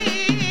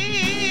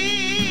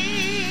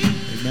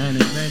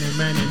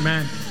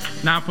Amen.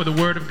 Now for the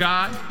word of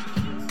God,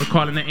 we're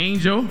calling the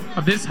angel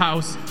of this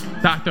house,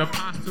 Dr.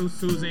 Apostle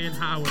Suzanne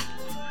Howard.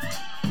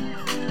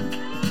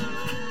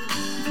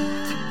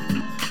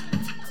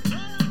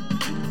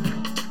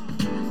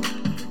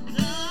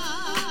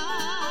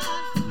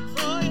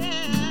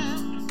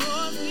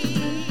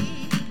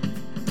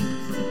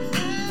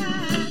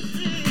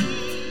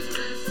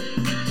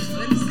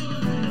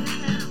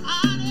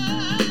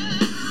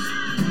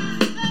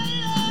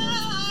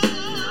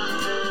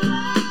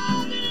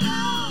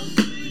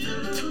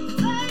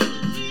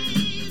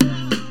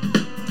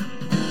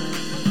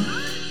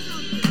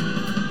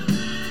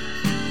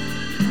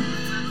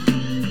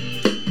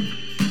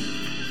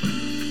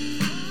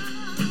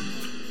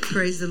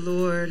 Praise the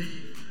Lord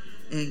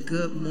and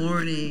good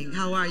morning.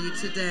 How are you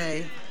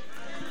today?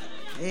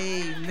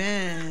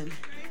 Amen.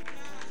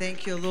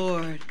 Thank you,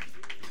 Lord.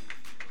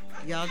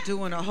 Y'all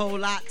doing a whole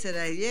lot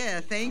today.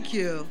 Yeah, thank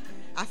you.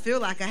 I feel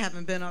like I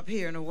haven't been up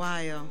here in a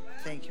while.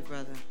 Thank you,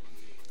 brother.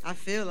 I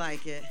feel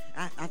like it.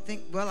 I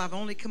think, well, I've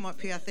only come up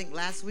here, I think,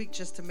 last week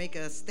just to make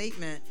a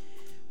statement.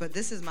 But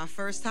this is my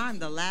first time,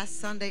 the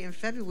last Sunday in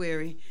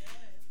February.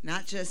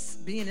 Not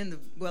just being in the,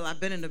 well, I've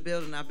been in the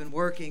building, I've been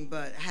working,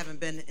 but I haven't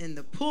been in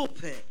the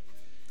pulpit.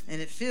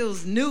 And it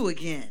feels new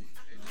again.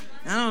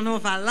 I don't know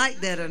if I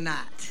like that or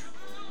not.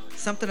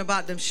 Something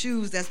about them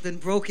shoes that's been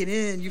broken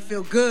in, you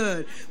feel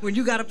good. When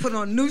you got to put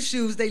on new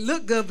shoes, they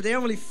look good, but they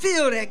don't really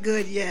feel that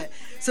good yet.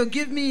 So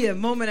give me a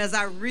moment as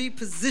I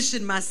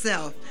reposition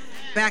myself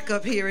back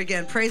up here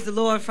again. Praise the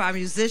Lord for our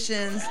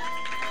musicians.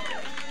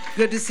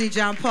 Good to see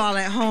John Paul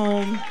at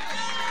home.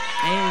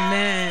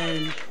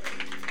 Amen.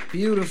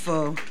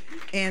 Beautiful.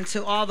 And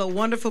to all the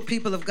wonderful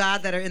people of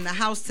God that are in the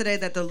house today,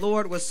 that the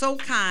Lord was so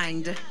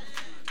kind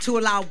to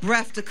allow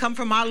breath to come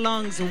from our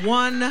lungs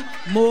one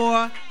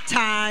more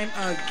time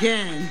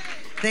again.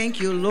 Thank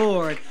you,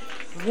 Lord.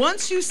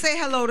 Once you say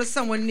hello to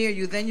someone near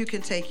you, then you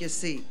can take your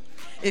seat.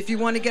 If you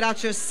want to get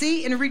out your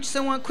seat and reach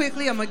someone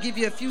quickly, I'm going to give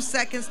you a few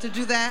seconds to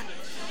do that.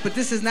 But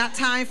this is not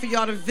time for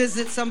y'all to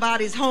visit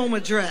somebody's home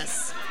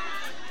address.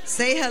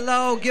 Say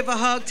hello, give a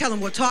hug, tell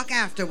them we'll talk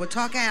after, we'll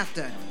talk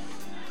after.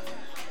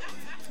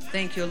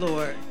 Thank you,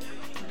 Lord.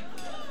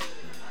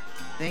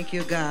 Thank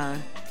you,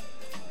 God.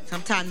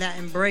 Sometimes that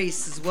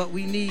embrace is what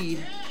we need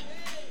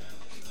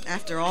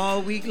after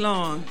all week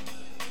long.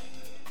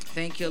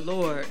 Thank you,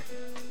 Lord.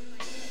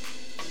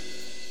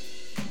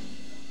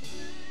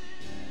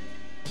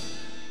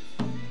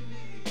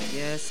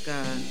 Yes,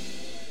 God.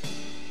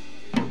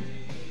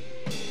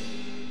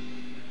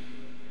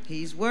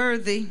 He's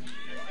worthy.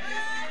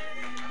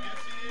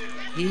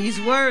 He's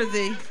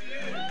worthy.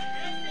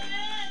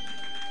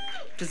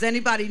 Does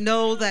anybody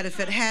know that if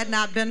it had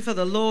not been for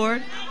the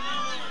Lord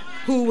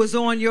who was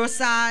on your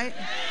side,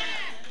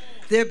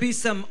 there'd be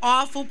some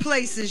awful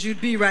places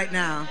you'd be right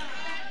now?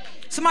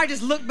 Somebody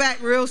just look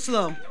back real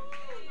slow.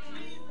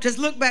 Just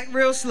look back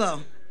real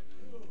slow.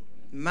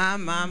 My.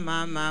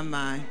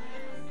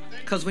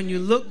 Because when you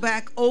look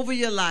back over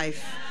your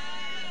life,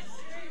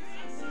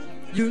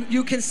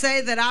 you can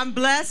say that I'm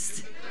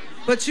blessed,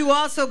 but you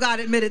also got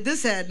to admit it.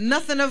 This had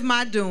nothing of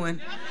my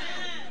doing.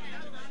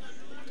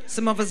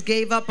 Some of us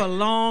gave up a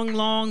long,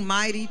 long,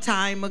 mighty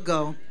time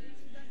ago.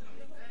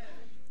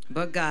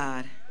 But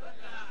God.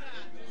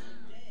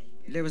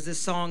 There was this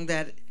song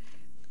that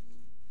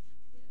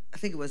I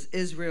think it was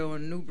Israel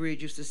and New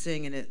Breed used to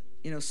sing, and it,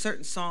 you know,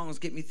 certain songs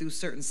get me through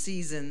certain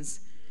seasons.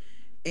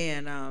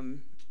 And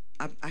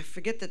I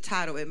forget the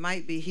title. It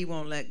might be He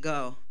Won't Let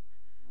Go.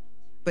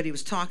 But he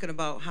was talking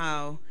about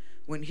how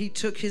when he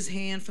took his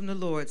hand from the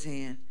Lord's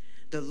hand,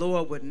 the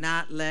Lord would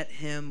not let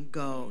him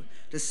go.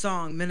 The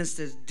song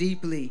ministers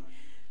deeply.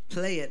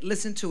 Play it.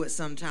 Listen to it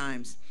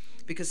sometimes.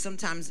 Because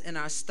sometimes in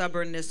our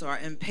stubbornness or our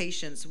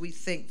impatience, we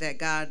think that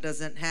God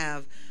doesn't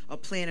have a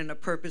plan and a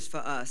purpose for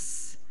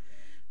us.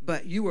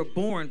 But you were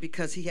born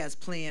because he has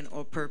plan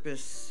or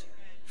purpose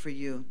for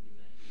you.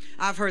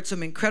 I've heard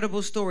some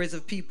incredible stories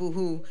of people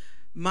who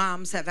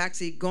moms have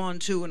actually gone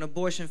to an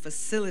abortion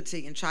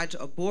facility and tried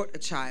to abort a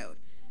child,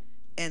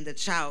 and the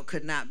child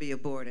could not be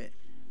aborted.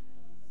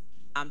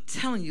 I'm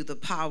telling you the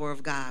power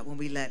of God when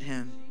we let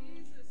him.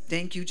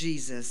 Thank you,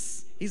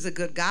 Jesus. He's a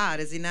good God,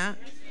 is he not?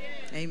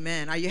 Yes.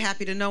 Amen. Are you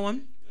happy to know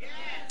him? Yes.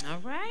 All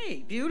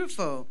right.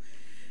 Beautiful.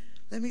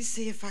 Let me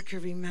see if I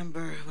can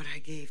remember what I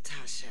gave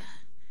Tasha.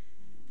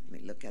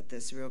 Let me look at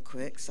this real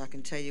quick so I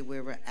can tell you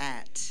where we're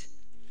at.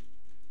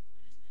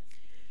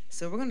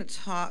 So we're going to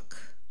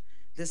talk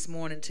this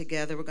morning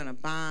together. We're going to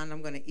bond.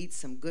 I'm going to eat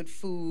some good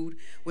food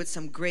with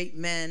some great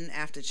men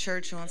after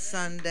church on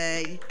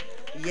Sunday.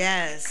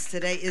 Yes,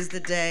 today is the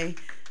day.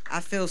 I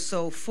feel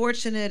so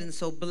fortunate and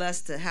so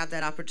blessed to have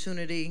that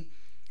opportunity.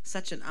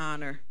 Such an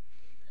honor.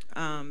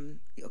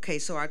 Okay,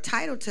 so our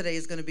title today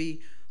is going to be,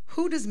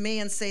 Who Does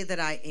Man Say That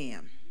I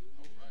Am?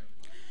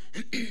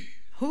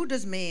 Who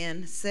does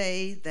man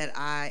say that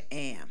I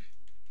am?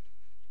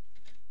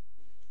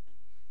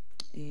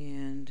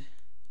 And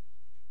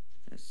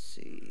let's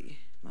see.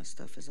 My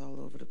stuff is all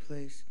over the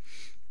place.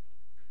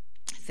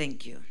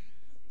 Thank you.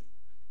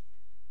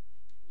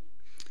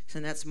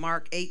 And that's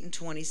Mark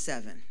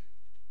 8:27.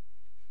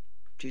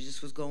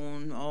 Jesus was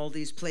going all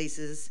these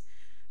places,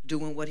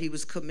 doing what he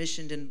was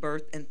commissioned and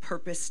birthed and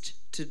purposed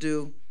to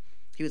do.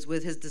 He was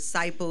with his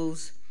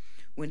disciples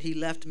when he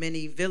left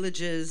many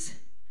villages,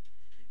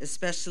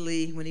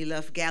 especially when he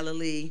left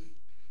Galilee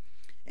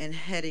and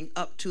heading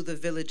up to the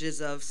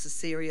villages of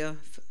Caesarea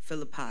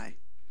Philippi.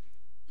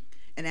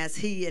 And as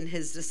he and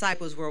his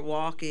disciples were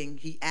walking,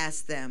 he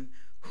asked them,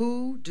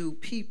 who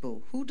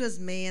does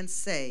man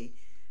say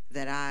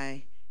that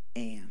I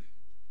am?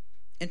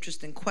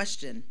 Interesting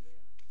question.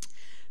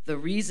 The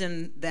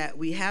reason that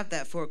we have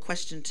that for a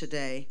question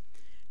today,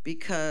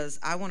 because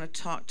I want to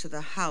talk to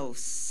the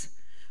house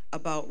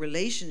about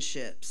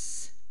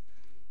relationships,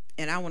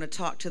 and I want to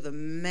talk to the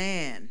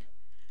man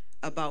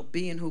about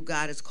being who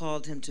God has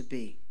called him to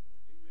be.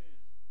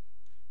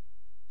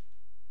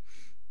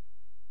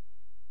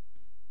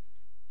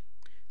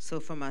 So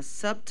for my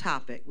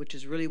subtopic, which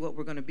is really what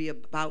we're going to be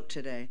about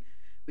today,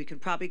 we can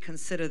probably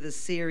consider this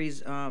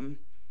series on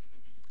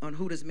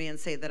who does man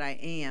say that I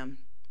am.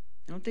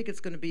 I don't think it's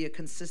going to be a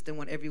consistent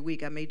one every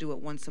week. I may do it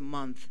once a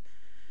month.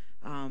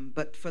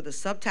 But for the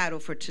subtitle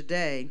for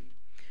today,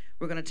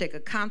 we're going to take a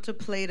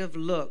contemplative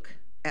look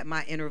at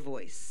my inner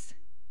voice.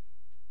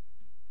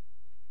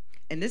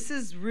 And this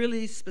is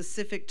really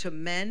specific to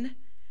men,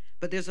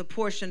 but there's a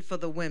portion for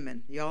the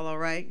women. Y'all all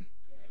right?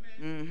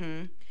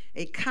 Mm-hmm.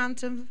 A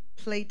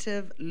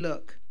contemplative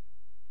look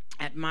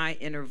at my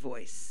inner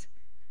voice.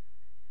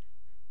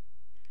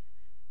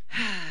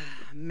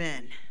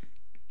 Men.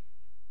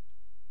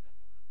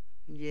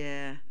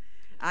 Yeah,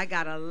 I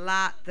got a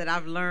lot that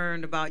I've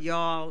learned about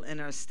y'all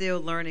and are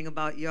still learning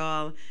about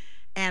y'all,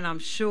 and I'm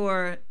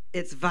sure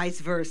it's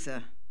vice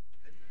versa.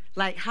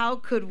 Like, how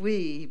could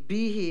we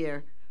be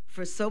here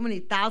for so many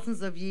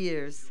thousands of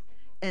years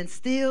and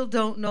still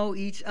don't know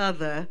each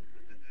other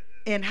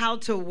and how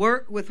to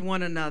work with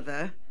one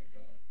another?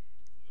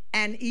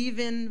 And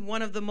even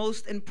one of the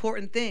most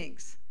important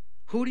things,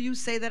 who do you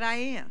say that I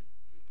am?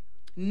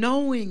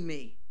 Knowing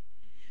me.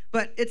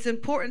 But it's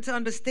important to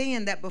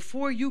understand that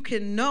before you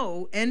can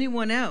know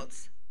anyone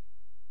else,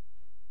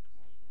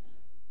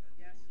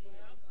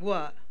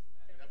 what?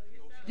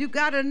 You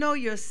got to know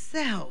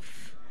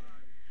yourself.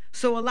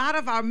 So a lot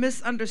of our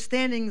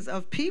misunderstandings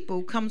of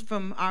people comes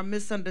from our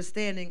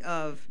misunderstanding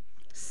of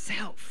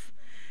self.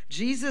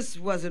 Jesus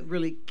wasn't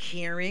really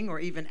caring or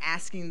even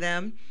asking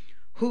them,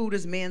 who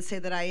does man say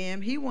that I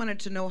am? He wanted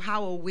to know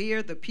how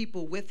aware the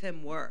people with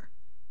him were.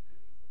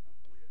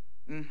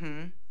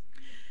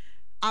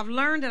 I've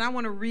learned, and I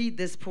want to read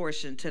this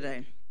portion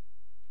today.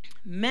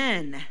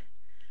 Men,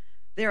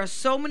 there are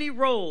so many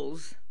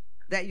roles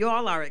that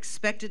y'all are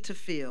expected to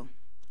fill.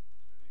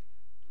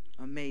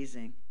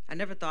 Amazing. I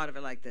never thought of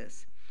it like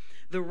this.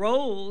 The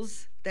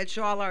roles that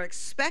y'all are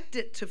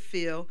expected to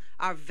fill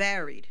are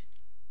varied,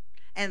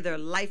 and they're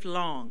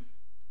lifelong,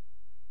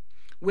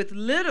 with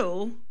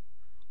little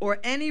or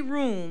any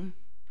room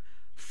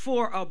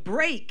for a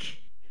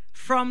break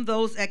from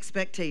those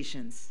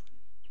expectations.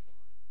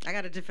 I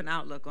got a different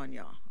outlook on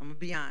y'all. I'm going to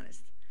be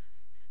honest.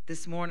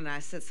 This morning I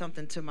said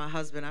something to my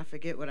husband. I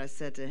forget what I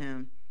said to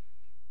him.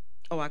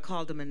 Oh, I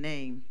called him a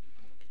name.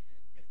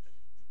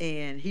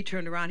 And he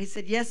turned around. He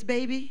said, yes,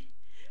 baby.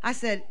 I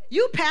said,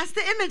 you passed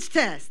the image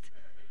test.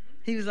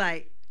 He was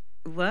like,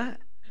 what?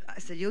 I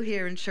said, you'll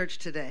hear in church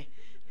today.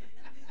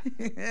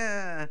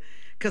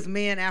 Because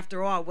man,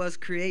 after all, was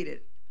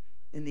created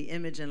in the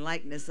image and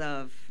likeness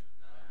of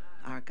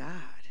our God.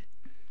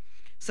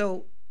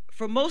 So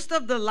for most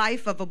of the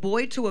life of a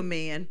boy to a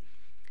man,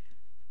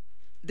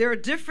 there are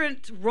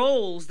different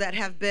roles that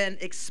have been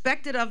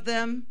expected of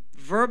them,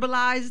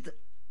 verbalized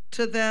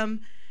to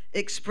them,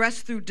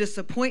 expressed through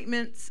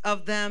disappointments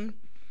of them.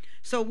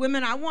 So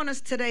women, I want us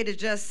today to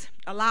just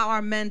allow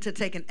our men to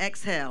take an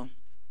exhale,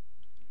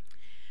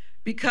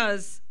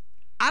 because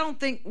I don't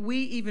think we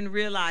even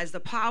realize the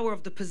power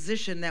of the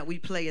position that we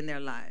play in their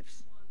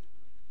lives.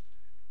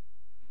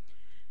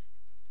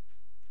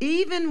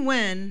 Even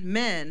when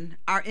men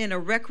are in a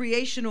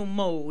recreational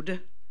mode,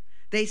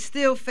 they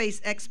still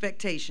face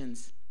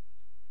expectations.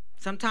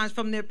 Sometimes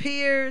from their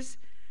peers,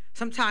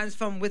 sometimes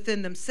from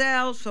within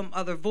themselves, from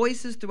other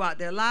voices throughout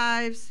their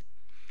lives.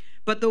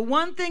 But the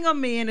one thing a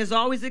man is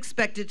always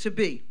expected to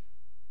be,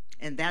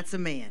 and that's a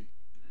man.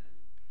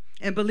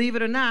 And believe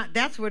it or not,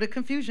 that's where the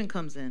confusion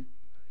comes in.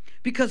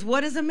 Because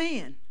what is a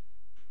man?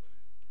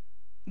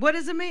 What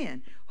is a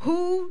man?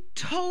 Who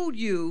told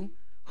you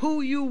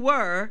who you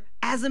were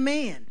as a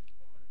man?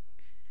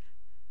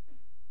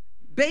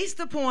 Based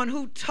upon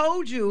who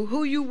told you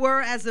who you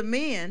were as a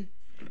man,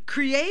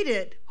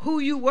 created who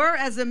you were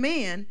as a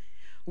man,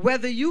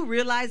 whether you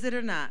realize it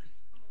or not.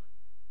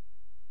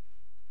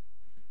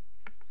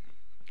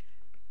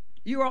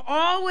 You are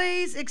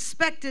always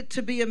expected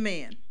to be a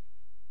man.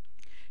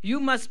 You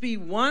must be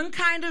one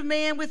kind of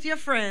man with your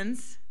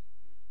friends,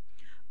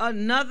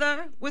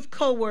 another with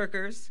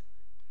coworkers,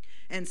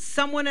 and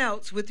someone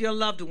else with your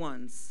loved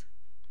ones.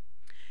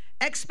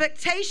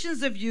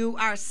 Expectations of you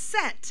are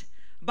set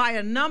by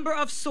a number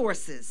of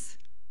sources.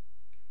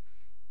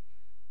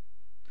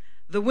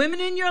 The women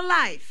in your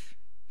life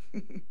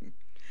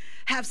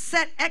have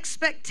set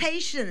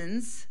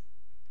expectations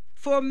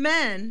for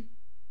men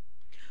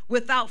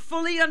without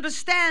fully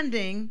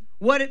understanding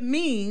what it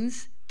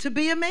means to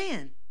be a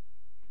man.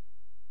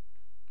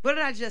 What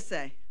did I just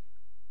say?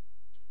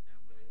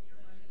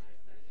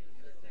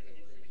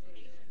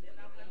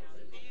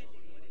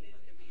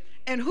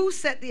 And who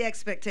set the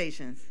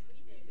expectations?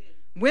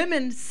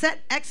 Women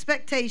set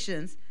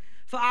expectations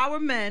for our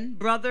men,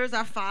 brothers,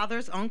 our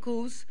fathers,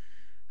 uncles,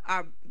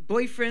 our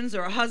boyfriends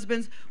or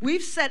husbands.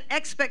 We've set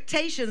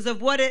expectations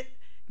of what it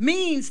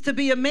means to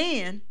be a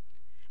man,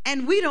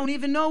 and we don't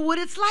even know what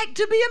it's like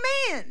to be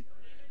a man.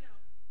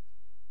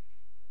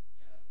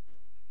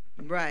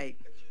 Right.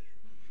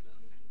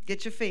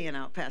 Get your fan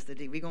out, Pastor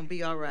D. We're going to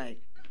be all right.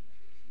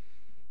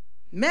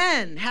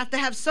 Men have to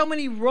have so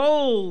many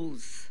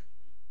roles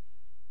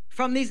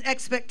from these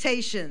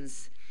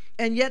expectations,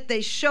 and yet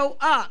they show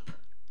up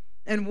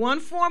in one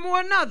form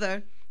or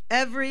another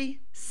every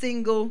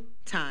single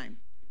time.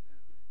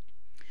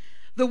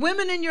 The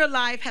women in your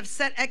life have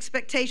set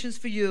expectations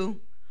for you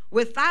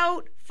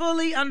without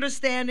fully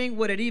understanding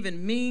what it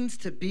even means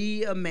to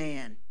be a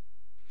man.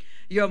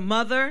 Your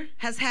mother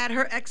has had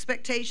her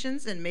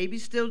expectations and maybe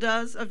still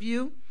does of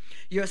you.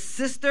 Your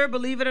sister,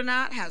 believe it or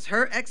not, has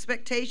her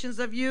expectations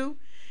of you.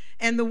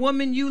 And the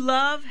woman you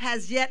love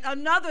has yet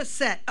another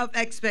set of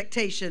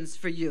expectations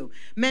for you.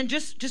 Men,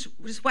 just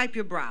wipe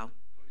your brow.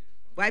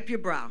 Wipe your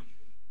brow.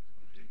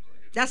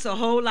 That's a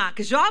whole lot,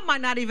 because y'all might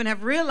not even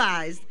have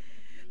realized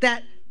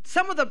that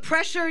some of the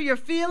pressure you're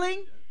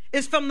feeling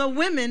is from the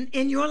women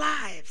in your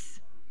lives.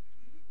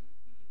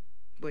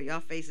 Boy,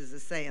 y'all faces are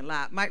saying a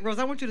lot. Mike Rose,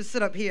 I want you to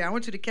sit up here. I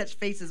want you to catch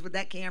faces with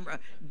that camera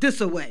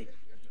this away.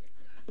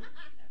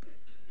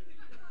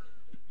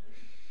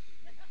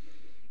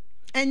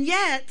 And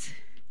yet,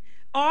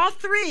 all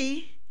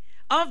three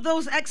of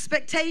those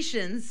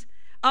expectations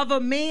of a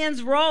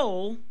man's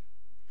role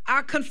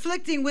are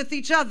conflicting with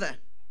each other.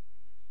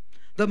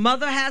 The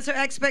mother has her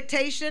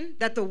expectation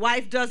that the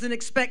wife doesn't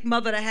expect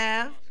mother to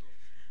have.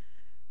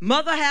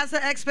 Mother has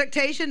her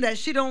expectation that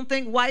she don't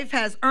think wife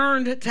has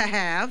earned to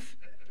have.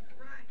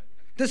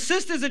 The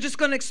sisters are just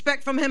going to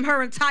expect from him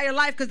her entire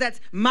life because that's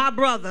my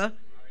brother.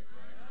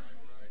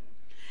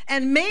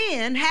 And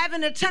man,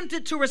 having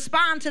attempted to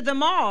respond to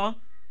them all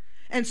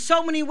in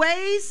so many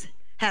ways,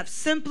 have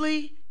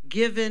simply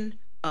given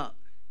up.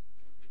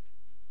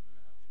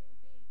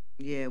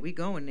 Yeah, we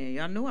going there.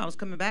 Y'all knew I was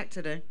coming back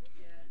today.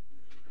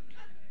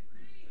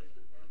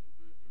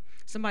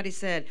 Somebody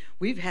said,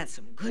 we've had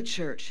some good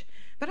church,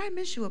 but I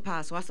miss you,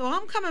 Apostle. I said, well,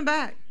 I'm coming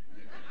back.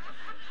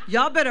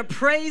 Y'all better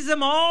praise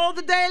him all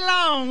the day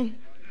long,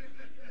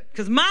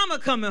 because mama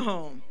coming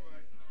home.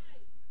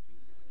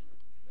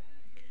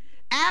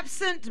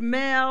 Absent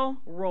male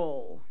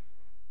role.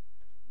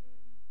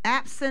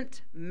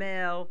 Absent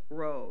male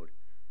role.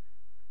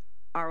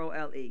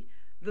 R-O-L-E.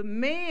 The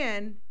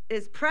man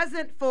is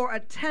present for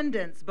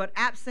attendance, but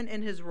absent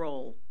in his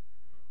role.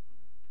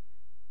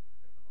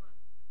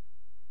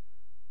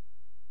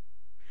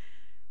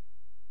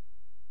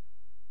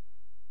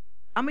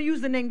 I'm going to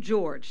use the name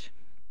George.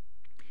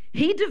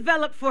 He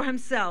developed for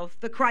himself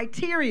the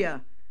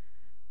criteria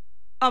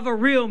of a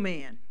real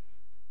man.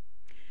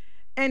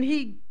 And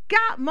he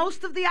got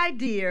most of the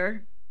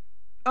idea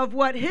of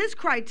what his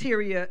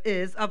criteria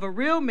is of a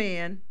real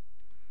man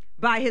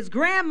by his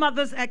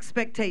grandmother's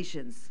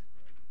expectations,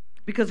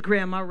 because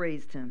grandma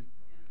raised him.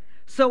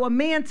 So a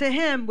man to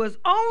him was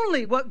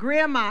only what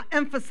grandma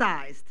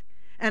emphasized,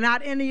 and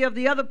not any of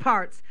the other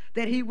parts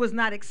that he was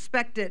not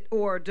expected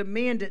or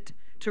demanded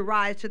to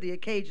rise to the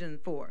occasion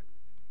for.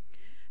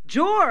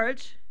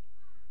 George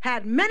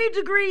had many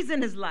degrees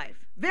in his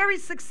life, very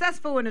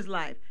successful in his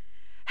life,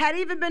 had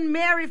even been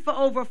married for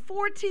over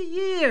 40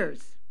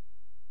 years.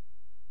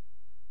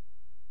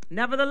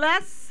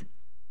 Nevertheless,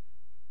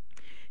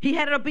 he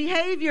had a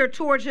behavior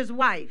towards his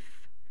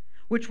wife,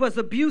 which was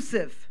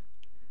abusive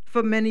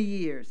for many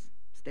years.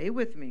 Stay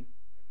with me.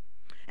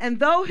 And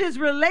though his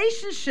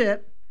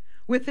relationship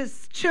with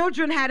his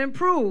children had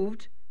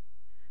improved,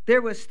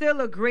 there was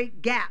still a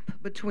great gap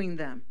between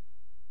them.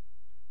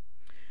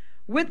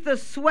 With the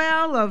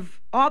swell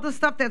of all the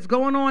stuff that's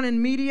going on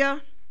in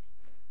media,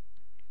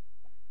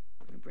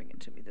 let me bring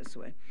it to me this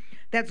way,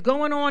 that's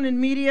going on in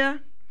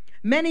media,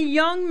 many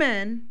young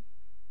men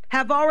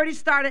have already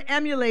started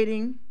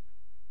emulating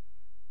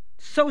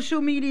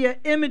social media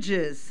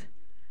images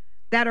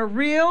that are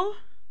real,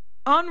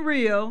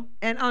 unreal,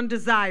 and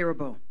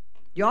undesirable.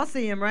 Y'all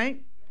see them,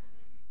 right?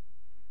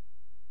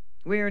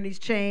 Wearing these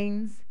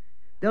chains.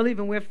 They'll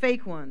even wear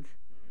fake ones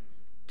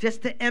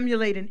just to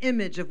emulate an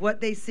image of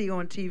what they see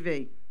on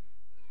TV.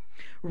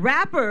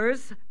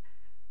 Rappers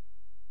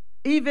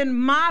even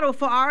model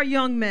for our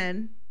young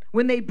men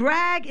when they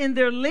brag in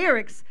their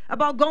lyrics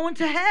about going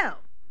to hell,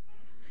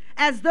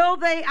 as though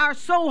they are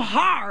so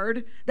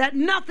hard that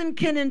nothing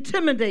can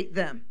intimidate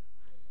them.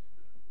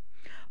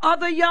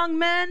 Other young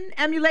men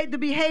emulate the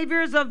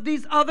behaviors of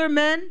these other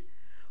men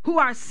who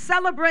are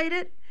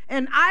celebrated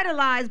and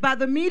idolized by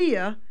the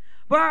media,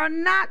 but are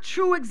not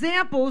true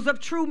examples of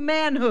true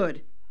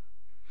manhood.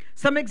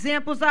 Some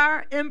examples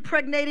are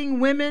impregnating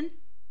women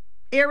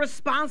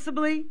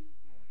irresponsibly,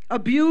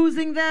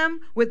 abusing them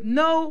with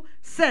no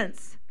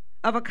sense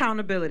of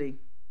accountability.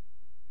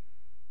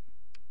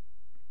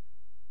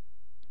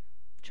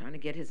 Trying to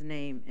get his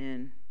name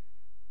in.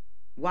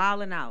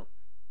 Wilding out.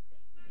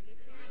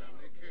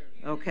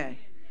 Okay.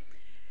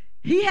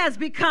 He has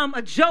become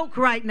a joke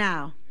right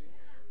now,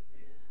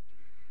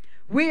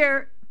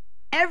 where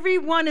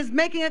everyone is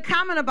making a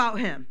comment about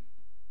him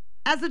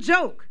as a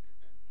joke,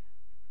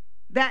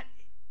 that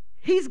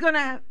he's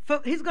gonna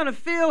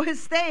fill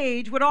his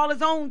stage with all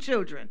his own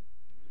children.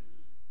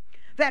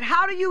 That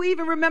how do you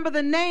even remember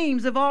the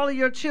names of all of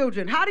your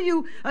children? How do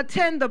you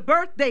attend the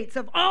birth dates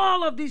of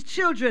all of these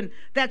children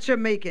that you're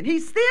making?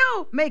 He's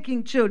still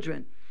making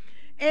children.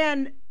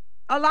 And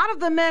a lot of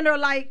the men are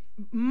like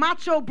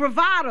macho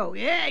bravado.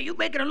 Yeah, you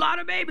making a lot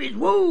of babies.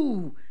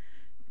 Woo.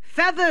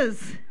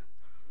 Feathers.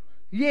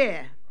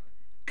 Yeah.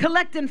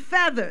 Collecting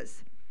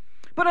feathers.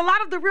 But a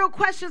lot of the real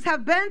questions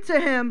have been to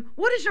him,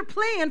 what is your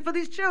plan for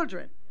these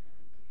children?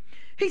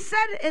 He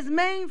said his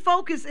main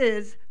focus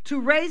is to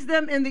raise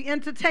them in the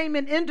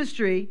entertainment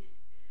industry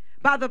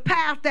by the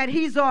path that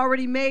he's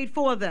already made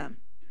for them.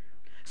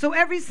 So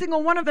every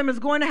single one of them is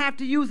going to have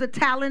to use a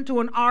talent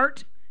or an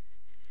art,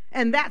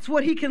 and that's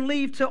what he can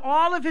leave to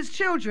all of his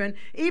children,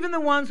 even the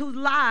ones whose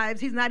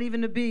lives he's not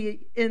even to be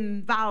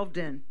involved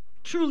in,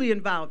 truly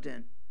involved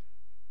in.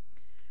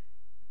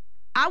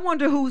 I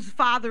wonder who's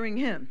fathering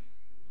him.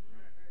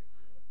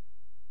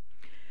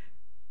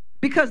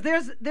 Because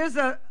there's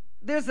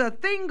a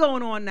thing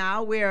going on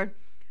now where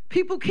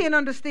people can't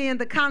understand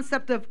the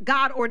concept of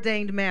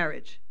God-ordained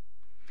marriage.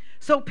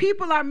 So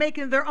people are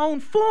making their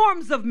own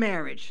forms of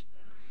marriage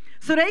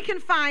so they can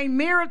find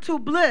marital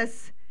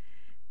bliss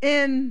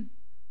in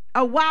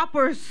a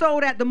Whopper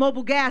sold at the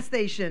mobile gas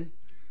station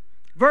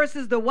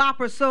versus the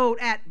Whopper sold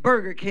at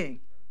Burger King.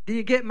 Do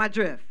you get my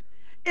drift?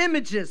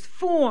 Images,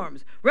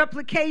 forms,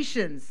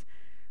 replications,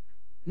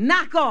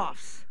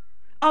 knockoffs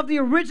of the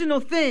original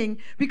thing,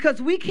 because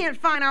we can't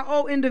find our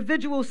own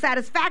individual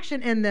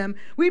satisfaction in them.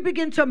 We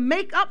begin to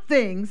make up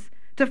things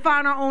to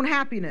find our own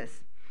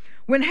happiness,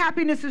 when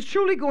happiness is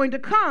truly going to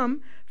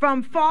come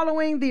from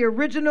following the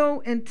original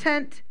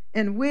intent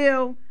and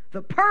will,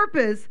 the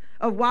purpose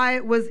of why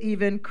it was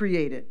even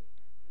created.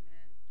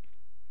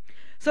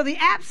 So the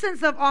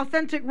absence of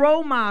authentic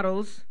role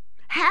models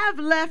have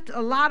left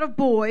a lot of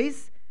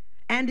boys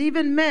and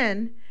even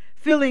men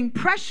feeling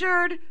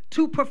pressured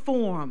to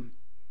perform.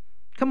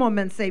 Come on,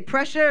 men, say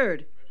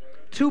pressured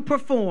to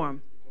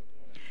perform.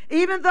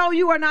 Even though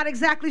you are not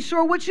exactly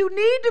sure what you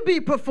need to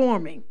be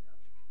performing.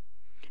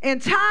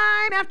 And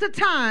time after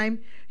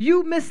time,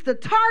 you miss the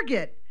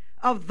target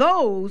of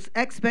those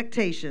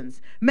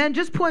expectations. Men,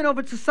 just point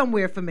over to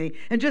somewhere for me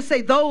and just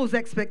say those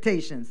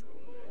expectations.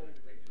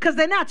 Because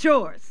they're not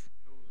yours.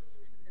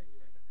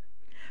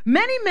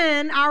 Many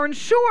men are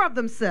unsure of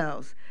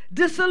themselves,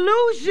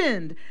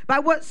 disillusioned by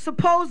what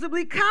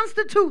supposedly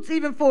constitutes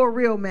even for a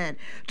real man.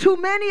 Too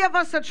many of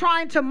us are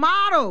trying to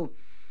model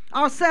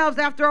ourselves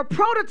after a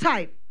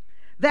prototype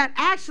that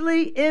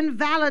actually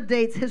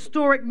invalidates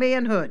historic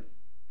manhood,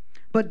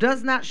 but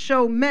does not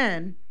show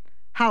men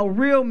how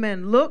real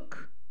men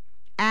look,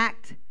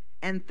 act,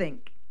 and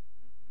think.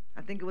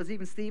 I think it was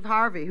even Steve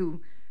Harvey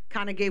who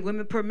kind of gave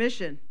women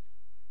permission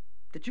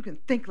that you can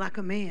think like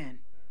a man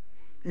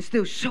and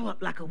still show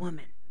up like a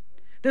woman.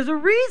 There's a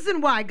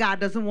reason why God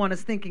doesn't want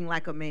us thinking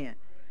like a man.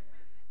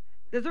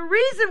 There's a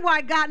reason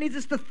why God needs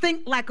us to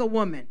think like a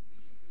woman.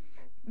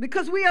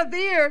 Because we are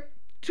there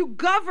to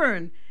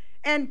govern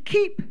and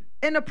keep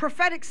in a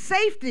prophetic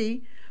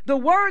safety the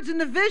words and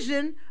the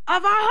vision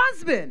of our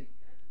husband.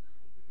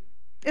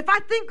 If I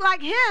think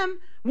like him,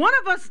 one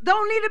of us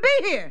don't need to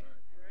be here.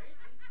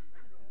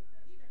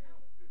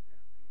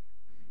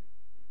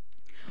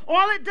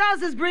 All it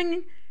does is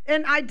bring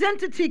in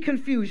identity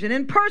confusion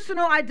and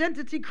personal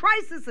identity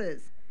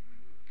crises,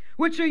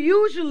 which are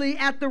usually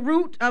at the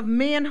root of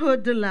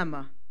manhood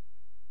dilemma.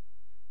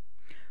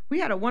 We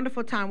had a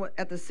wonderful time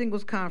at the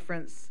singles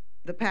conference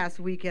the past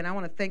weekend. I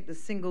want to thank the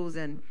singles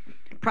and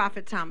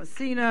Prophet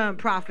Thomasina and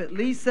Prophet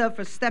Lisa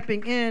for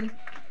stepping in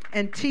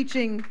and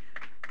teaching.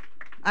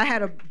 I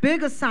had a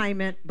big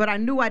assignment, but I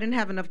knew I didn't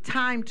have enough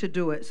time to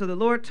do it. So the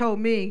Lord told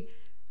me,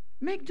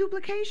 make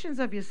duplications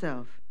of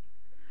yourself.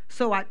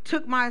 So I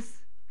took my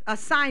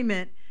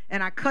assignment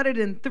and I cut it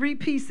in 3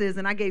 pieces,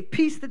 and I gave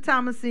piece to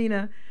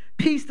Thomasina,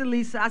 piece to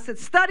Lisa. I said,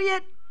 study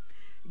it,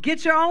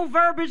 get your own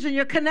verbiage and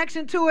your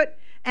connection to it,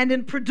 and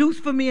then produce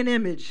for me an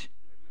image.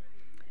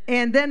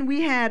 And then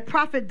we had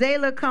Prophet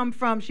Dela come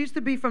from, she used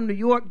to be from New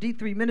York,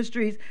 D3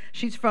 Ministries.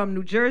 She's from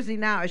New Jersey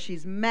now, and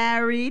she's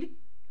married.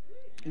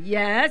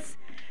 Yes,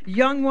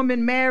 young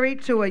woman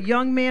married to a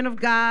young man of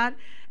God.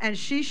 And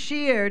she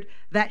shared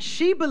that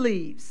she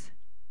believes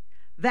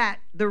that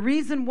the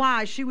reason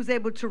why she was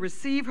able to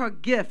receive her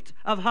gift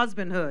of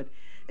husbandhood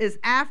is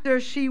after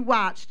she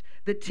watched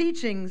the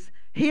teachings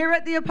here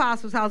at the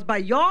Apostles' House by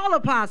y'all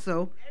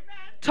apostle,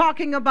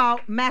 talking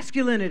about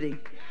masculinity.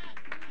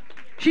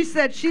 She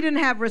said she didn't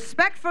have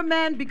respect for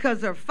men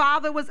because her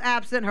father was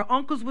absent, her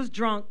uncles was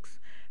drunks,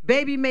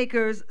 baby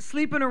makers,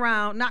 sleeping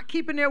around, not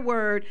keeping their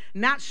word,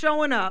 not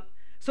showing up.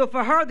 So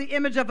for her, the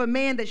image of a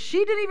man that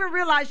she didn't even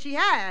realize she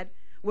had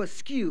was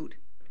skewed.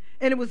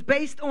 And it was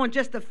based on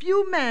just a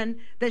few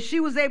men that she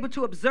was able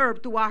to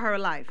observe throughout her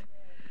life.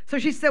 So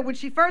she said when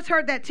she first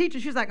heard that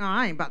teaching, she was like, oh,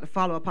 I ain't about to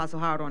follow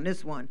Apostle Howard on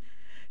this one.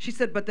 She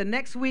said, but the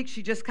next week,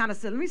 she just kind of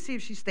said, let me see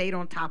if she stayed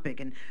on topic.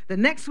 And the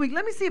next week,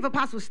 let me see if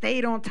Apostle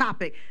stayed on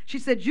topic. She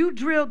said, you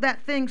drilled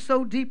that thing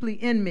so deeply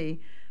in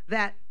me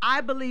that I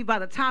believe by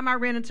the time I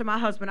ran into my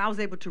husband, I was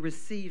able to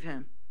receive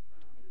him.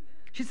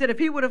 She said, if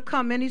he would have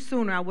come any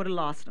sooner, I would have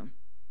lost him.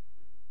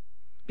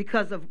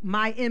 Because of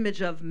my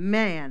image of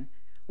man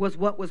was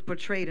what was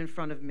portrayed in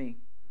front of me.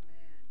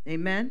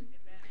 Amen?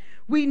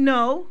 We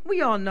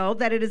all know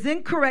that it is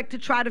incorrect to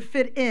try to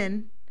fit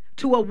in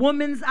to a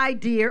woman's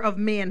idea of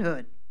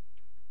manhood.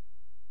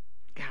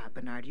 God,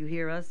 Bernard, you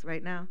hear us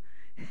right now?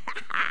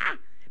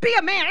 Be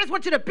a man. I just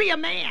want you to be a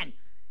man.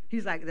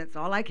 He's like, that's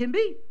all I can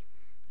be.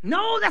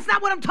 No, that's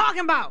not what I'm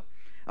talking about.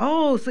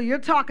 Oh, so you're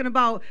talking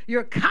about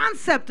your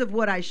concept of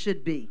what I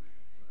should be.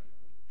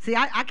 See,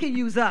 I can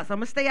use us. I'm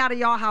going to stay out of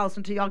y'all house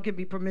until y'all give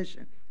me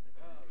permission.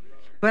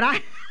 But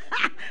I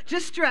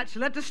just stretch.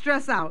 Let the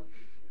stress out.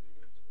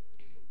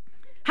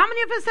 How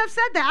many of us have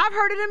said that? I've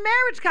heard it in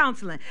marriage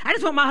counseling. I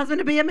just want my husband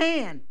to be a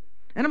man.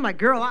 And I'm like,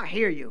 girl, I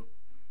hear you.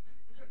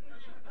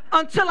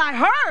 Until I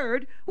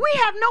heard, we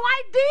have no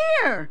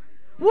idea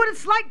what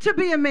it's like to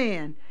be a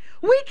man.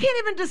 We can't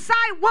even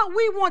decide what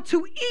we want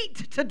to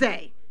eat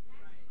today.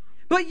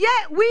 But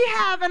yet we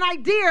have an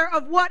idea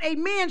of what a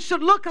man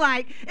should look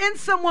like in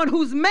someone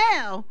who's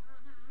male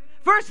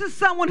versus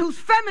someone who's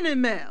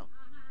feminine male,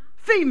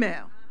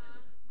 female.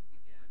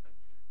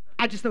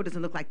 I just know it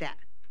doesn't look like that.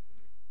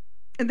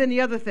 And then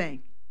the other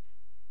thing,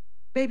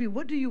 baby,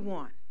 what do you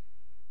want?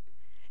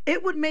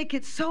 It would make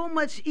it so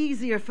much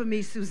easier for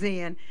me,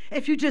 Suzanne,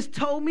 if you just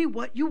told me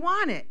what you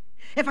wanted.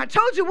 If I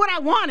told you what I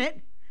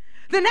wanted,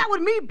 then that would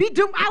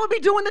I would be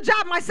doing the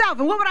job myself.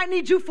 And what would I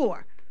need you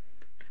for?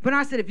 But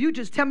I said, if you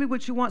just tell me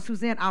what you want,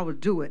 Suzanne, I will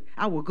do it.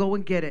 I will go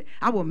and get it.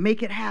 I will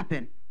make it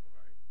happen.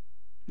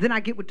 Then I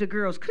get with the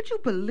girls. Could you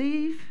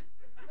believe?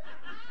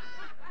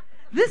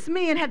 This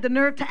man had the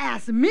nerve to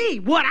ask me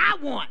what I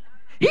want.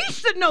 He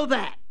should know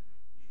that.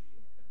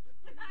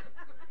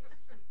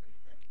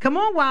 Come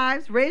on,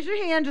 wives, raise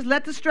your hand. Just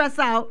let the stress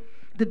out.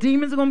 The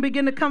demons are going to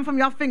begin to come from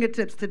your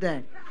fingertips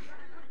today.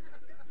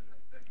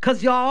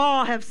 Because y'all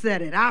all have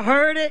said it. I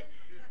heard it.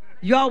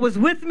 Y'all was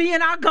with me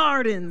in our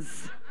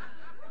gardens.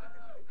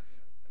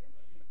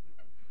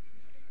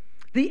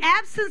 The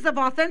absence of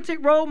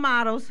authentic role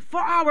models for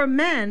our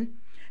men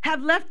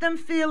have left them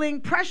feeling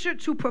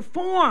pressured to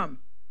perform,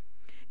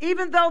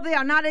 even though they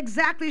are not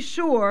exactly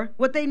sure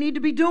what they need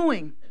to be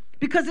doing.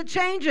 Because it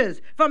changes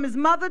from his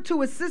mother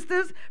to his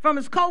sisters, from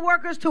his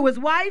co-workers to his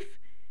wife.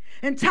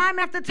 And time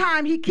after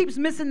time, he keeps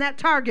missing that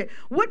target.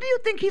 What do you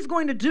think he's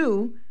going to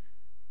do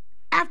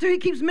after he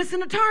keeps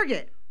missing the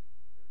target?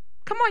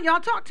 Come on, y'all,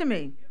 talk to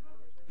me.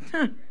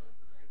 I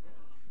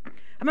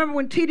remember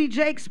when T.D.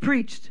 Jakes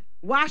preached,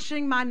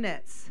 washing my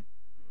nets.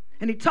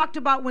 And he talked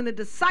about when the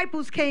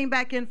disciples came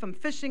back in from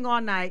fishing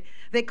all night,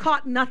 they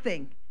caught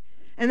nothing.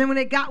 And then when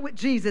they got with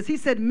Jesus, he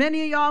said,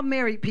 many of y'all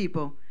married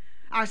people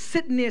are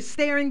sitting there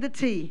staring the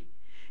tea,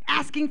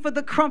 asking for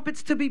the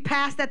crumpets to be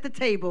passed at the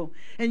table,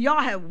 and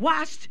y'all have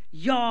washed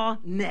y'all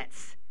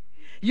nets.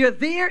 You're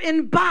there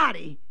in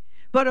body,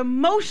 but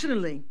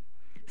emotionally,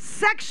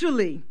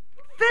 sexually,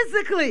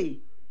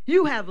 physically,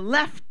 you have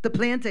left the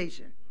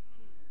plantation.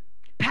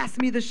 Pass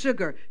me the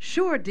sugar.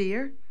 Sure,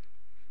 dear.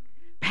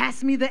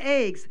 Pass me the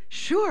eggs.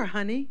 Sure,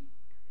 honey.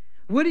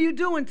 What are you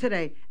doing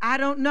today? I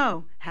don't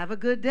know. Have a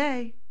good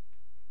day.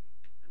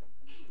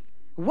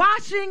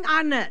 Washing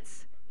our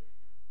nets.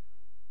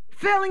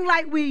 Feeling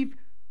like we've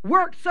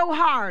worked so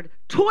hard,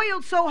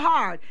 toiled so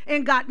hard,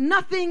 and got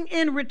nothing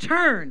in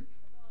return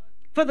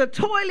for the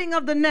toiling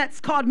of the nets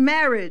called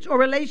marriage or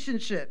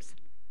relationships.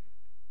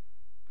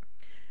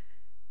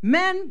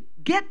 Men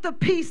get the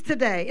peace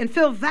today and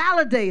feel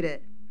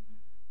validated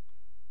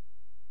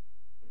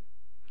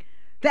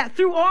that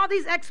through all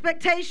these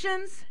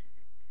expectations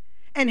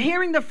and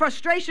hearing the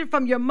frustration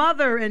from your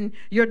mother and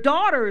your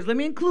daughters, let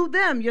me include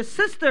them, your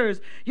sisters,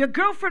 your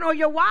girlfriend or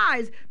your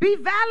wives, be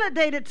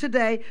validated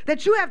today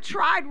that you have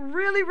tried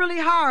really,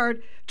 really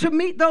hard to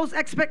meet those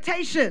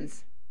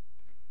expectations.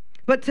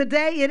 But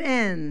today it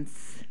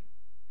ends.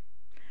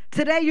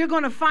 Today you're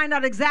going to find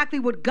out exactly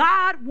what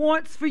God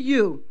wants for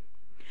you.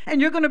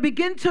 And you're going to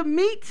begin to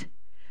meet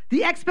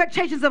the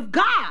expectations of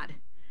God.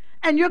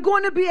 And you're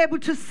going to be able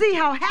to see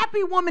how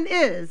happy woman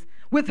is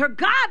with her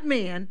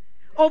God-man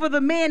over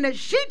the man that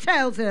she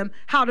tells him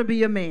how to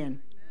be a man.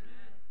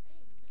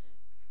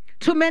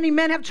 Too many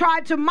men have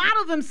tried to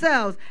model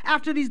themselves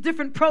after these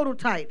different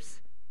prototypes.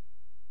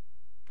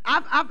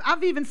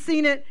 I've even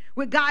seen it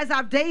with guys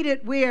I've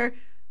dated where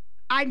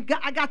I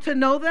got to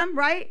know them,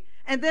 right?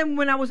 And then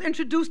when I was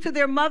introduced to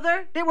their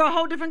mother, they were a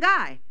whole different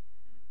guy.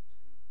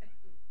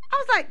 I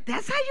was like,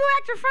 that's how you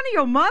act in front of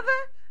your mother?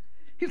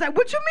 He's like,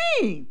 what you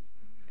mean?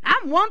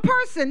 I'm one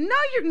person. No,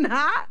 you're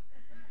not.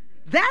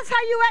 That's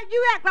how you act.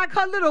 You act like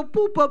her little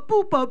poopa,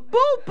 poopa,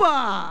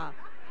 poopa.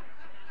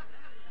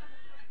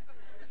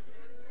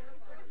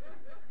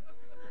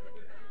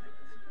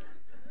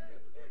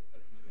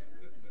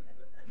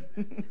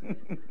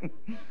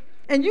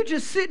 And you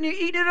just sitting there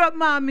eating it up,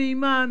 mommy,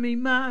 mommy,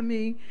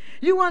 mommy.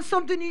 You want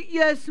something to eat?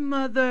 Yes,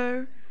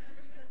 mother.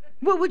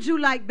 What would you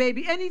like,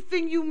 baby?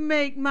 Anything you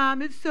make,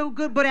 mom. It's so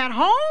good. But at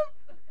home,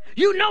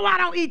 you know I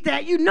don't eat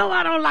that. You know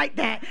I don't like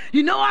that.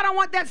 You know I don't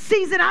want that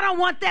season. I don't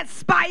want that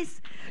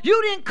spice.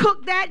 You didn't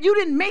cook that. You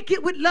didn't make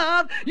it with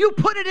love. You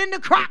put it in the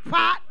crock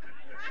pot.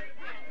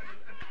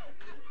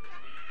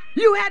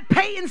 You had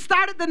Peyton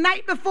started the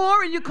night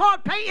before, and you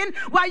called Peyton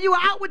while you were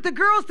out with the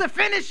girls to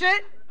finish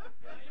it.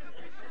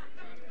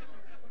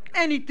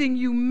 Anything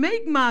you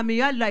make,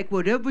 mommy, I like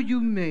whatever you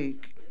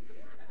make.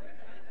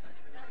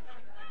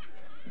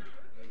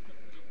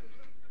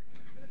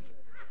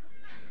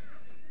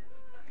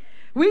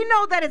 We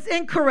know that it's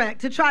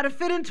incorrect to try to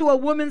fit into a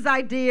woman's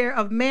idea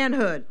of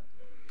manhood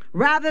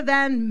rather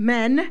than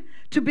men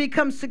to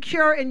become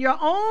secure in your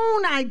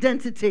own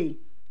identity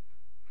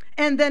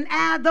and then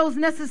add those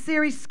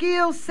necessary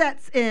skill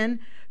sets in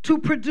to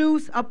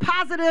produce a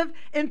positive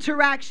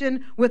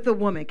interaction with a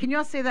woman. Can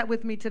y'all say that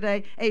with me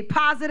today? A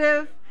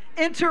positive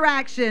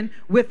interaction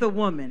with a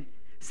woman.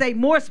 Say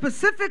more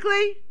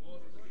specifically,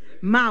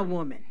 my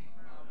woman.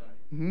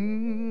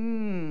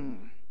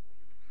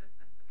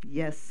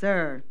 Yes,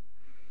 sir.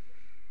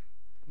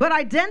 But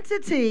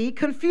identity,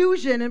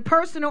 confusion, and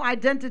personal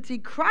identity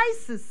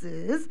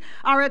crises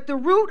are at the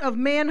root of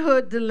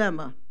manhood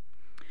dilemma.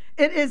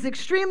 It is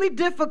extremely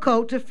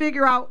difficult to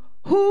figure out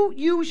who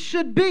you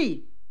should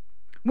be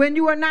when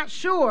you are not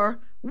sure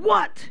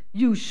what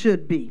you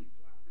should be.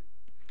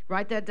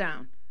 Write that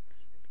down.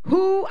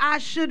 Who I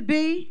should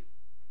be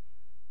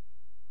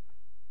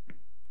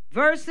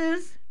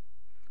versus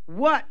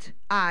what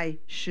I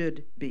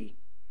should be.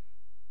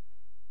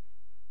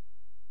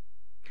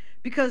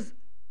 Because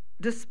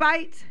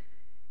despite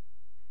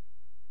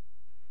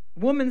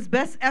woman's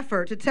best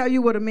effort to tell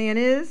you what a man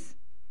is,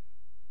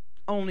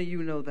 only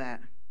you know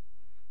that.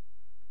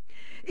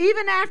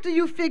 Even after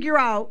you figure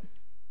out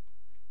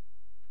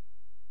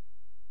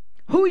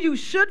who you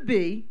should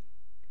be,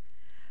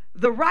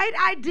 the right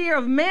idea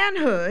of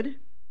manhood,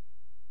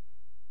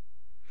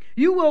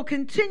 you will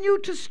continue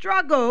to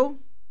struggle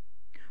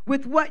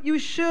with what you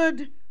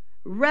should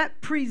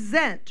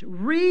represent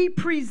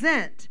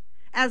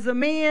as a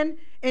man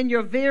in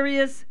your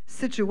various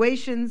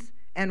situations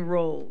and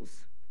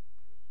roles.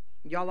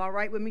 Y'all all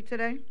right with me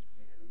today?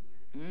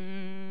 Yeah,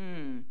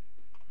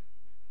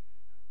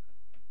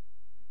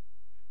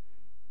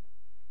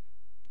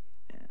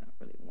 I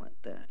really want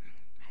that.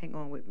 Hang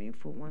on with me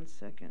for 1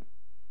 second.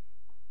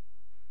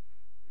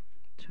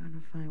 Trying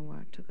to find where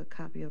I took a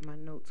copy of my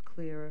notes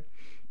clearer.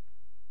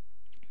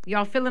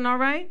 Y'all feeling all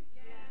right?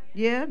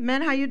 Yeah?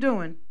 Men, how you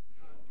doing?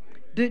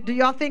 Do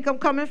y'all think I'm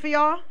coming for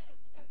y'all?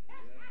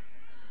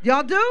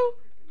 Y'all do?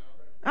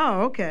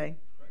 Oh, okay.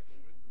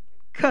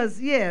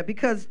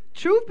 Because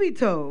truth be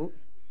told,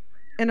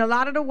 and a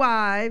lot of the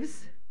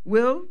wives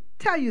will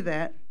tell you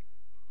that,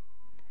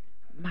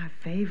 my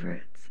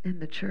favorites in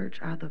the church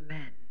are the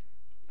men.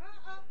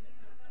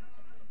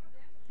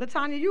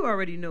 LaTanya, you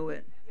already knew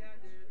it.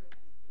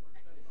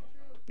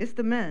 It's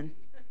the men.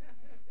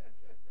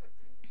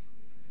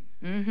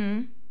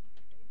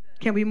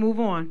 Can we move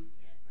on?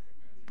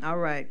 All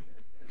right.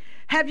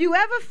 Have you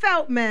ever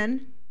felt,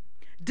 men,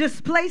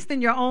 displaced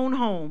in your own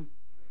home?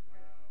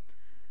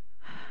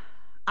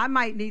 I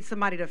might need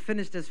somebody to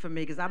finish this for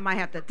me because I might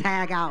have to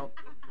tag out.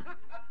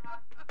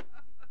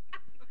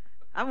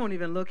 I won't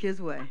even look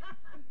his way.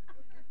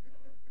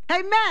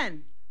 Hey,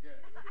 men. Yes.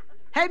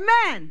 Hey,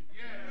 men.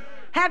 Yes.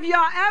 Have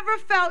y'all ever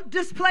felt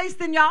displaced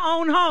in your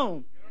own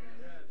home?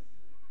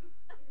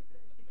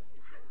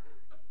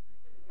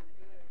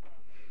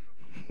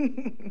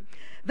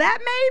 That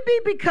may be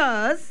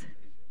because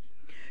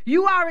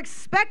you are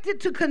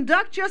expected to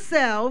conduct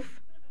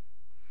yourself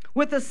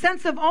with a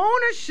sense of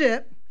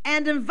ownership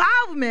and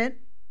involvement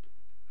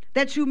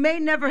that you may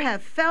never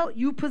have felt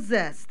you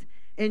possessed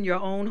in your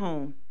own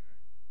home.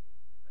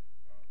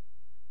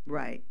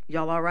 Right.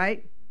 Y'all all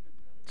right?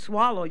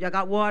 Swallow. Y'all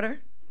got water?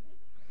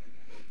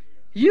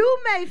 You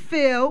may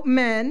feel,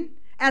 men,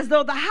 as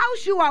though the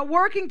house you are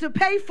working to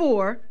pay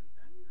for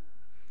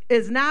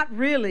is not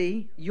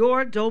really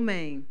your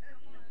domain.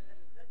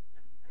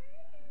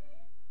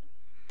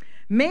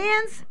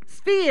 Man's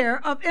sphere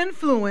of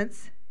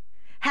influence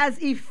has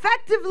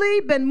effectively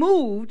been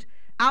moved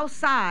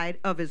outside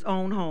of his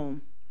own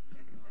home.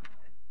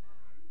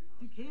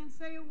 You can't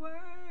say a word,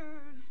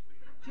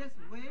 just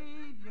wave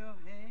your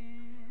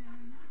hand.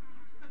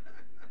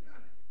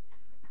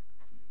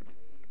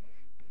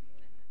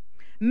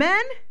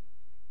 Men,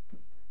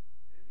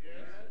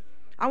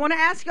 I want to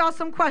ask y'all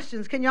some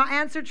questions. Can y'all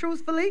answer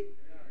truthfully?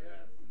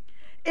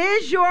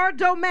 Is your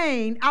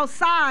domain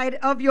outside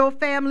of your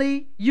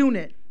family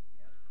unit?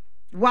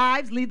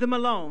 Wives, leave them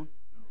alone.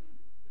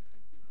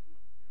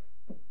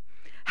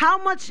 How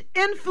much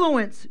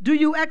influence do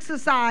you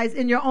exercise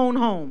in your own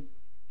home?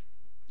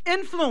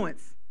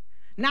 Influence.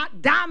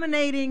 Not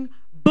dominating,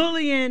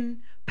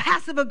 bullying,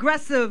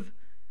 passive-aggressive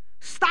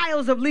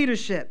styles of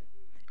leadership.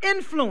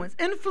 Influence.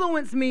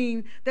 Influence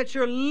means that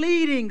you're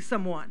leading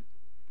someone.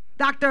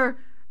 Dr.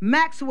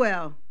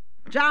 Maxwell,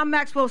 John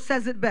Maxwell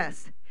says it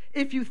best.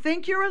 If you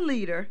think you're a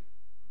leader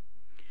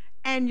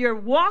and you're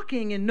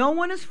walking and no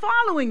one is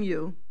following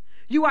you,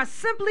 you are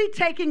simply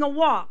taking a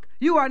walk.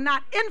 You are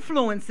not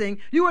influencing.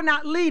 You are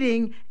not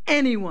leading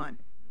anyone.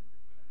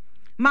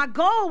 My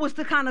goal was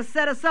to kind of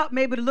set us up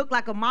maybe to look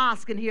like a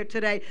mosque in here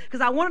today,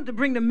 because I wanted to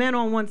bring the men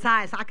on one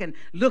side so I can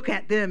look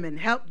at them and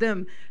help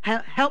them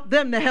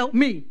to help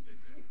me.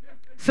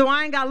 So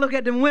I ain't got to look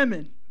at them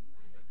women.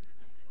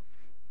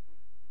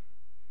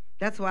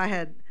 That's why I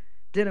had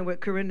dinner with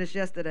Corinne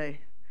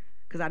yesterday,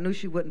 because I knew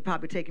she wouldn't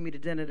probably take me to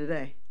dinner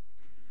today.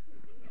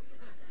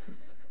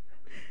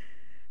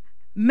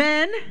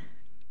 Men,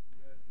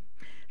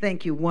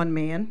 thank you, one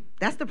man.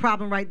 That's the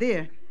problem right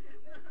there.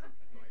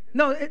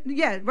 No,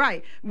 yeah,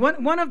 right.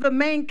 One of the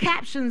main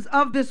captions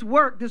of this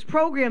work, this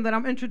program that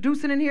I'm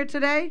introducing in here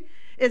today,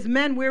 is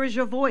men, where is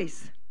your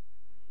voice?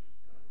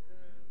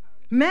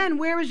 Men,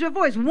 where is your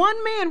voice?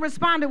 One man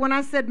responded when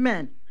I said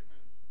men.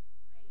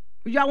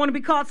 Y'all want to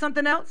be called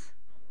something else?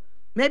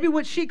 Maybe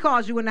what she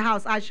calls you in the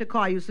house, I should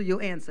call you so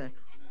you'll answer.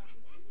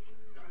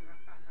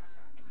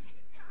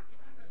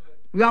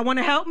 Y'all want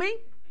to help me?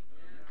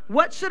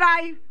 What should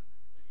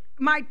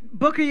my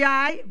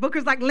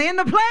Booker's like, land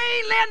the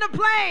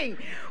plane.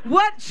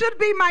 What should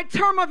be my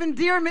term of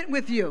endearment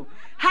with you?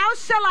 How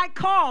shall I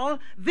call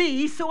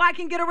thee so I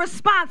can get a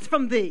response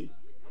from thee?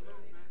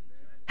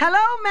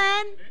 Hello,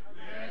 man.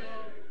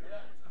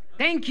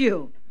 Thank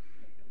you.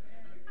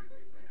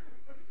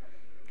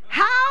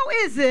 How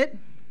is it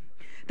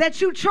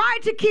that you try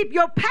to keep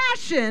your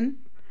passion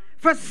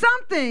for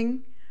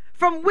something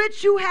from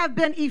which you have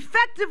been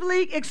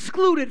effectively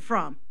excluded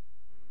from?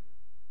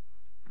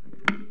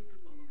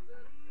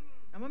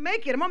 I'm going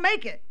to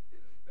make it.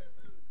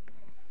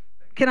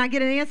 Can I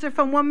get an answer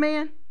from one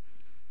man?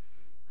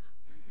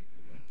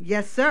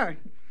 Yes, sir.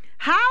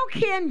 How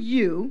can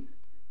you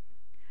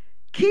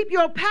keep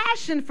your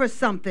passion for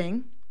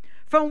something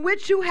from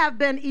which you have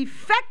been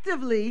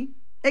effectively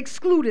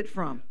excluded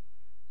from?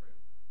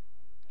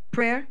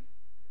 Prayer.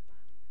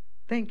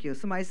 Thank you.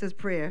 Somebody says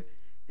prayer.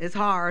 It's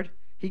hard.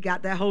 He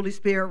got that Holy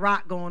Spirit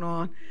rock going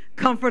on.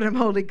 Comfort him,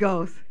 Holy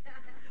Ghost.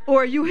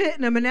 Or are you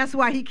hitting him and that's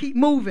why he keep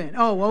moving?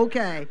 Oh,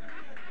 okay.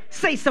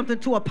 Say something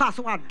to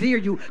Apostle, I dare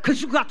you,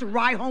 because you got to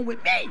ride home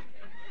with me.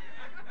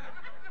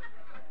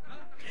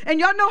 And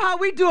y'all know how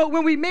we do it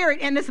when we married,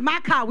 and it's my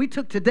car we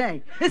took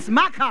today. It's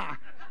my car.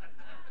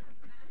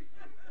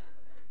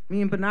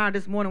 Me and Bernard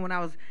this morning when I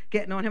was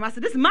getting on him, I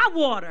said, this is my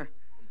water.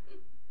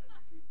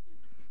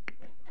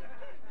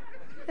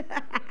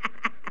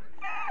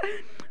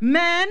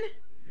 Men.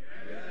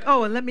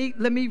 Oh, and let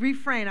me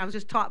refrain. I was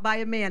just taught by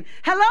a man.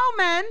 Hello,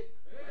 men.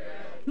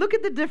 Look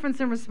at the difference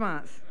in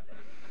response.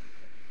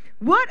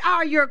 What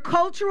are your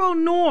cultural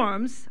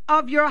norms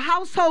of your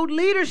household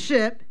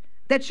leadership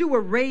that you were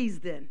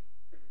raised in?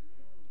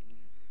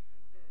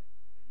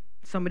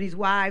 Some of these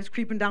wives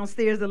creeping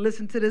downstairs to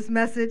listen to this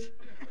message.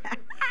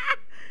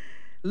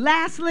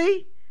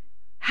 Lastly,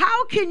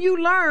 how can you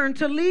learn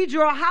to lead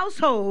your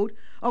household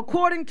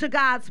according to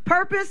God's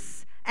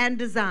purpose and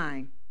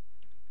design?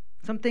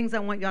 Some things I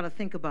want y'all to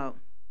think about.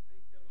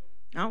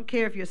 I don't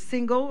care if you're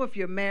single or if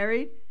you're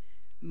married.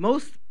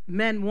 Most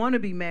men want to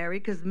be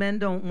married because men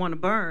don't want to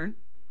burn.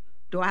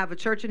 Do I have a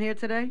church in here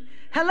today?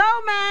 Hello,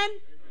 men.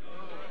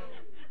 Hello.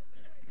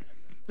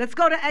 Let's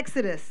go to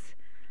Exodus.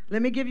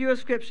 Let me give you a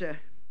scripture.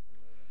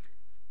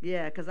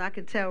 Yeah, because I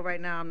can tell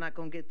right now I'm not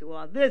going to get through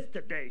all this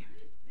today.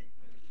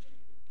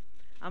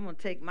 I'm going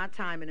to take my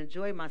time and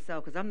enjoy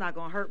myself because I'm not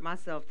going to hurt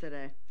myself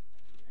today.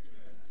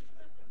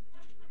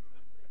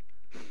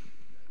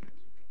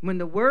 When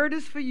the word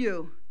is for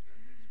you,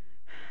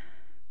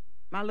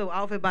 my little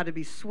outfit about to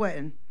be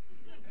sweating.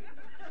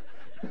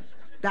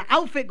 The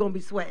outfit going to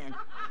be sweating.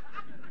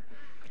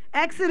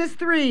 Exodus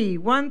 3,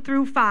 1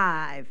 through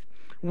 5.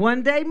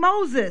 One day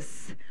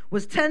Moses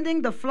was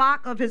tending the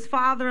flock of his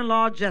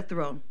father-in-law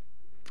Jethro,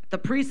 the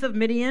priest of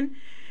Midian,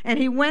 and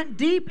he went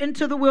deep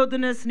into the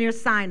wilderness near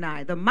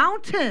Sinai, the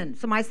mountain,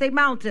 somebody say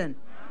mountain,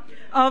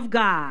 of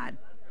God.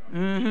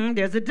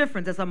 There's a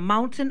difference. There's a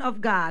mountain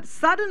of God.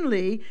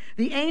 Suddenly,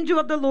 the angel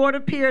of the Lord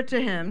appeared to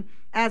him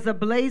as a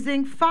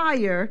blazing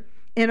fire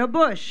in a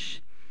bush.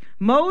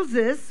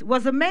 Moses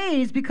was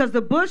amazed because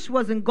the bush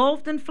was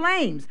engulfed in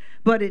flames,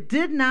 but it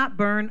did not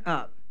burn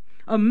up.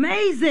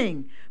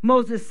 Amazing,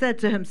 Moses said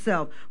to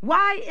himself.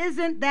 Why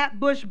isn't that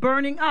bush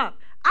burning up?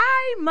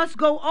 I must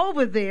go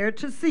over there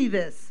to see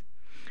this.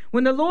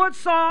 When the Lord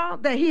saw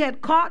that he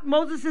had caught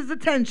Moses'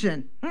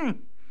 attention,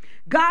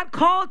 God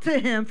called to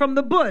him from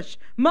the bush,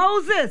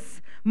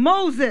 Moses,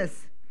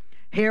 Moses.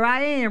 Here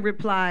I am,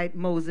 replied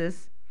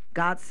Moses.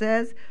 God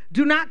says,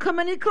 do not come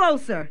any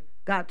closer.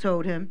 God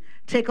told him,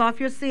 take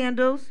off your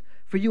sandals,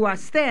 for you are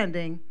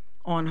standing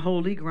on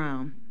holy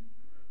ground.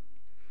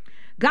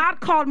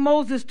 God called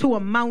Moses to a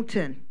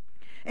mountain.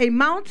 A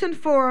mountain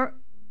for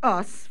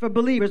us, for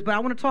believers, but I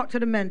want to talk to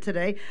the men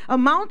today. A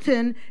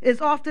mountain is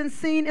often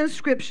seen in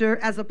Scripture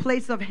as a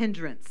place of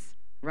hindrance.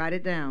 Write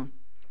it down.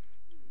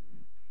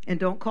 And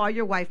don't call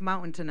your wife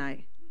Mountain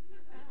tonight.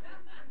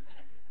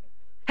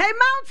 Hey,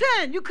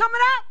 Mountain, you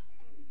coming up?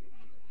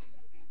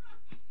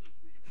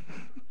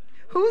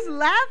 Whose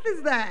laugh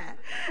is that?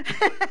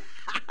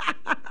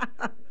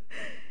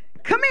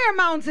 Come here,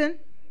 Mountain.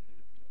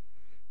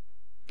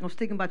 I was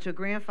thinking about your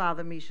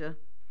grandfather, Misha.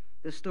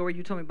 The story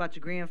you told me about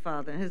your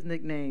grandfather and his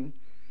nickname.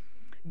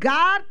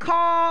 God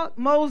called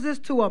Moses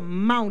to a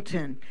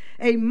mountain.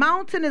 A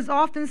mountain is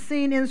often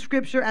seen in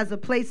Scripture as a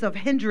place of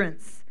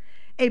hindrance,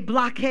 a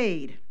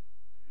blockade.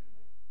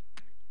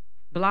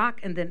 Block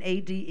and then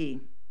ADE.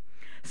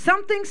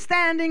 Something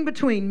standing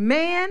between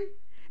man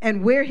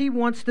and where he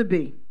wants to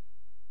be.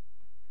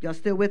 Y'all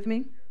still with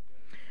me?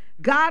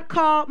 God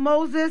called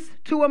Moses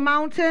to a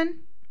mountain,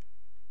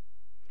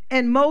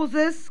 and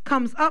Moses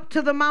comes up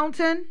to the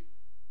mountain,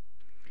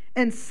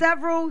 and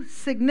several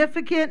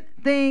significant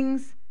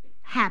things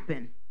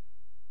happen.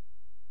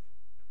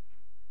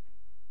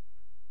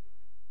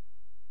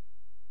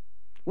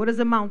 What does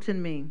a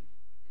mountain mean?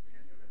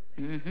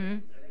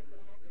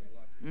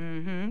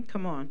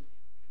 Come on.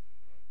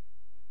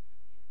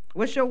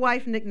 What's your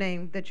wife's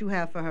nickname that you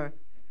have for her?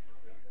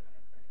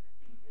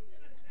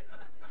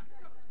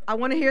 I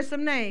want to hear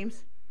some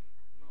names.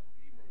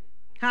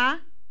 Huh?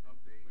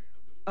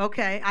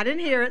 Okay, I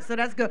didn't hear it, so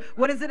that's good.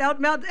 What is it?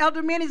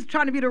 Elder Manny's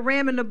trying to be the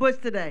ram in the bush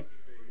today.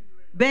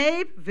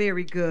 Babe?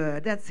 Very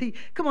good. That's he.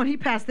 Come on, he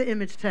passed the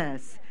image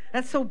test.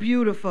 That's so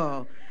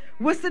beautiful.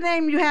 What's the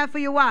name you have for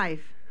your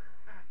wife?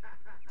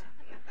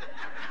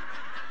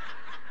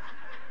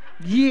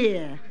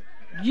 Yeah.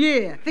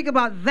 Think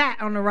about that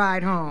on the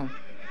ride home.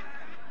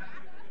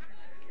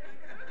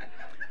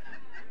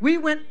 We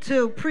went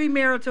to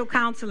premarital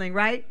counseling,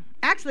 right?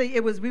 Actually,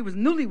 we was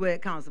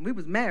newlywed counseling. We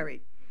was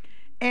married.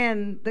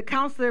 And the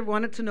counselor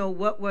wanted to know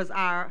what was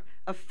our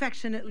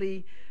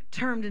affectionately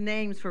termed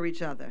names for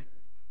each other.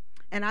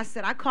 And I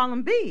said, I call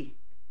him B.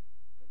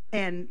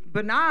 And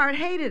Bernard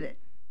hated it.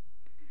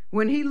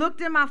 When he looked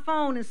in my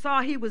phone and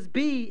saw he was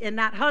B and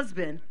not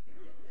husband,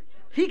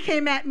 he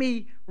came at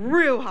me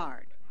real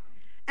hard.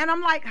 And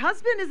I'm like,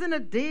 husband isn't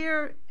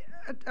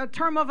a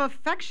term of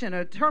affection,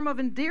 a term of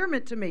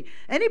endearment to me.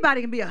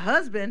 Anybody can be a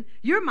husband.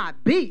 You're my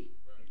B.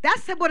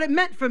 That's what it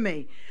meant for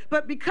me.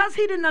 But because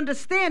he didn't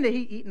understand it,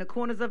 he eating the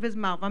corners of his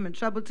mouth. I'm in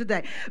trouble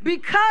today.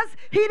 Because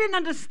he didn't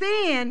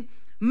understand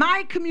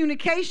my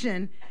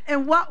communication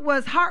and what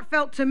was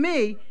heartfelt to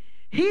me,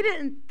 he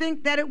didn't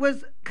think that it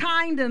was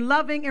kind and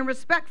loving and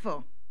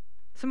respectful.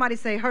 Somebody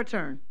say, her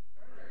turn.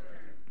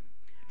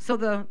 So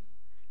the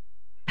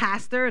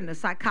pastor and the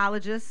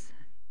psychologist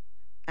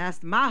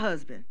asked my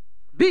husband,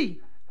 B,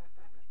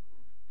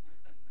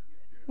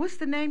 what's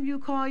the name you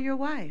call your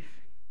wife?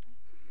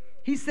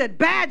 He said,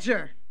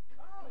 Badger.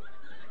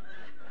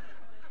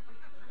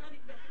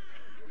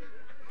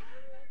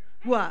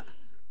 What?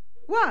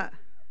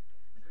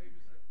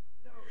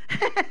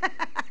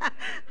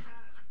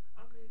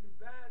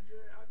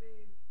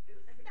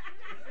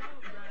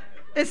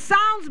 It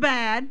sounds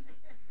bad.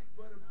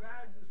 But a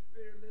badger's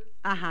fearless.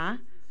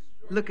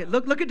 Look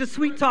at the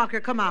sweet talker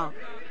come out.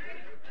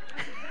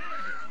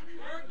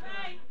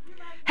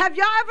 Have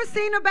y'all ever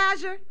seen a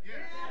badger?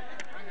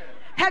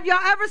 Have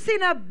y'all ever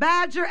seen a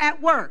badger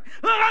at work?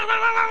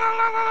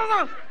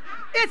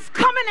 It's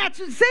coming at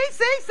you. See?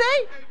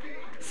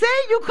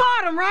 You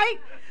caught him, right?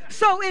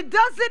 So it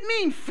doesn't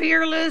mean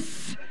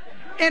fearless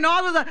and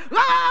all of the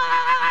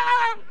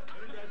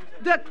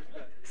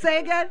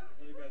say again?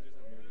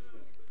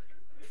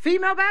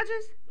 Female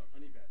badgers?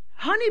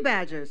 Honey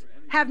badgers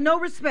have no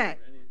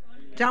respect.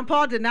 John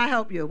Paul did not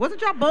help you.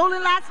 Wasn't y'all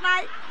bowling last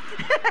night?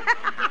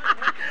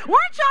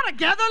 Weren't y'all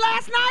together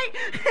last night?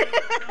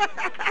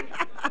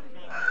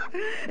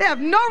 They have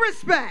no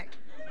respect.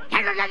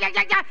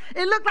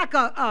 It looked like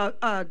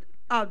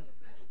a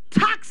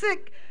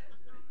toxic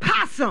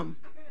possum.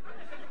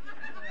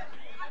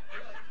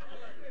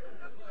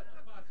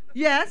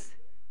 Yes.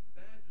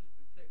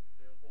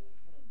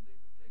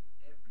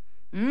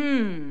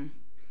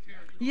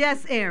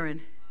 Yes,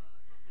 Aaron.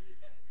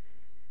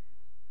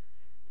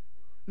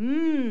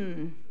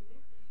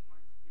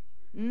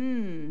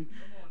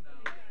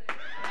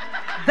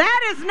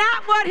 That is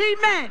not what he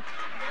meant.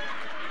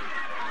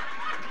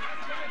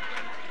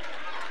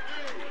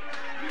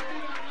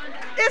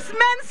 It's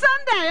Men's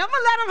Sunday. I'm going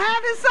to let him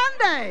have his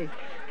Sunday.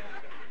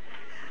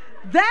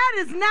 That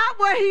is not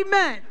what he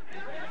meant.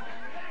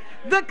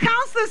 The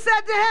counselor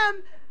said to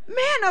him,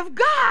 man of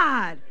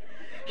God,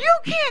 you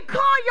can't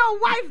call your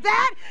wife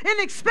that and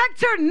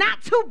expect her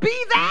not to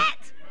be that.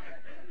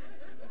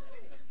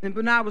 And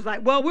Bernard was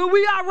like, well, where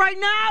we are right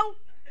now,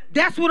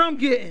 that's what I'm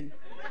getting.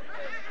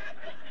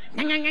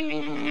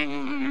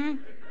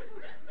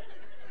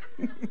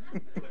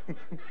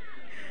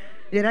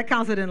 Yeah, that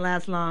counselor didn't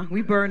last long.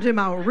 We burned him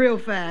out real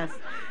fast.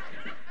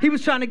 He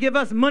was trying to give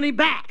us money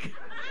back.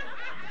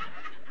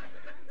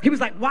 He was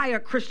like, why are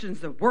Christians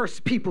the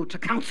worst people to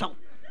counsel?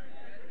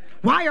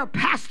 Why are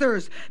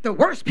pastors the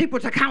worst people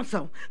to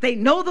counsel? They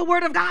know the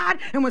word of God,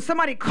 and when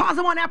somebody calls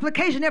them on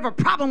application, they have a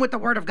problem with the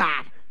word of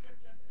God.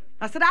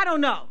 I said, I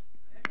don't know.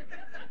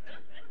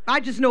 I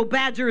just know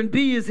Badger and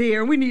B is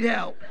here, and we need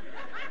help.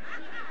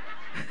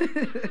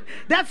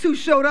 That's who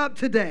showed up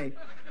today.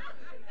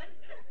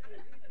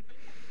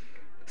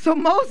 So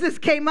Moses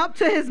came up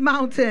to his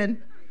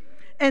mountain,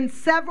 and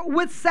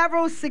with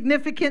several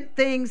significant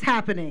things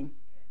happening.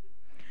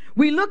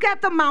 We look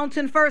at the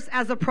mountain first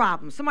as a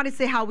problem. Somebody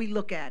say how we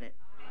look at it.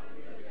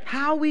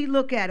 How we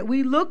look at it.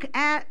 We look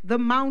at the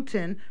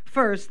mountain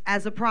first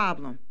as a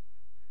problem.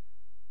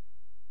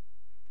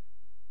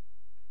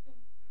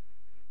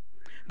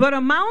 But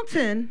a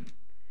mountain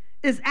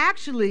is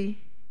actually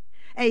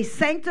a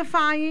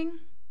sanctifying,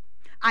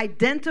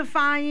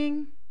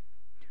 identifying,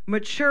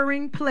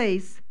 maturing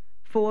place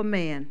for a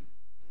man.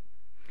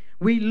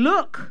 We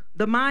look,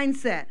 the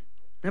mindset.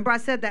 Remember I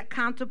said that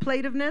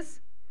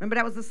contemplativeness? Remember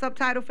that was the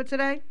subtitle for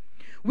today?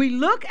 We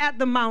look at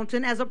the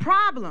mountain as a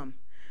problem,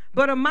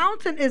 but a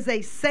mountain is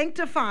a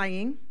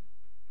sanctifying,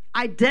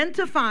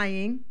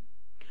 identifying,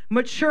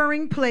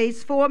 maturing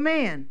place for a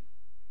man.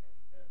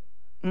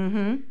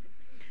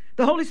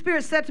 The Holy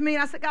Spirit said to me,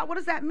 and I said, God, what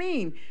does that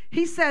mean?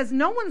 He says,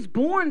 no one's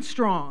born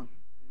strong.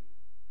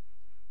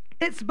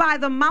 It's by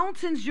the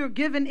mountains you're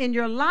given in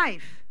your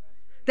life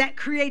that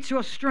creates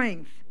your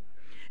strength.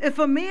 If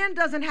a man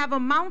doesn't have a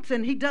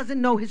mountain, he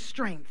doesn't know his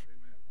strength.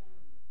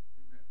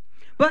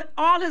 But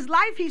all his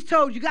life he's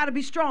told, you got to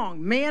be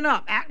strong, man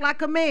up, act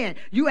like a man.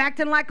 You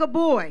acting like a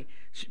boy.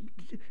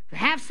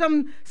 Have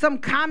some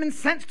common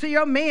sense to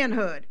your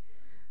manhood.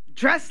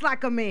 Dress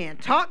like a man,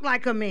 talk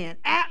like a man,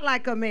 act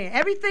like a man,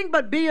 everything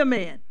but be a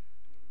man.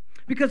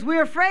 Because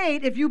we're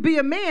afraid if you be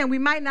a man, we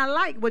might not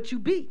like what you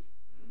be.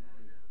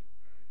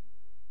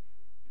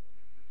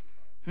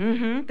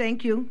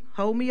 Thank you.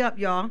 Hold me up,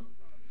 y'all.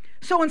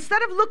 So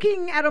instead of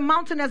looking at a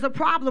mountain as a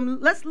problem,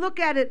 let's look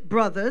at it,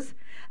 brothers,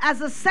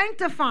 as a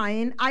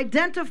sanctifying,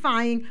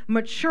 identifying,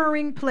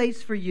 maturing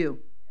place for you.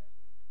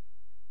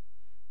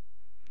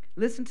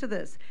 Listen to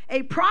this.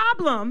 A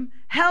problem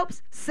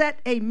helps set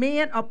a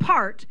man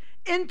apart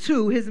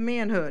into his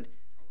manhood.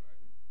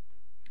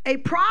 A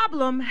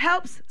problem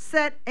helps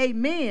set a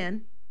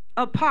man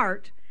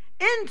apart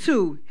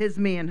into his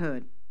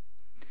manhood.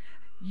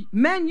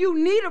 Men, you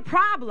need a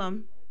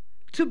problem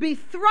to be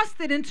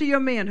thrusted into your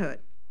manhood.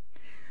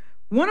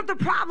 One of the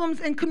problems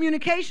in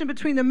communication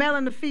between the male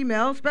and the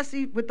female,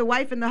 especially with the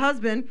wife and the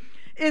husband,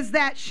 is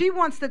that she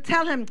wants to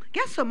tell him,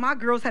 guess what my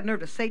girls had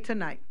nerve to say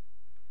tonight?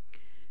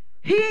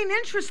 He ain't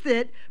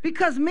interested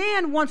because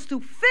man wants to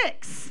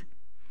fix,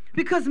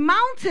 because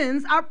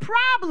mountains are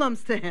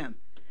problems to him.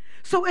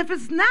 So if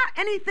it's not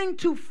anything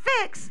to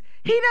fix,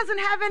 he doesn't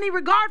have any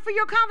regard for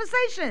your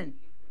conversation.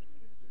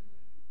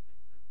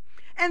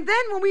 And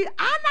then I'm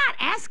not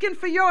asking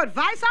for your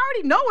advice. I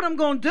already know what I'm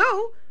going to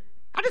do.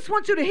 I just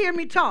want you to hear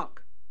me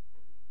talk.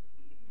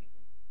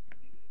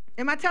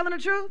 Am I telling the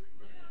truth?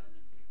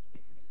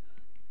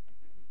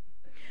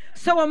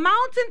 So a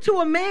mountain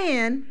to a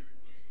man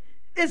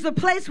is the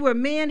place where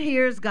man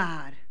hears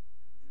God.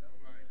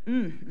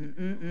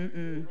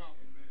 Men,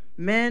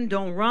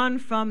 don't run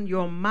from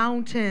your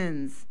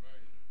mountains.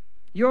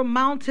 Your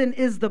mountain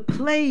is the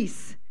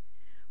place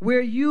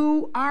where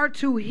you are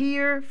to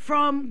hear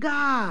from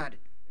God.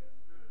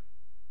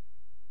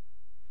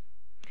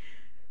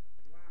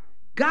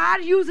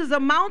 God uses a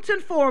mountain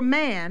for a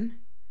man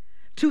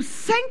to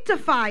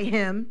sanctify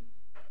him.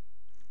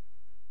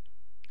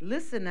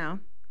 Listen now.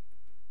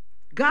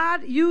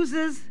 God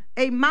uses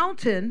a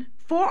mountain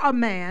for a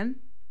man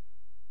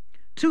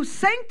to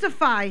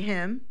sanctify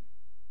him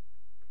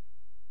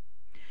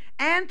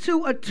and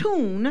to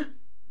attune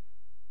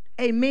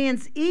a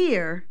man's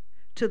ear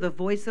to the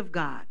voice of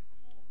God.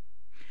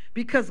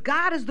 Because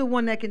God is the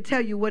one that can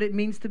tell you what it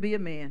means to be a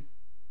man.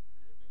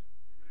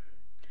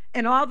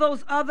 And all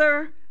those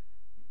other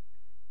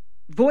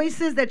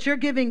voices that you're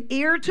giving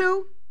ear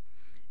to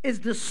is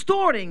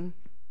distorting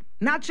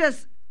not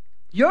just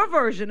your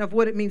version of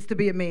what it means to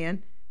be a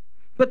man,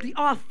 but the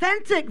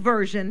authentic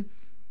version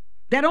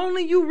that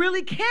only you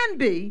really can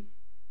be,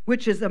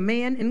 which is a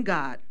man in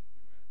God.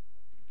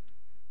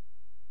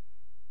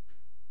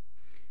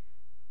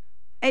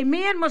 A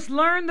man must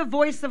learn the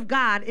voice of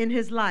God in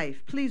his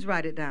life. Please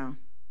write it down.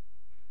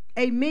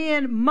 A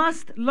man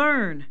must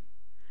learn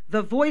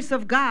the voice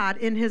of God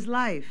in his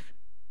life.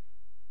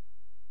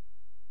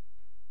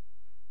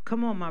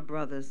 Come on, my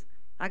brothers.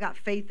 I got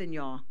faith in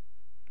y'all.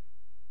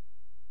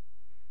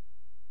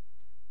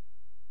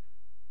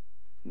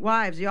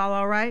 Wives, y'all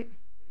all right?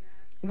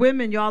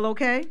 Women, y'all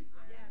okay?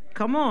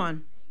 Come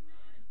on.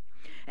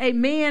 A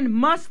man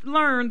must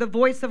learn the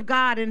voice of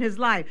God in his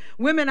life.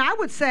 Women, I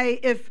would say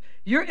if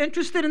you're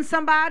interested in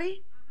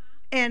somebody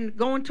and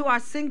going to our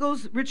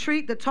singles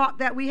retreat, the talk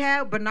that we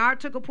had, Bernard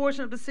took a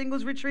portion of the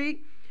singles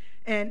retreat,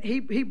 and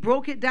he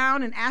broke it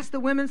down and asked the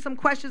women some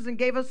questions and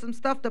gave us some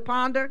stuff to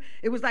ponder.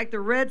 It was like the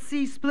Red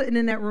Sea splitting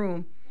in that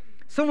room.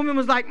 Some women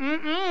was like,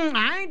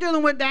 I ain't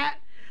dealing with that.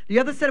 The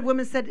other set of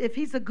women said, if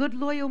he's a good,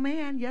 loyal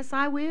man, yes,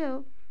 I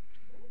will.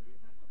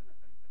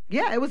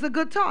 Yeah, it was a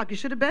good talk. You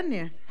should have been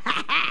there.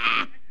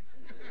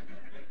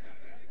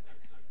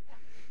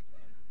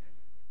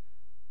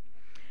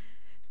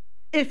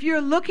 If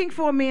you're looking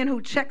for a man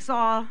who checks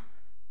all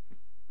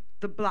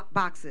the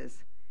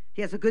boxes,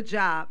 he has a good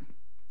job,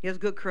 he has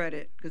good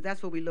credit, because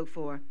that's what we look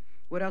for.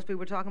 What else we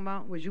were talking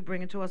about? Was you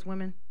bringing to us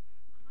women?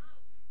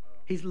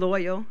 He's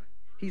loyal,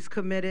 he's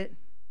committed,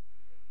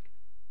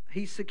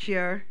 he's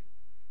secure,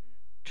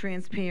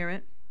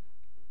 transparent.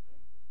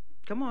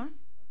 Come on.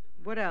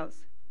 What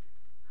else?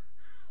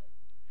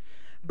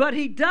 But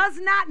he does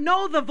not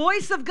know the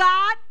voice of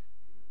God.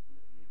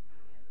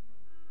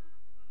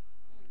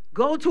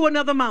 Go to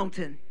another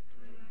mountain.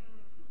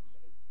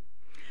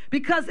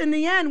 Because in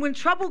the end, when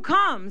trouble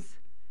comes,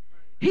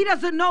 he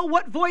doesn't know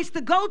what voice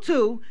to go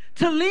to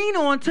lean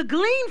on, to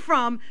glean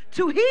from,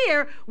 to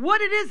hear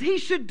what it is he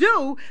should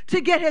do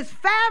to get his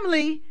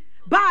family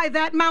by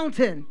that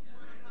mountain.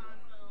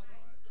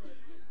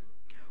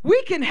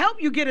 We can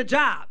help you get a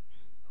job.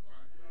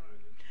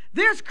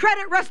 There's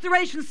credit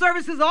restoration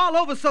services all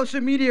over social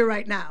media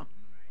right now.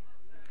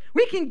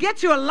 We can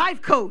get you a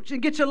life coach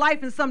and get your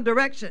life in some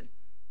direction.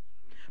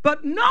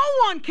 But no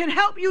one can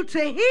help you to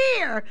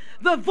hear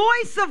the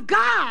voice of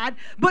God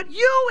but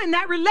you in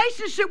that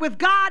relationship with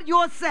God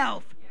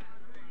yourself.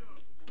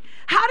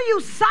 How do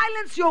you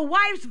silence your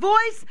wife's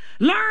voice?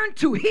 Learn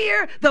to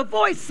hear the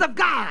voice of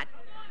God.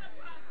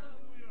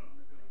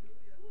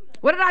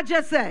 What did I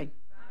just say?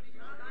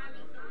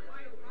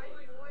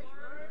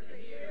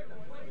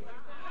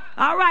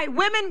 All right,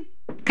 women,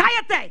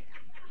 cállate.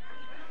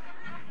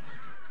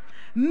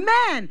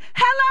 Men,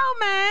 hello,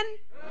 men.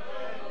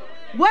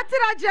 What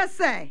did I just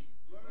say?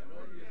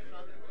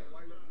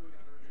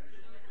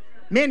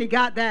 Minnie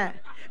got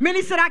that.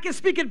 Minnie said, I can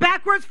speak it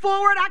backwards,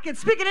 forward. I can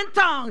speak it in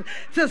tongues.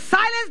 To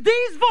silence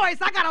Dee's voice,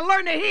 I got to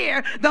learn to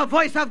hear the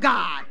voice of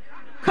God.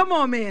 Come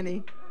on,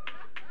 Minnie.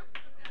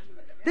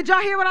 Did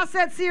y'all hear what I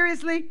said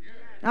seriously?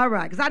 All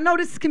right, because I know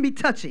this can be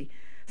touchy.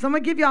 So I'm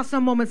going to give y'all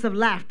some moments of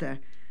laughter.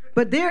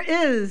 But there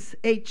is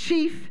a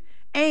chief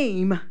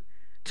aim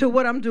to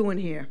what I'm doing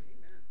here.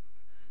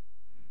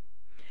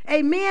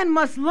 A man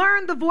must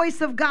learn the voice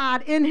of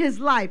God in his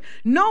life.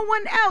 No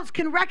one else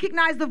can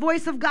recognize the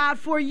voice of God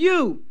for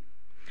you.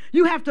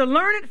 You have to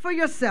learn it for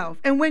yourself.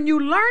 And when you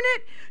learn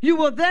it, you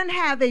will then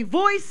have a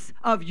voice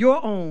of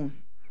your own.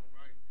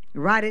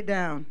 Write it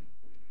down.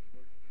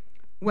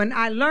 When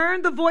I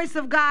learn the voice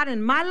of God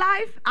in my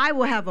life, I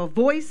will have a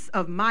voice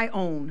of my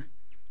own.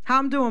 How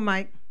I'm doing,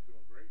 Mike?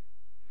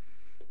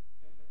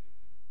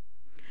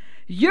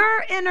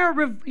 Your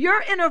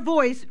inner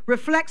voice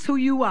reflects who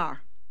you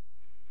are.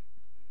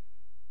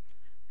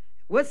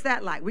 What's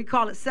that like? We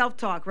call it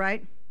self-talk,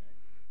 right?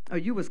 Oh,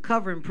 you was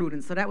covering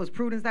Prudence, so that was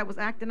Prudence that was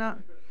acting up?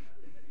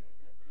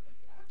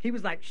 He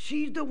was like,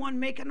 she's the one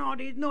making all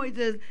these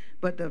noises,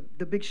 but the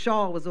big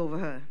shawl was over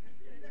her.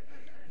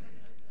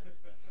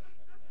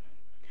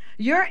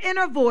 Your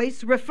inner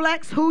voice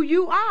reflects who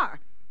you are.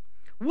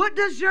 What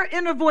does your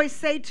inner voice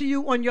say to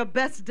you on your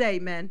best day,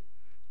 men?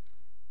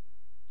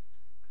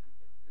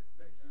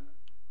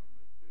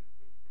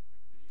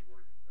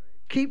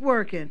 Keep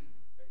working.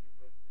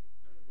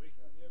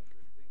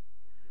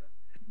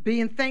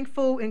 Being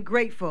thankful and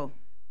grateful.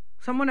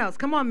 Someone else.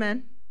 Come on,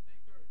 men.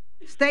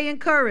 Stay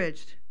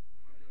encouraged.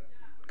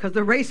 Because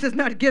the race is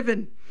not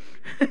given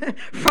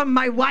from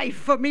my wife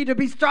for me to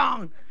be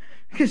strong.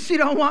 Because she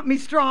don't want me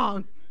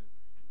strong.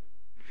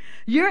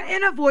 Your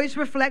inner voice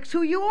reflects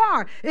who you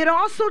are. It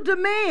also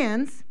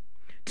demands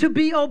to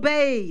be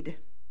obeyed.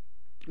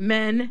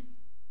 Men.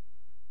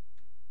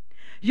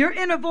 Your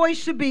inner voice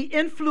should be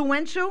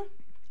influential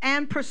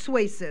and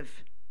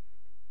persuasive.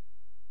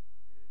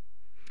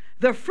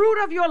 The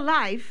fruit of your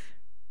life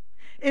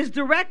is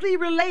directly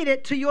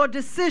related to your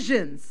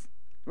decisions.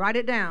 Write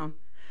it down.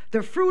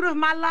 The fruit of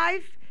my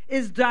life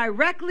is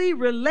directly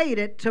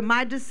related to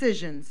my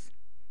decisions.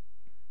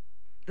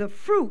 The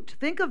fruit,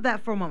 think of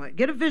that for a moment.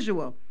 Get a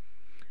visual.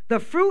 The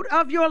fruit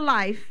of your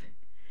life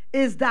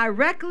is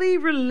directly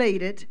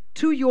related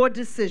to your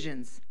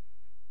decisions.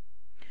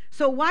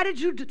 So why did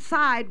you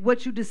decide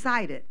what you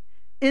decided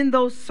in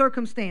those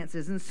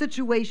circumstances and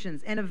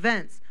situations and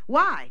events?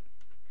 Why?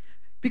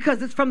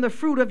 Because it's from the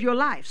fruit of your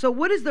life. So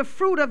what is the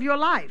fruit of your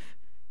life?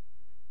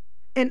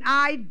 An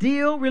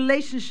ideal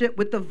relationship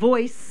with the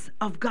voice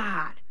of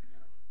God.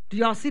 Do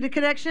y'all see the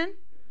connection?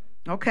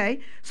 Okay.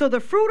 So the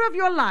fruit of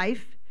your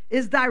life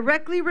is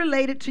directly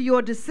related to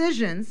your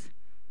decisions.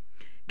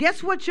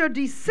 Guess what your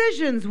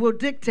decisions will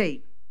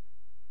dictate?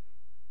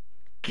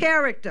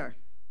 Character.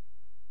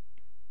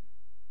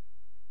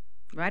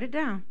 Write it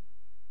down.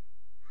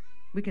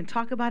 We can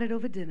talk about it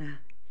over dinner.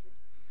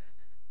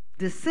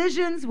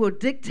 Decisions will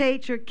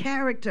dictate your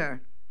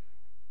character.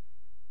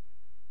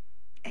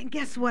 And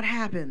guess what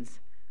happens?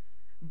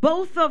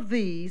 Both of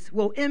these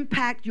will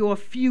impact your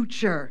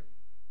future.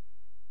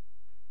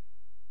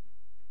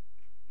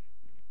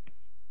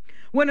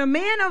 When a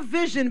man of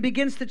vision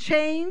begins to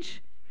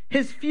change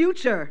his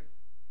future,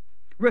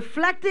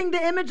 reflecting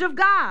the image of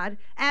God,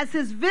 as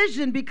his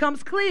vision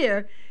becomes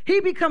clear, he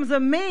becomes a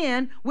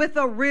man with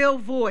a real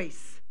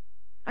voice.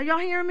 Are y'all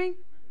hearing me?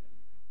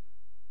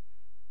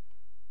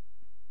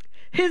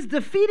 His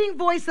defeating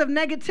voice of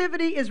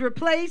negativity is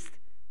replaced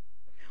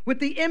with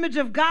the image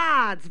of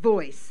God's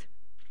voice,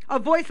 a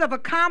voice of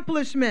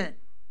accomplishment.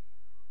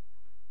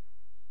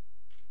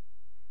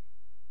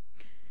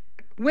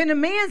 When a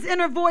man's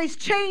inner voice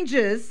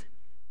changes,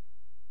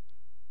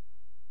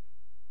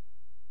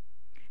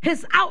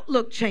 his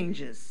outlook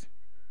changes.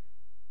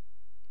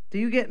 Do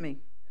you get me?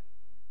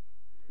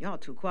 Y'all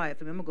too quiet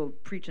for me. I'm going to go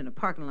preach in the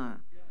parking lot.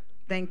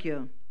 Thank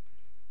you.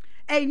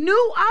 A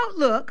new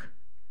outlook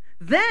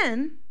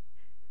then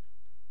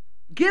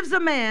gives a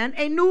man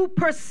a new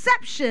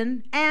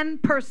perception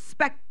and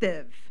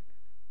perspective.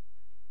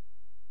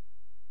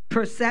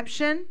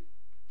 Perception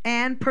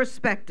and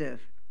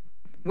perspective.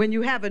 When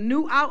you have a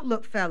new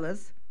outlook,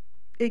 fellas,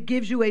 it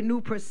gives you a new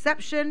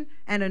perception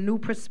and a new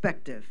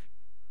perspective.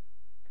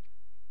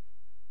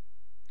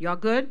 Y'all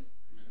good?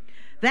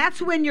 That's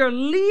when your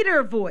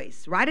leader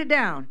voice, write it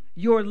down,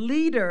 your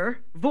leader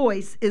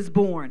voice is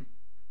born.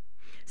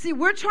 See,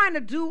 we're trying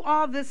to do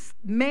all this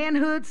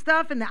manhood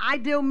stuff and the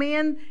ideal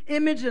man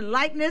image and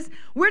likeness.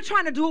 We're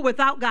trying to do it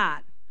without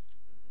God.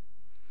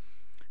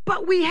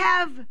 But we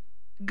have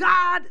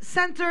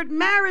God-centered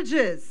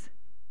marriages.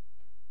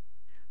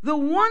 The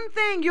one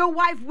thing your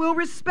wife will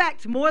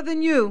respect more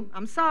than you,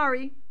 I'm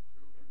sorry,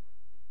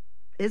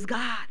 is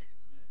God.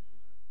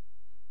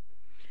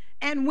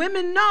 And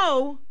women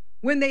know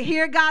when they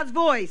hear God's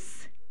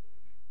voice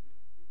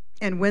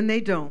and when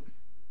they don't.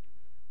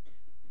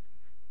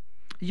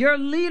 Your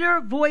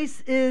leader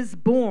voice is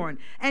born,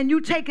 and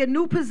you take a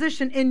new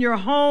position in your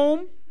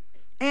home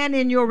and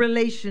in your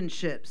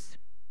relationships.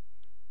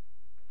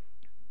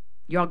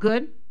 Y'all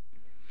good?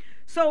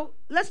 So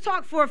let's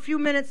talk for a few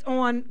minutes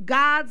on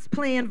God's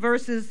plan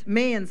versus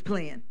man's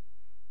plan.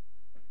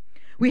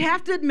 We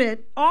have to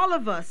admit, all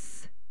of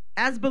us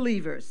as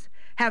believers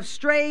have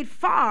strayed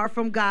far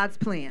from God's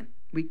plan.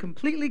 We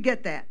completely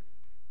get that.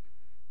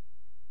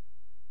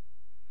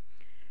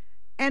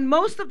 And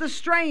most of the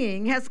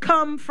straying has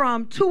come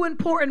from two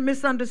important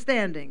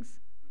misunderstandings.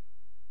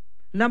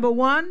 Number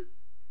one,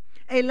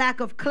 a lack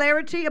of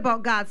clarity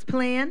about God's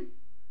plan.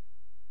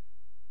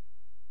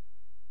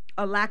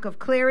 A lack of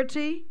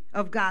clarity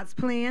of God's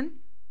plan.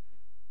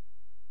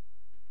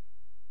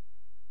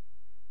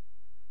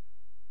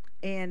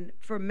 And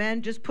for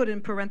men, just put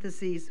in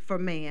parentheses for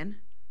man.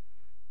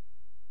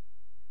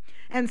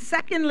 And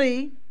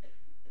secondly,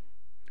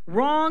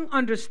 wrong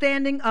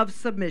understanding of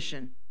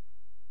submission.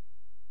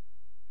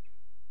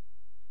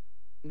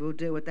 We'll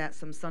deal with that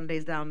some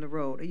Sundays down the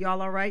road. Are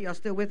y'all all right? Y'all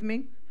still with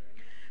me?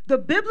 The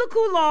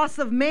biblical loss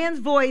of man's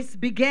voice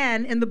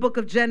began in the book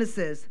of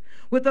Genesis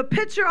with a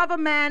picture of a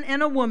man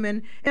and a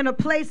woman in a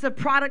place of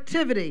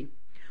productivity,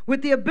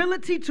 with the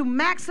ability to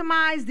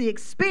maximize the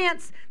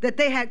expanse that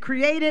they had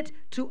created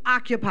to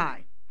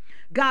occupy.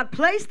 God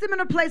placed them in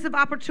a place of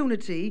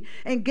opportunity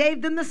and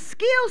gave them the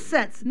skill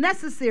sets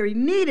necessary,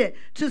 needed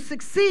to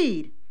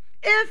succeed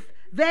if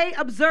they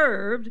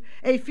observed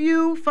a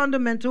few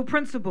fundamental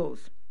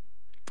principles.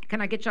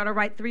 Can I get y'all to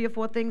write 3 or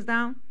 4 things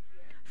down?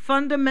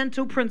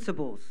 Fundamental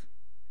principles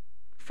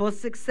for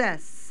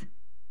success.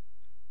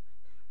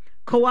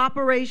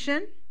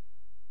 Cooperation.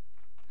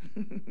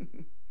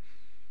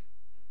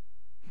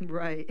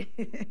 Right.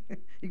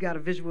 You got a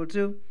visual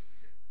too?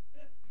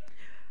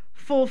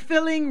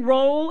 Fulfilling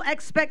role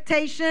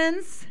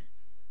expectations.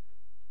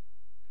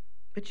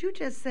 But you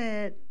just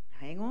said,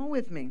 hang on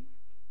with me.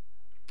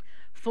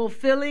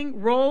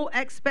 Fulfilling role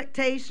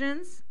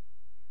expectations.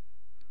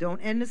 Don't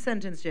end the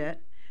sentence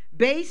yet.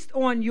 Based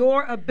on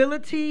your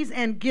abilities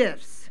and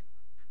gifts.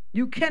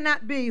 You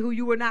cannot be who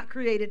you were not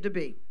created to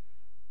be.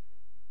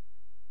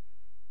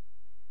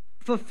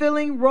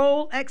 Fulfilling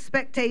role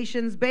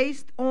expectations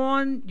based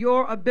on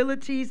your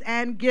abilities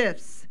and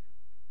gifts.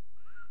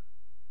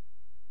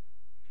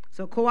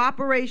 So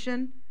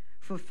cooperation,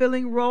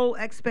 fulfilling role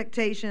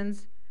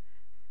expectations,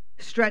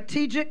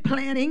 strategic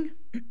planning.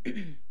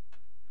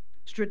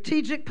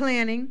 Strategic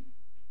planning.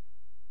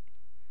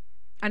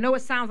 I know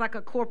it sounds like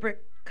a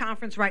corporate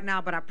conference right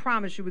now, but I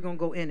promise you we're going to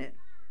go in it.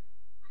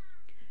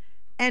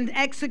 And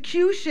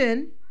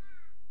execution.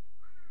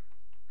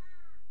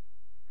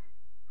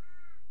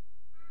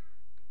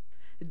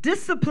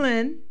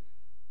 Discipline.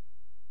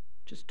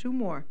 Just 2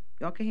 more.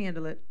 Y'all can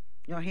handle it.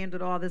 Y'all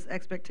handled all this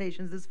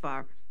expectations this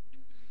far.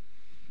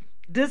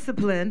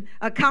 Discipline,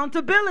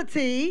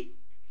 accountability,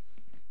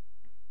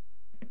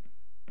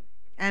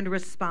 and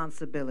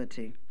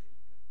responsibility.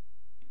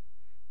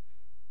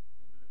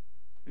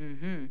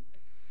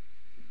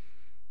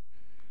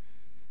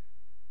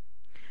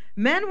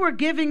 Men were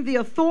giving the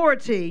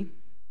authority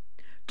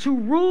to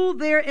rule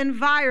their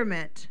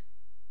environment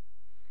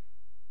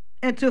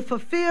and to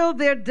fulfill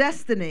their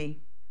destiny.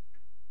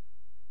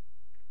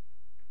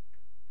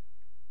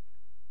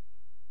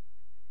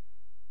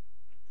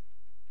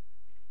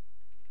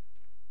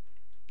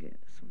 Yeah,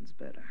 this one's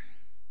better.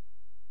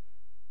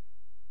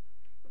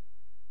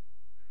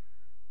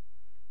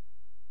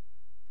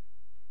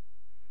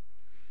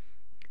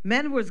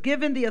 Men was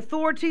given the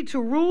authority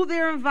to rule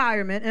their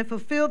environment and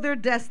fulfill their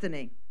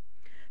destiny.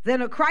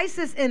 Then a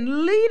crisis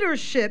in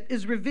leadership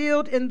is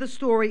revealed in the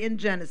story in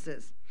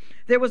Genesis.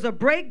 There was a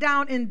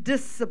breakdown in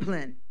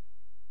discipline,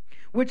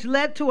 which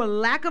led to a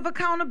lack of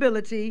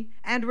accountability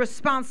and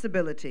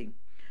responsibility.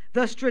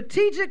 The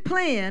strategic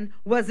plan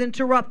was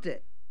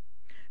interrupted.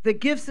 The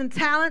gifts and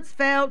talents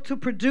failed to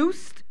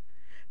produce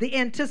the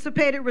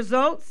anticipated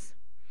results.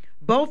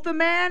 Both the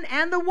man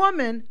and the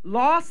woman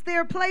lost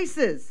their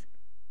places,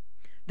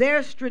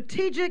 their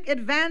strategic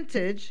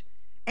advantage,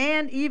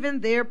 and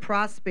even their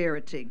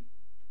prosperity.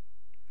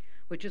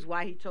 Which is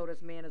why he told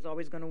us man is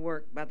always going to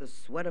work by the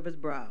sweat of his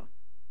brow.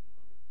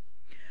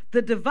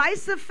 The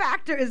divisive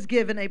factor is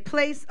given a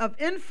place of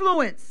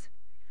influence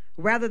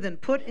rather than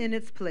put in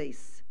its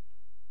place.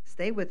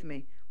 Stay with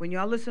me. When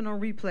y'all listen on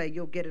replay,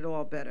 you'll get it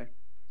all better.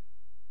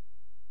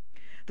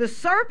 The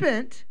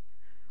serpent,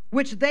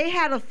 which they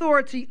had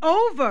authority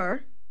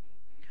over,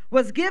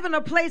 was given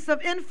a place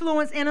of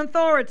influence and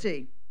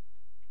authority.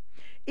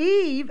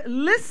 Eve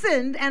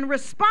listened and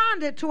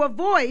responded to a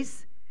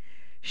voice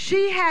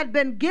she had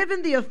been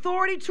given the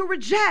authority to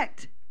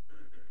reject.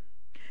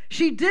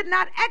 She did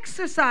not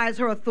exercise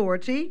her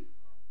authority,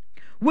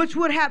 which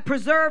would have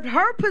preserved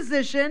her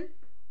position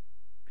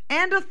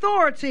and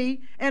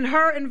authority in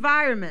her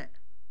environment.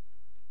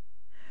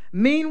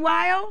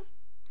 Meanwhile,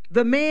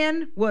 the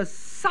man was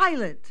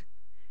silent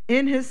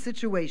in his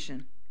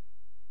situation.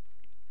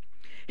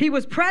 He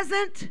was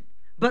present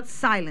but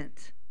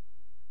silent.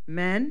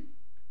 Men,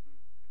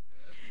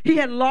 he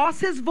had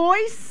lost his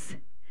voice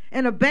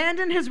and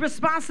abandoned his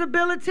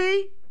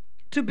responsibility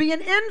to be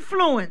an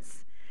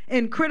influence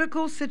in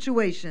critical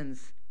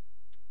situations.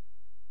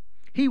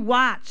 He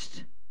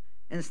watched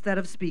instead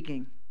of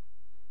speaking.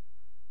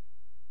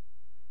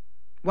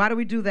 Why do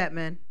we do that,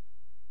 men?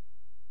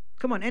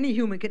 Come on, any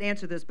human could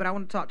answer this, but I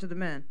want to talk to the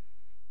men.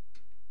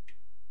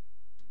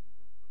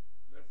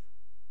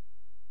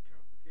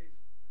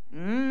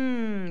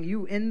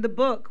 You in the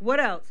book. What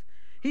else?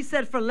 He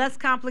said for less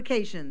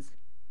complications.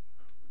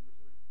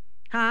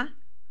 Huh?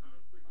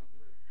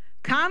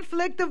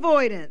 Conflict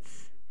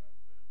avoidance.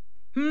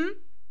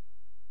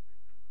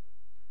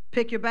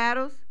 Pick your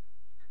battles.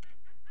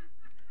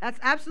 That's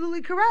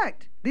absolutely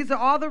correct. These are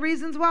all the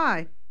reasons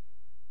why.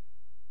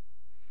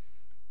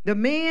 The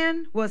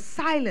man was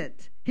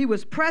silent. He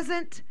was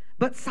present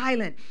but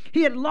silent.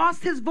 He had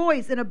lost his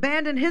voice and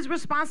abandoned his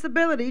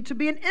responsibility to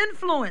be an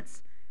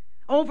influence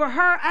over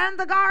her and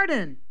the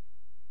garden.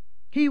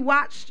 He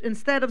watched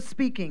instead of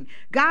speaking.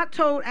 God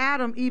told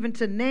Adam even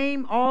to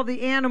name all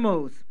the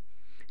animals.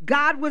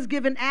 God was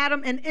giving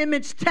Adam an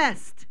image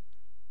test.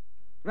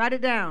 Write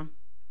it down.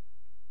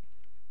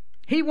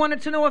 He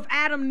wanted to know if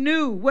Adam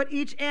knew what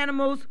each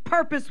animal's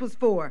purpose was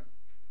for,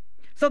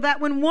 so that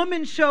when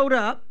woman showed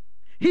up,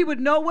 he would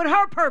know what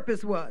her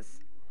purpose was.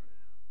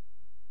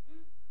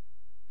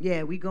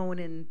 Yeah, we going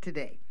in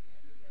today.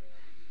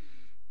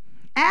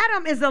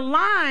 Adam is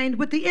aligned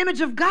with the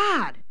image of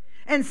God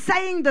and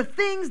saying the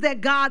things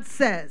that God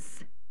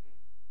says.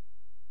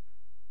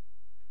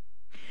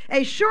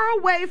 A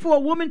sure way for a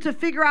woman to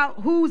figure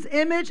out whose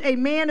image a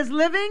man is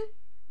living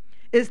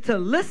is to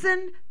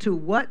listen to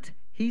what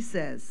he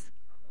says.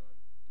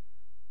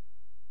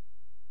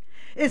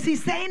 Is he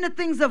saying the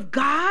things of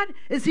God?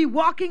 Is he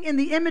walking in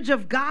the image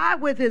of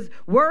God with his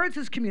words,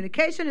 his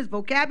communication, his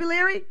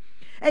vocabulary?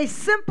 A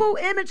simple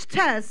image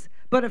test,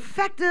 but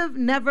effective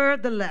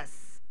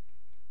nevertheless.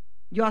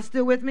 Y'all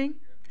still with me?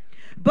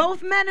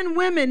 Both men and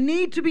women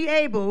need to be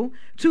able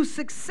to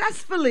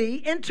successfully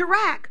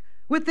interact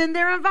within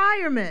their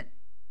environment.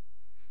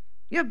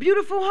 You have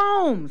beautiful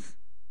homes.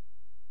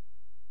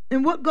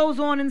 And what goes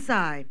on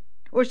inside?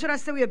 Or should I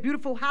say we have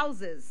beautiful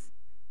houses,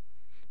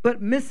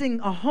 but missing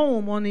a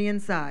home on the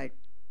inside.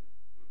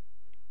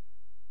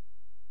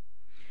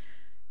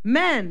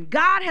 Men,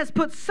 God has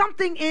put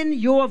something in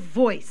your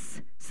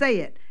voice. Say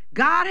it.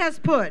 God has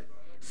put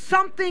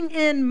something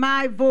in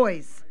my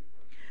voice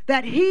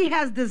that he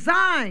has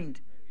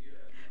designed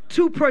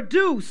to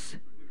produce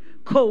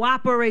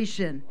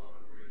cooperation.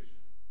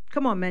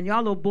 Come on, men. Y'all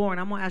a little boring.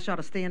 I'm going to ask y'all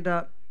to stand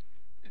up.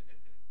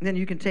 And then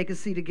you can take a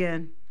seat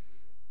again.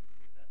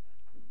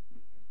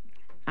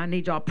 I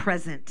need y'all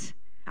present.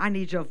 I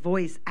need your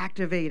voice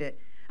activated.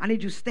 I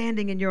need you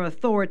standing in your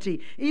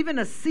authority. Even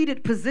a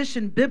seated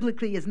position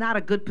biblically is not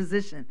a good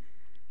position.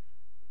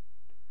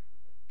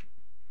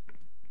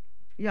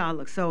 Y'all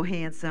look so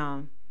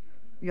handsome.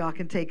 Y'all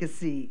can take a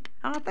seat.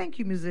 Oh, thank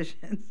you,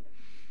 musicians.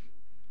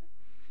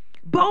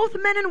 Both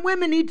men and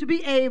women need to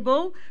be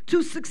able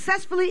to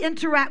successfully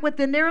interact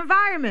within their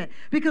environment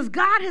because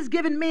God has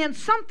given man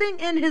something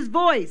in his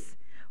voice.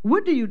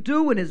 What do you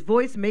do when his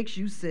voice makes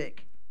you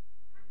sick?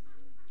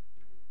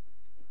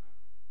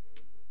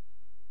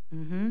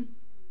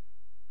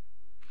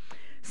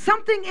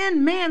 Something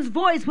in man's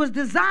voice was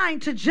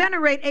designed to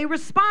generate a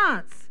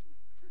response.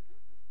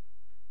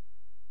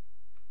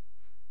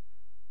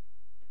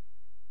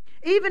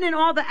 Even in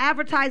all the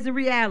advertising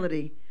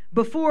reality,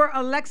 before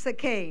Alexa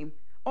came,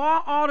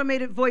 all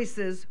automated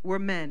voices were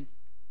men.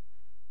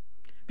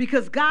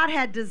 Because God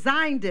had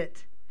designed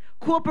it.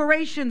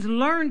 Corporations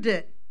learned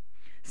it.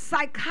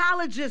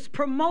 Psychologists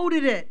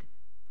promoted it,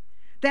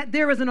 that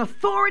there is an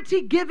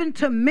authority given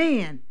to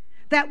man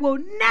that will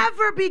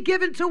never be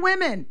given to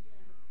women.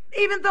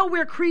 Even though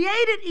we're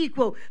created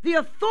equal, the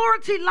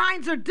authority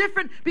lines are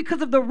different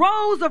because of the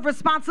roles of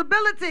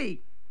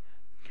responsibility.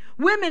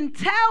 Women,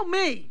 tell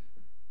me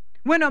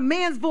when a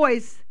man's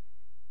voice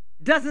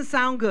doesn't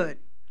sound good.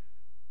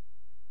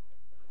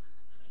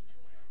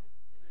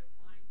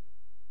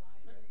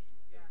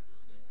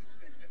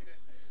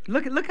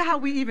 Look at how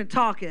we even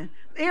talking.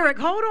 Eric,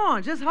 hold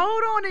on. Just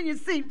hold on in your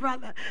seat,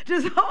 brother.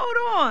 Just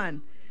hold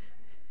on.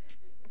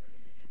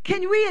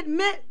 Can we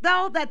admit,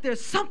 though, that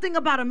there's something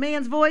about a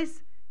man's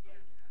voice?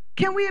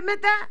 Can we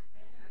admit that?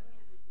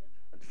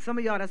 Some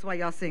of y'all, that's why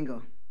y'all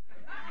single.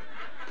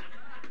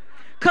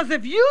 Because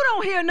if you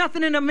don't hear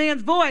nothing in a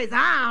man's voice,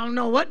 I don't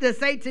know what to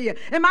say to you.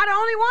 Am I the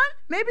only one?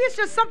 Maybe it's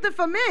just something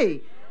for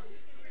me.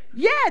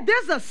 Yeah,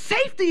 there's a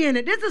safety in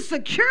it. There's a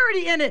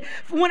security in it.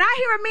 When I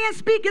hear a man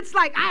speak, it's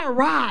like, I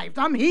arrived.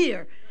 I'm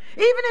here.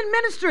 Even in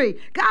ministry,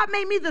 God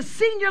made me the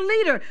senior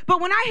leader.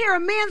 But when I hear a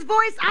man's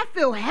voice, I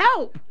feel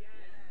help.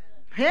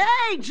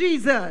 Hey,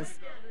 Jesus.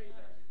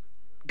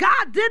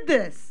 God did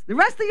this. The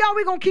rest of y'all,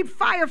 we're going to keep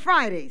Fire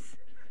Fridays.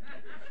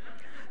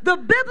 The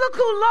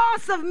biblical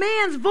loss of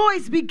man's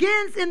voice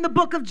begins in the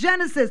book of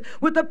Genesis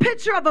with a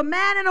picture of a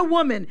man and a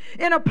woman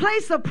in a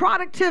place of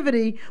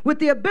productivity with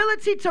the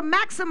ability to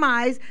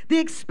maximize the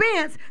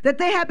expanse that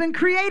they had been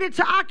created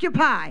to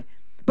occupy.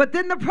 But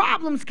then the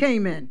problems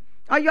came in.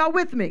 Are y'all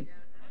with me?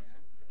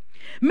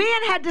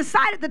 Man had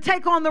decided to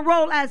take on the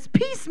role as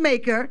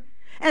peacemaker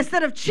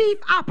instead of chief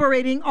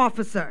operating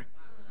officer.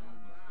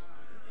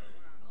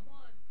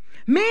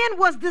 Man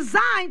was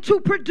designed to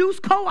produce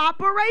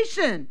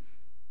cooperation.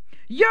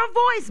 Your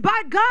voice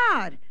by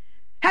God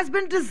has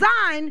been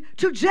designed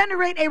to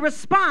generate a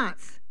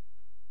response.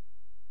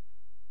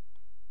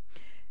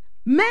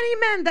 Many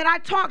men that I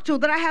talk to,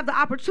 that I have the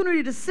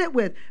opportunity to sit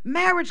with,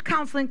 marriage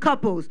counseling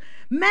couples,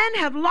 men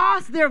have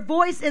lost their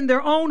voice in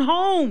their own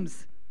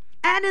homes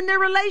and in their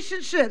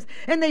relationships.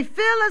 And they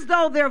feel as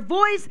though their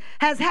voice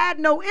has had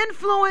no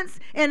influence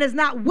and is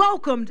not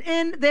welcomed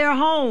in their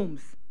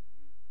homes.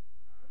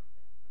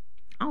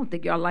 I don't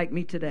think y'all like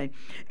me today.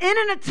 In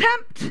an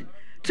attempt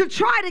to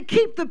try to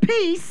keep the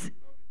peace,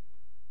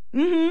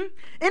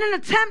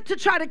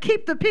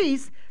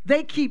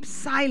 they keep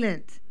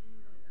silent.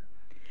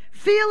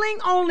 Feeling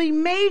only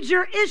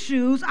major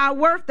issues are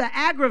worth the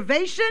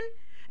aggravation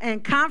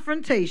and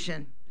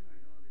confrontation.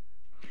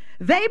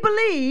 They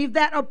believe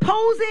that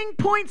opposing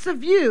points of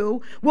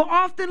view will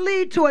often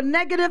lead to a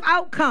negative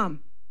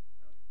outcome.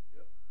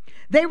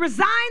 They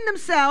resign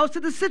themselves to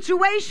the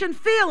situation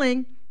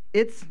feeling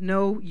it's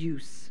no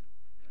use.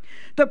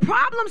 The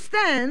problem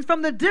stems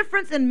from the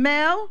difference in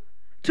male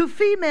to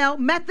female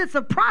methods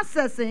of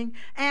processing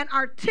and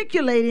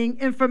articulating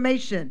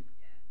information.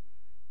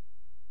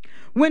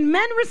 When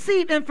men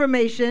receive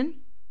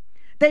information,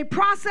 they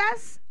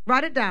process,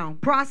 write it down,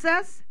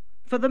 process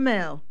for the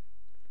male,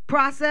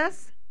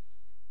 process,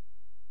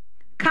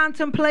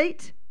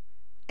 contemplate,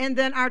 and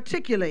then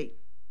articulate.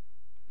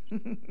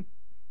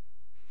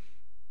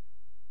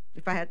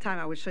 If I had time,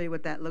 I would show you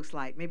what that looks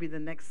like. Maybe the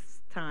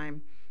next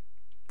time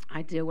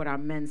I deal with our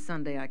Men's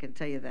Sunday, I can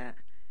tell you that.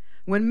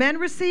 When men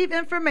receive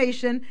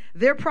information,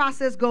 their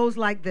process goes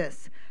like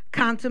this.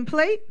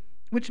 Contemplate,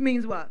 which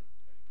means what?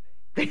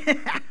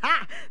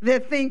 They're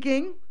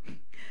thinking.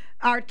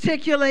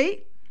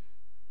 Articulate.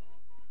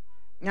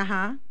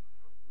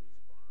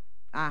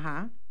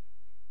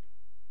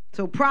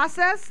 So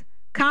process,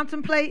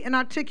 contemplate, and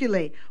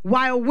articulate.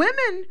 While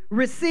women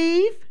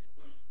receive,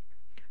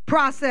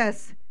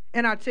 process,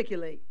 and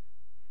articulate.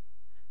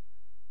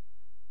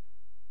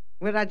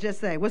 What did I just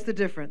say? What's the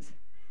difference?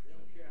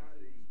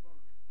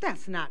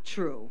 That's not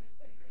true.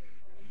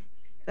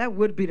 That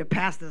would be the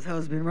pastor's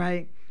husband,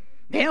 right?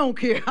 They don't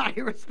care how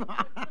you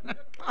respond.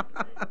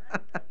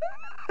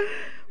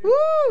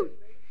 Woo!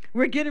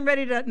 We're getting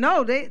ready to,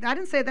 I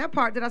didn't say that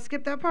part. Did I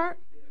skip that part?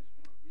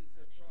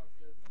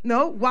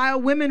 No, while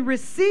women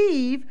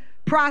receive,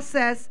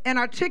 process, and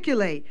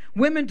articulate,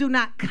 women do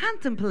not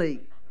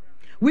contemplate.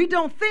 We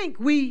don't think,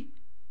 we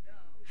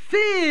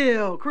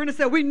feel. Karina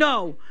said, we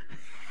know.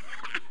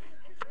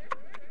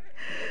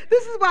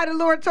 This is why the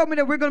Lord told me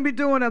that we're going to be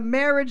doing a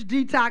marriage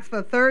detox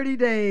for 30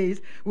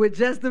 days with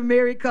just the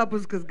married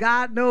couples, because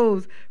God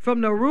knows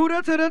from the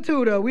rooter to the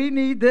tutor, we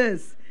need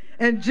this.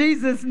 In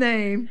Jesus'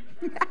 name.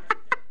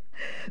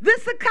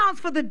 This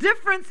accounts for the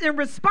difference in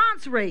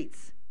response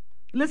rates.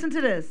 Listen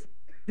to this.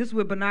 This is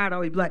where Bernard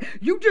always be like,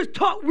 you just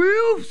talk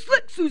real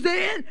slick,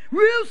 Suzanne,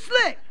 real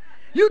slick.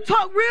 You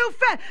talk real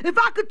fast. If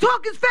I could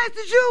talk as fast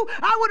as you,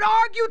 I would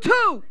argue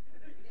too.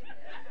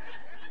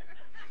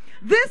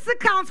 This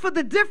accounts for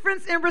the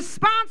difference in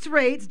response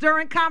rates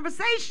during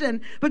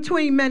conversation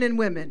between men and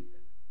women.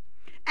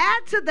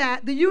 Add to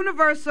that the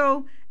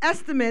universal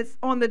estimates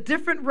on the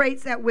different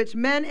rates at which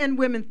men and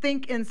women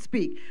think and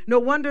speak. No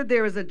wonder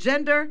there is a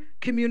gender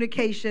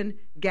communication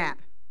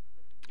gap.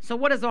 So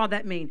what does all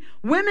that mean?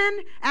 Women,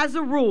 as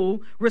a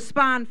rule,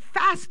 respond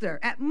faster,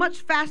 at much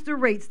faster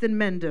rates than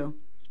men do.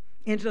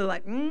 Angela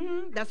like,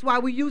 that's why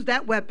we use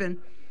that weapon.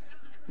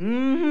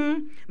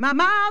 My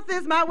mouth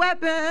is my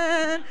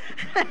weapon.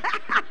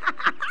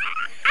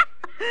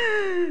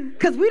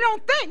 Because we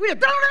don't think. We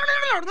just,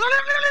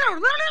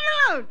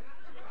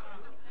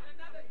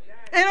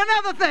 and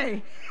another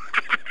thing.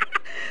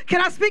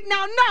 Can I speak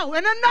now? No.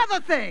 And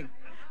another thing.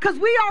 Because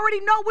we already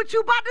know what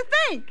you're about to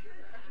think.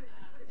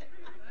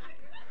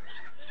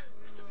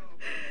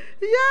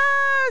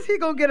 Yes, he's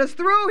going to get us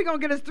through. He's going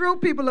to get us through,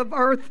 people of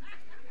earth.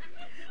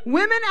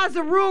 Women, as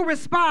a rule,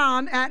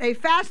 respond at a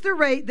faster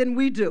rate than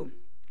we do.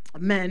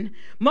 Men.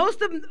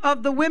 Most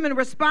of the men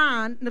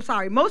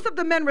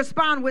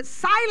respond with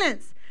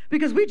silence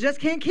because we just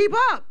can't keep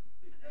up.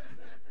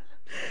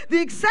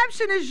 The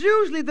exception is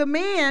usually the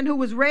man who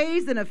was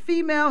raised in a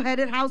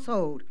female-headed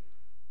household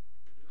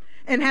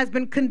and has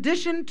been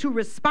conditioned to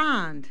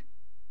respond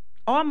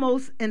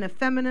almost in a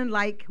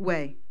feminine-like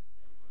way.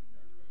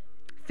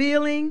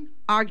 Feeling,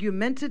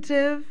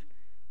 argumentative,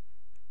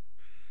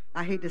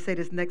 I hate to say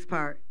this next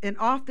part, and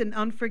often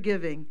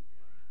unforgiving.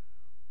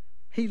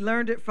 He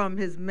learned it from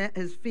his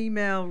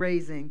female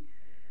raising.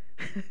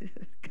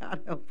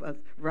 God help us.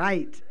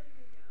 Right.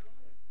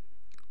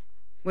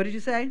 What did you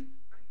say?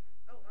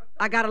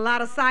 I got a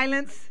lot of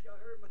silence,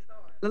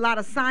 a lot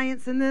of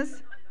science in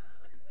this.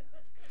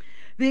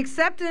 The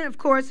exception, of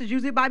course, is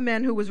usually by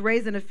men who was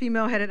raised in a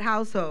female-headed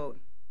household.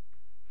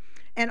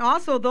 And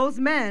also those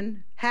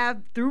men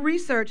have, through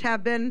research,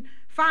 have been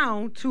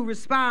found to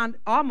respond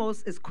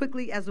almost as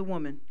quickly as a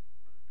woman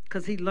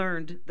because he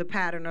learned the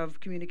pattern of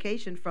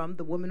communication from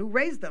the woman who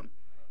raised them.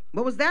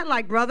 What was that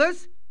like,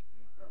 brothers?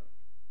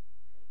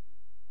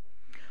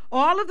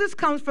 All of this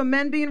comes from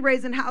men being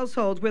raised in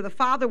households where the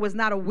father was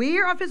not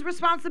aware of his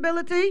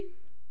responsibility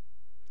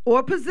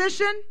or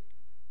position,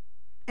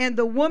 and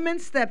the woman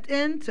stepped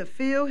in to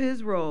fill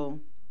his role.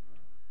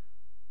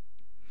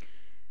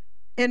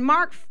 In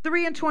Mark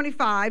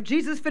 3:25,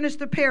 Jesus finished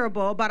the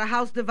parable about a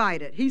house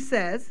divided. He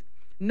says,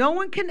 "No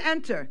one can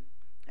enter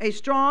a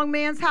strong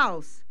man's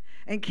house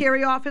and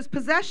carry off his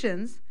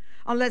possessions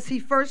unless he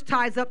first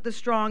ties up the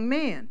strong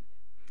man.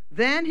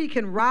 Then he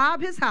can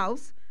rob his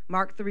house,"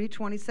 Mark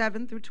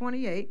 3:27 through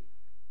 28,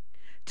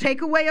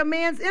 "take away a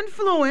man's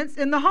influence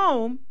in the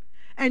home,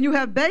 and you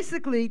have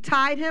basically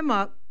tied him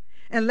up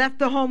and left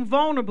the home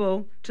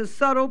vulnerable to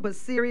subtle but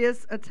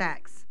serious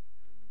attacks."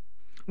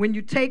 When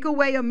you take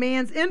away a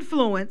man's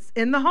influence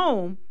in the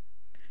home,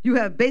 you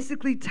have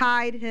basically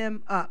tied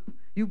him up.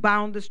 You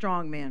bound the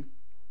strong man.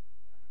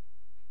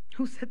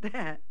 Who said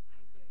that?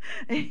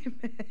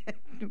 Amen.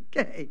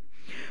 Okay.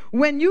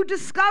 When you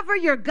discover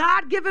your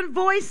God-given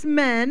voice,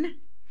 men,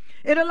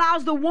 it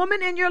allows the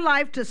woman in your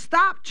life to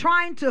stop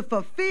trying to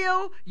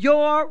fulfill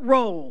your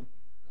role.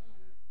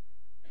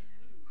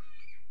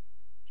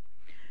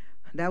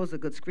 That was a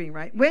good screen,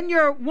 right? When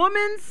your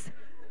woman's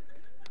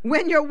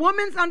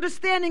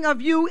understanding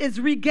of you is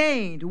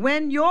regained,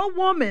 women, you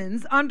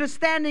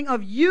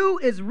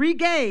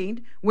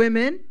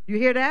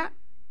hear that?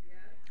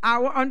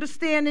 Our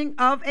understanding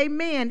of a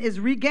man is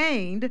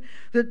regained.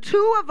 The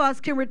two of us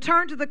can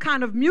return to the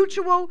kind of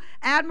mutual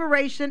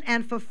admiration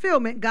and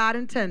fulfillment God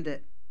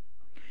intended.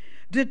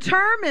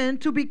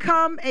 Determined to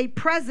become a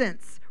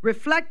presence,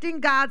 reflecting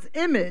God's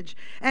image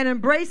and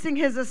embracing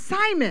his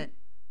assignment.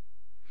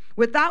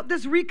 Without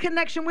this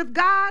reconnection with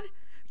God,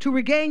 to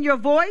regain your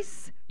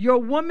voice, your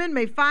woman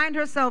may find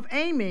herself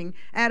aiming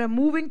at a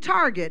moving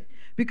target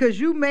because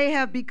you may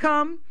have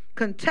become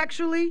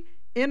contextually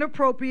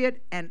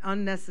inappropriate and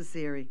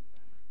unnecessary.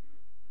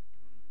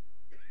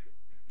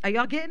 Are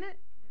y'all getting it?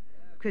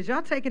 Because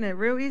y'all taking it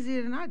real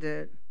easier than I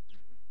did.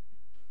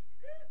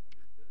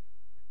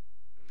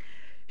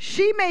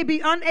 She may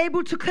be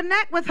unable to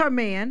connect with her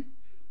man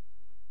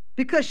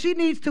because she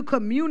needs to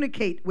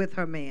communicate with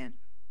her man.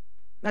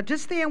 Now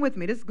just stand with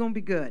me. This is going to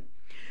be good.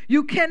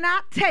 You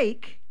cannot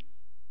take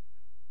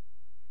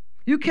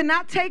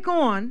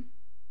on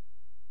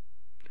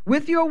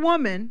with your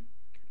woman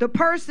the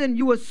person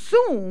you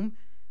assume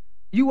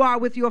you are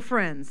with your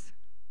friends.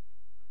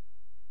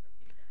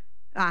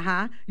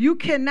 You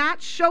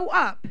cannot show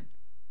up.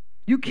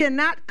 You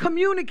cannot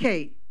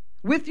communicate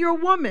with your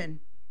woman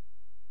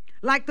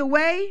like the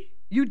way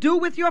you do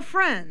with your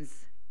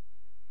friends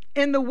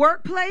in the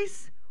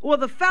workplace or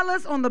the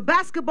fellas on the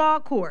basketball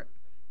court.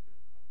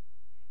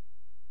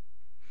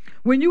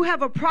 When you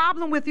have a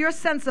problem with your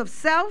sense of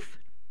self,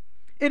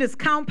 it is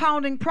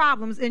compounding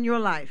problems in your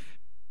life.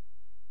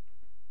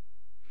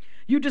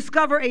 You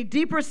discover a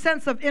deeper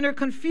sense of inner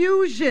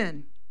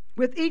confusion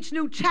with each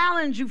new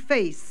challenge you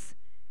face.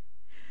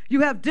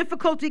 You have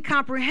difficulty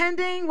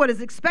comprehending what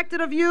is expected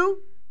of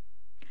you,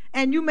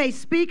 and you may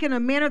speak in a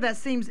manner that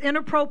seems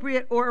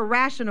inappropriate or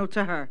irrational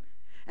to her,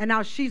 and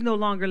now she's no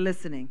longer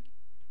listening.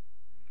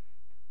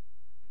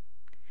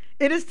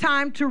 It is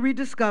time to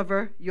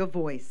rediscover your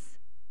voice.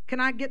 Can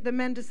I get the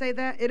men to say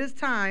that? It is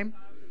time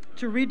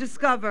to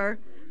rediscover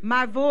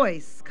my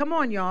voice. Come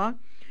on, y'all.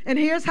 And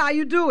here's how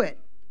you do it.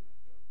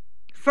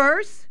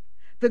 First,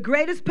 the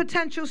greatest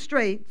potential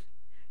strength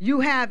you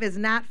have is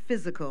not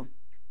physical.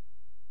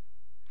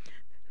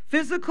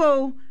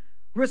 Physical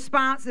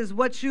response is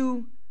what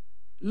you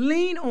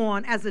lean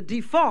on as a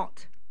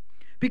default,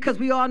 because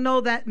we all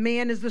know that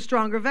man is the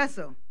stronger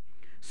vessel.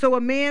 So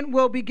a man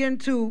will begin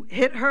to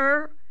hit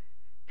her,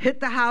 hit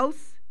the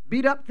house,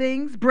 beat up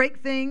things, break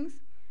things,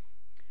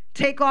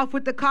 take off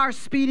with the car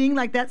speeding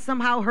like that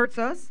somehow hurts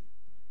us,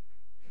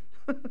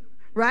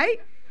 right?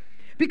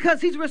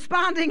 Because he's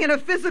responding in a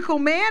physical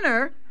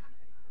manner.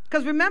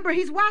 Because remember,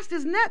 he's washed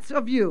his nets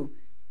of you.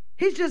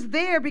 He's just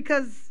there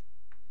because,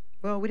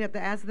 well, we'd have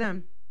to ask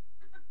them.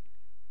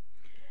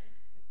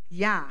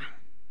 Yeah.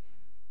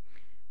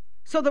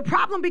 So the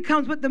problem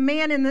becomes with the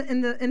man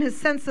in his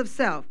sense of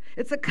self.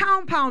 It's a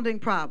compounding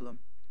problem.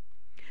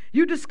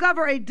 You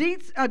discover a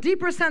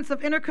deeper sense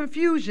of inner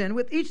confusion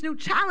with each new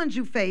challenge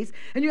you face,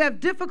 and you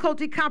have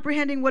difficulty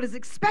comprehending what is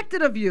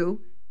expected of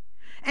you,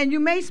 and you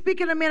may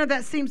speak in a manner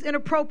that seems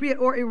inappropriate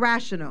or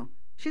irrational.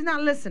 She's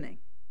not listening.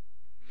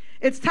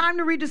 It's time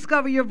to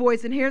rediscover your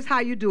voice, and here's how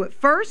you do it.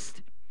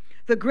 First,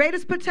 the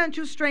greatest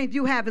potential strength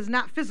you have is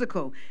not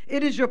physical.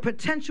 It is your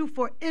potential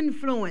for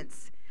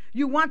influence.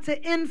 You want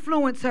to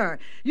influence her.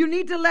 You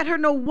need to let her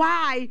know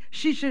why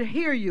she should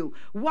hear you,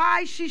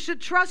 why she should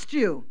trust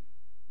you.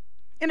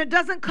 And it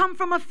doesn't come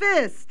from a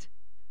fist.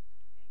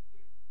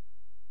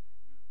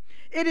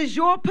 It is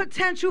your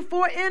potential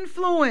for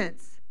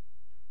influence.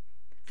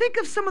 Think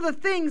of some of the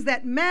things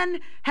that men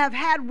have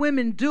had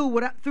women do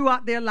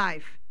throughout their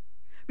life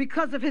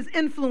because of his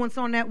influence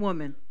on that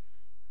woman.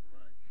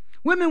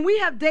 Women, we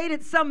have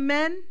dated some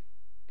men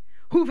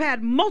who've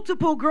had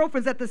multiple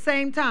girlfriends at the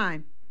same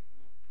time.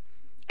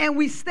 And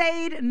we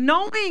stayed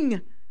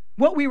knowing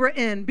what we were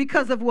in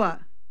because of what?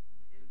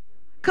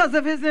 Because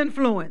of his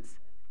influence.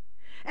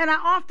 And I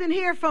often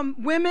hear from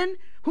women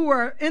who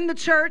are in the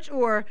church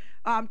or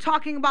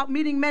talking about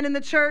meeting men in the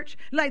church,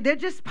 like they're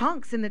just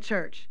punks in the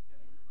church.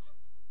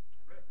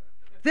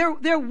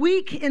 They're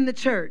weak in the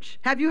church.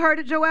 Have you heard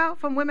it, Joelle,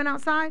 from women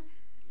outside?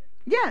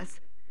 Yes.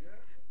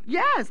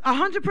 Yes,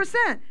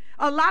 100%.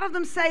 A lot of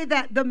them say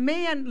that the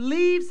man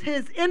leaves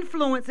his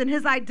influence and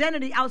his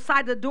identity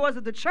outside the doors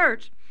of the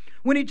church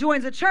when he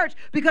joins a church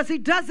because he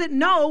doesn't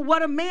know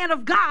what a man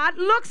of God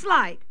looks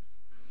like.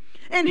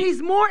 And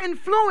he's more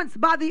influenced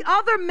by the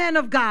other men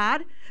of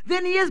God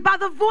than he is by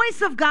the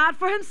voice of God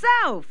for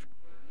himself.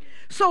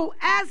 So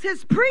as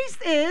his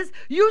priest is,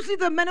 usually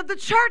the men of the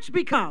church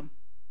become.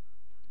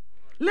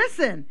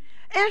 Listen,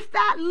 if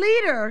that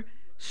leader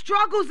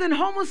struggles in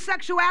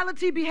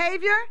homosexuality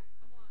behavior,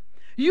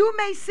 you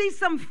may see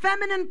some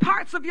feminine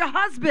parts of your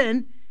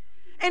husband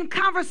in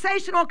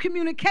conversation or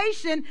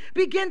communication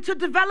begin to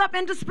develop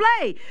and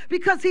display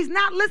because he's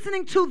not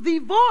listening to the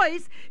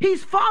voice.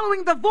 He's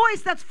following the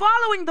voice that's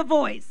following the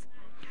voice.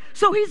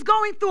 So he's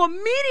going through a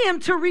medium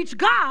to reach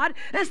God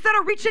instead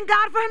of reaching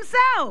God for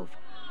himself.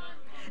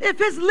 If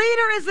his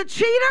leader is a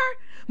cheater,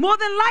 more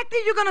than likely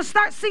you're going to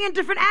start seeing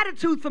different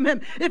attitudes from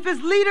him. If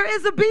his leader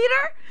is a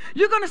beater,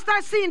 you're going to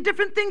start seeing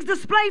different things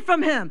displayed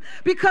from him.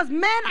 Because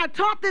men, I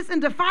taught this in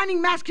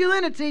defining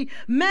masculinity,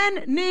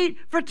 men need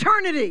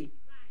fraternity.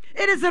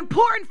 It is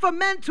important for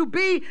men to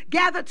be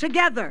gathered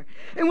together.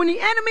 And when the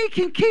enemy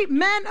can keep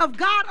men of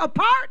God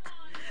apart,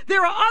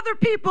 there are other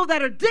people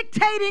that are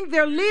dictating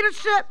their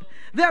leadership,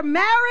 their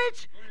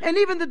marriage, and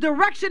even the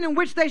direction in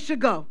which they should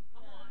go.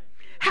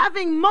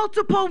 Having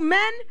multiple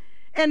men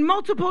and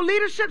multiple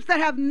leaderships that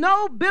have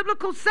no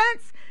biblical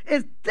sense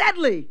is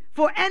deadly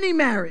for any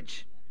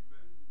marriage.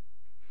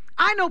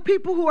 I know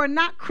people who are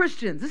not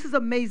Christians. This is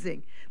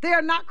amazing. They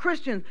are not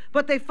Christians,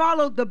 but they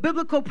follow the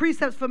biblical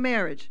precepts for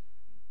marriage.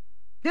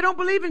 They don't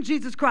believe in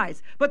Jesus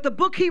Christ, but the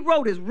book he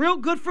wrote is real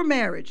good for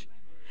marriage.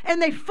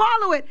 And they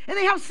follow it, and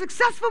they have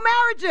successful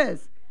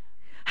marriages.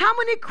 How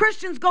many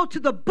Christians go to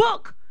the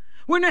book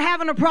when they're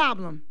having a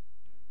problem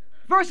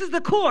versus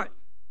the court,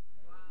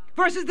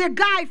 versus their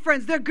guy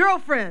friends, their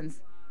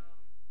girlfriends?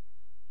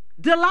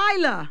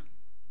 Delilah.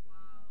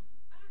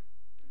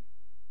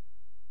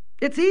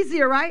 It's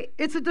easier, right?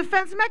 It's a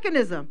defense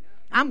mechanism.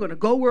 I'm going to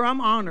go where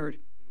I'm honored.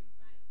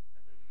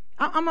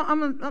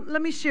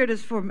 Let me share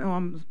this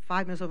I'm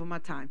 5 minutes over my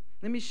time.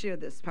 Let me share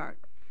this part.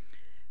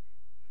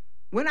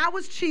 When I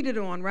was cheated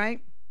on,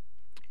 right,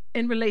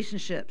 in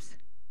relationships,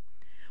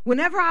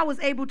 whenever I was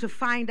able to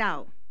find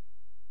out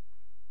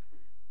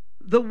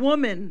the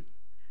woman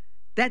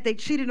that they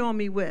cheated on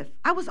me with,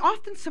 I was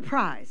often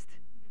surprised.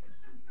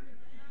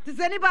 Does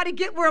anybody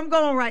get where I'm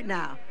going right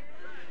now?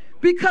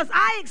 Because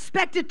I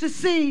expected to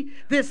see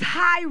this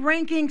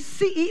high-ranking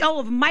CEO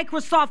of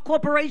Microsoft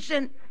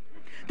Corporation,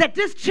 that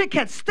this chick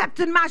had stepped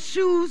in my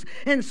shoes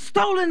and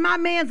stolen my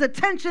man's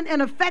attention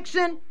and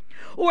affection,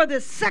 or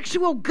this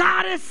sexual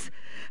goddess.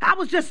 I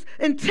was just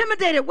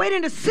intimidated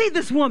waiting to see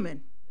this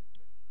woman.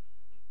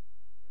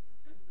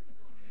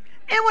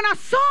 And when I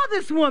saw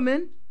this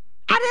woman,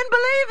 I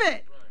didn't believe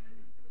it.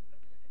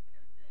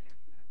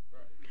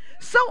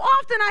 So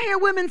often I hear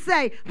women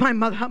say,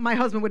 my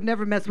husband would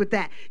never mess with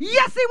that.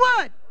 Yes, he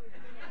would.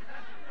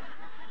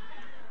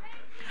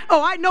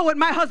 Oh, I know what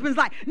my husband's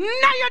like. No,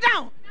 you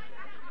don't.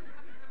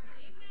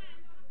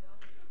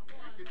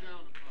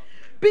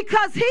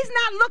 Because he's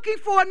not looking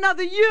for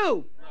another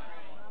you.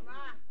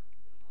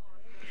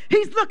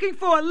 He's looking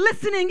for a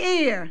listening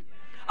ear,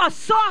 a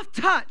soft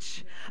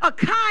touch, a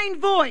kind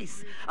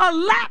voice, a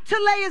lap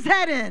to lay his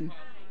head in.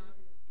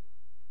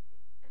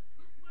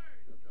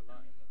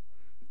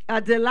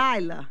 A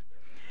Delilah.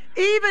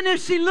 Even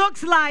if she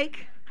looks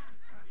like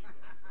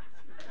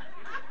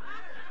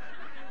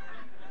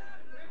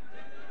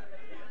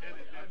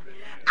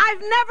I've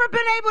never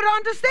been able to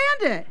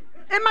understand it.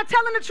 Am I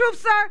telling the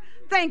truth, sir?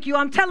 Thank you.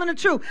 I'm telling the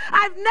truth.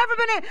 I've never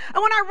been able.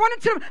 And when I run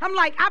into them, I'm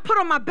like, I put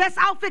on my best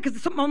outfit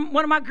because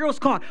one of my girls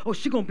called. Oh,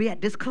 she going to be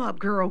at this club,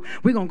 girl.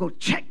 We're going to go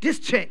check this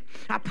chick.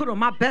 I put on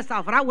my best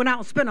outfit. I went out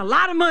and spent a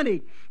lot of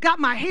money. Got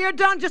my hair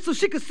done just so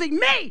she could see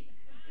me.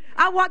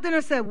 I walked in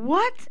and said,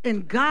 what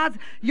in God's...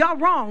 Y'all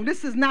wrong.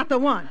 This is not the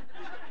one.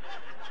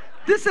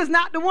 This is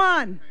not the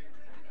one.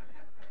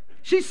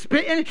 She's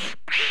spitting.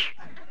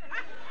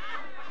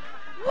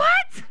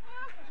 What?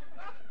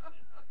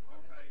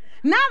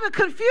 Now the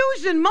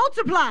confusion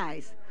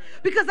multiplies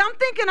because I'm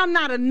thinking I'm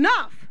not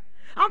enough.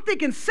 I'm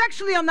thinking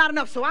sexually I'm not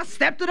enough, so I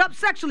stepped it up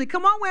sexually.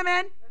 Come on,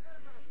 women.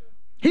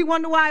 He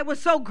wondered why it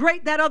was so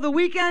great that other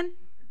weekend.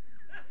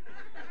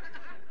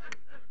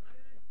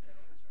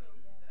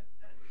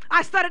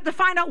 I started to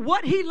find out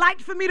what he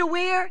liked for me to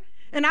wear,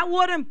 and I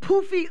wore them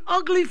poofy,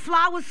 ugly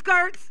flower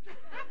skirts.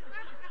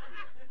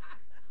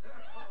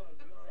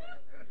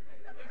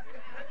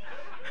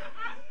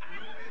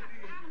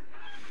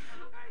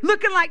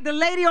 Looking like the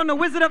lady on the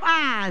Wizard of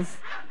Oz.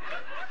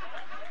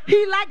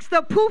 He likes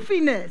the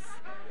poofiness.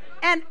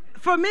 And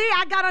for me,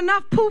 I got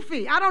enough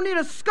poofy. I don't need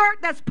a skirt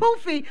that's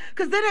poofy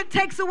because then it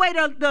takes away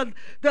the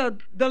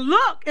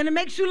look and it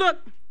makes you look.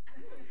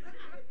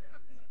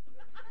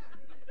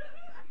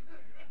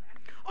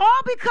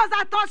 All because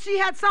I thought she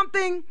had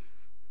something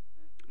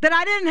that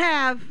I didn't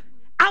have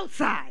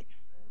outside.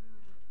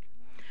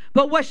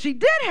 But what she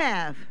did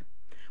have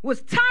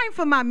was time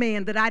for my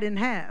man that I didn't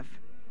have.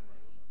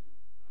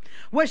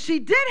 What she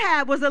did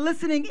have was a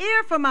listening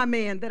ear for my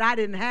man that I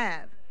didn't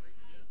have.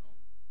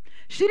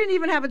 She didn't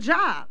even have a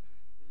job.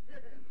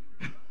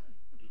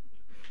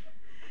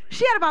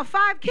 She had about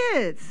 5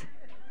 kids.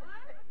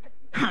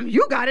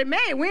 You got it, man.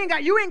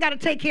 You ain't got to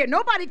take care of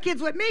nobody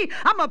kids with me.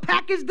 I'm a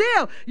package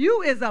deal.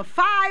 You is a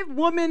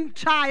 5-woman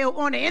child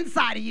on the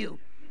inside of you.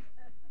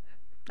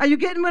 Are you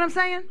getting what I'm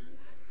saying?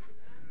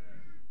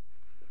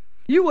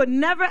 You would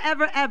never,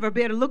 ever, ever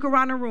be able to look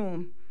around the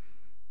room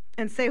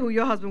and say who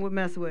your husband would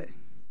mess with.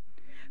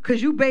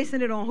 Because you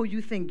basing it on who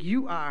you think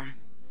you are,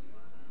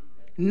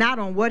 not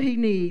on what he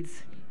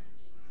needs.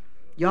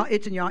 Y'all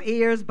itching your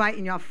ears,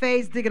 biting your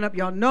face, digging up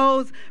your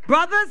nose.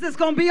 Brothers, it's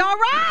going to be all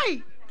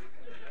right.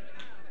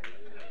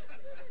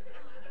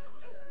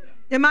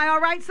 Am I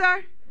all right,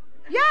 sir?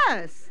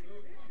 Yes.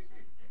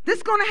 This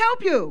is going to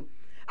help you.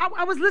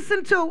 I was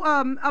listening to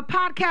a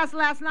podcast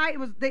last night. It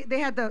was they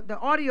had the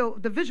audio,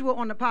 the visual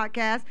on the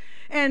podcast,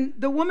 and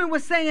the woman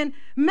was saying,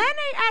 men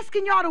ain't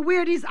asking y'all to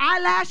wear these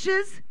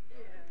eyelashes.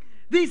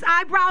 These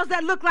eyebrows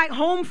that look like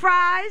home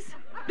fries.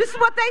 This is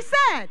what they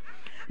said.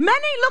 Men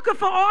ain't looking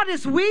for all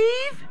this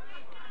weave.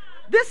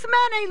 This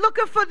man ain't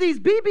looking for these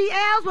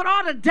BBLs with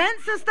all the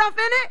dents and stuff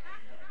in it.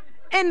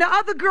 And the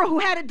other girl who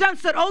had it done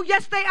said, oh,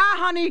 yes, they are,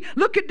 honey.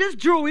 Look at this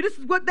jewelry. This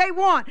is what they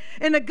want.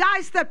 And the guy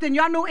stepped in.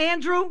 Y'all know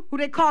Andrew, who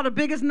they call the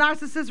biggest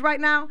narcissist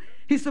right now?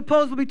 He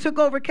supposedly took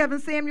over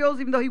Kevin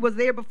Samuels, even though he was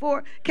there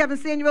before Kevin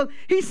Samuels.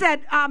 He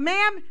said,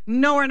 ma'am,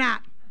 no, we're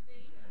not.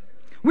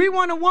 We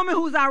want a woman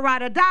who's our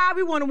ride or die.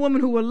 We want a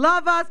woman who will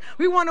love us.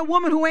 We want a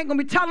woman who ain't going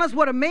to be telling us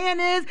what a man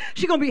is.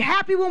 She's going to be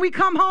happy when we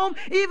come home,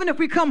 even if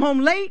we come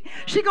home late.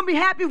 She's going to be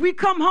happy if we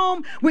come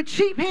home with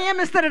cheap ham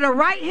instead of the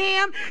right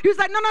ham. He was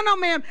like, no,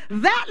 ma'am.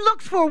 That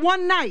looks for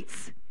one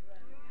nights.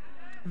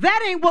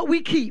 That ain't what we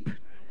keep.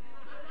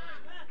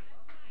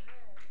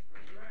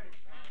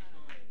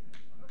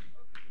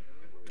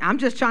 I'm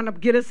just trying to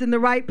get us in the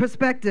right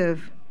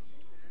perspective.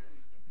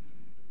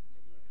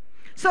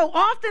 So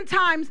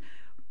oftentimes,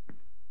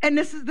 and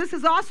this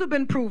has also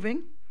been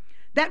proving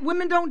that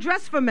women don't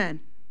dress for men.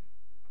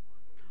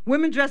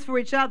 Women dress for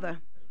each other.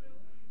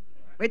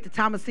 Wait till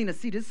Thomasina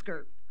see this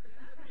skirt.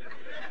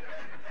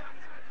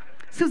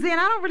 Suzanne,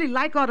 I don't really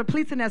like all the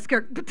pleats in that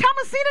skirt. But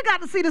Thomasina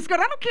got to see the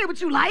skirt. I don't care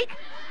what you like.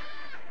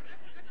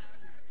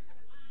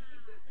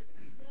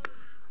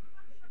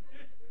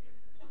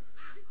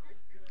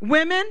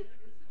 Women,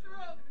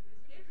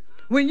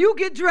 when you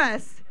get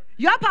dressed,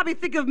 y'all probably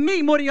think of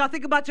me more than y'all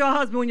think about your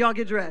husband when y'all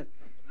get dressed.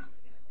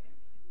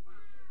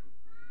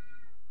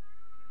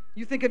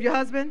 You think of your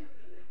husband?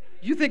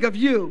 You think of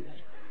you.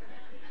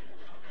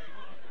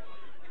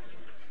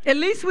 At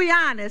least we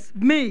honest.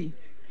 Me.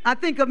 I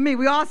think of me.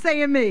 We all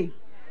saying me.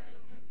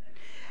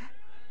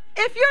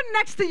 If you're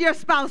next to your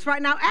spouse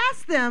right now,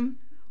 ask them,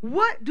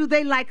 what do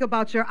they like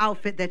about your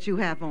outfit that you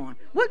have on?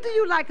 What do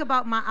you like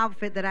about my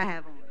outfit that I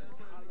have on?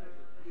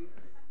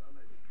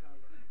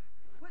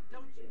 What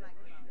don't you like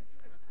about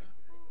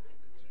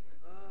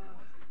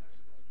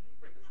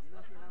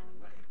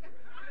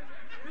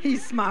it?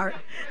 He's smart.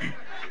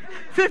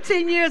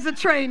 15 years of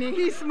training.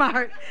 He's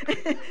smart.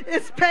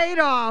 It's paid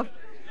off.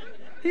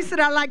 He said,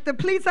 I like the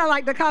pleats, I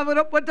like the covered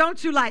up. What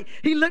don't you like?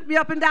 He looked me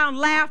up and down,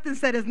 laughed, and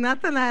said, there's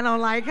nothing I don't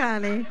like,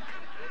 honey.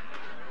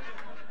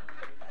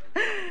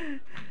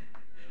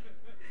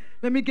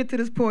 Let me get to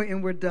this point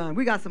and we're done.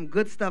 We got some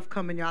good stuff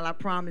coming, y'all, I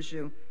promise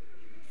you.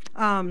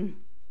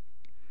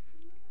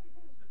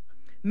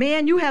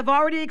 Men, you have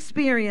already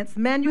experienced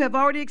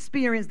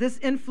this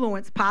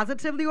influence,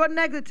 positively or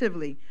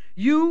negatively.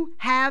 You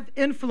have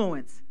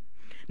influence.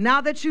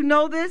 Now that you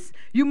know this,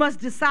 you must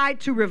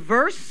decide to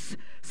reverse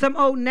some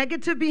old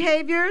negative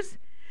behaviors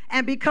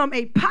and become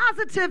a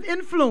positive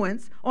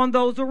influence on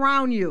those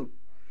around you.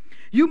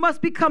 You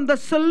must become the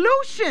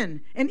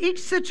solution in each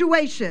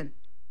situation.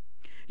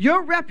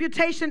 Your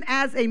reputation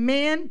as a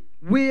man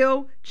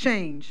will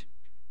change.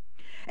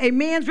 A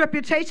man's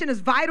reputation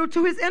is vital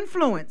to his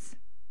influence.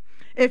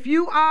 If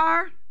you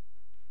are,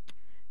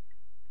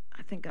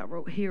 I think I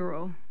wrote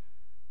hero.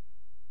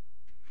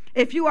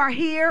 If you are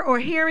here or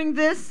hearing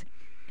this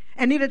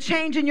and need a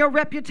change in your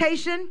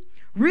reputation,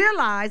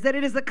 realize that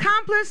it is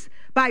accomplished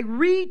by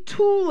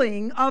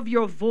retooling of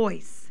your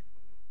voice.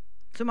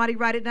 Somebody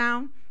write it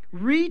down.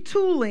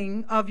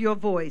 Retooling of your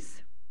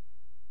voice.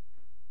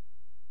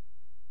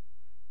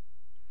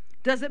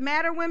 Does it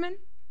matter, women?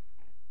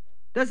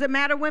 Does it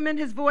matter, women,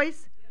 his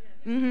voice?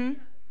 Mm-hmm.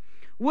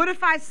 What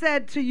if I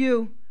said to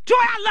you, Joy,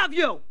 I love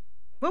you?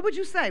 What would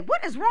you say?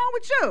 What is wrong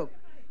with you?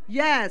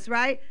 Yes,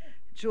 right?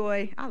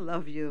 Joy, I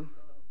love you.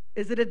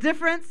 Is it a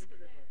difference?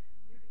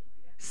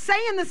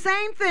 Saying the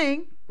same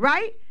thing,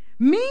 right,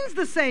 means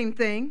the same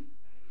thing,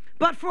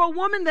 but for a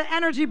woman, the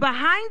energy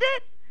behind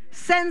it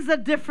sends a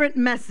different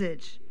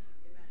message.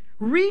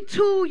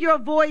 Retool your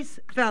voice,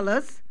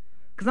 fellas,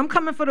 because I'm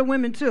coming for the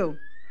women too.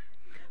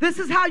 This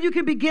is how you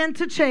can begin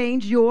to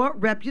change your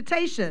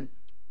reputation.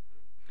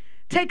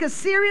 Take a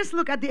serious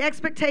look at the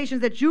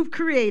expectations that you've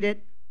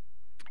created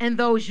and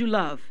those you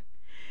love.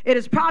 It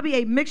is probably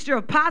a mixture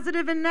of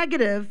positive and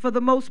negative for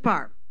the most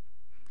part.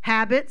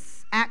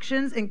 Habits,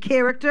 actions, and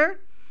character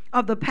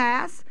of the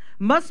past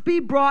must be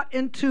brought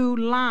into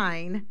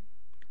line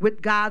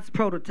with God's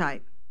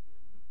prototype.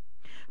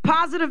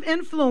 Positive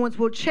influence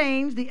will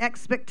change the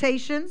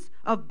expectations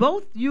of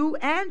both you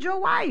and your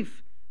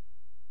wife.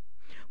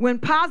 When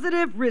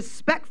positive,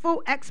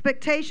 respectful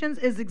expectations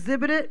is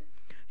exhibited,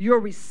 your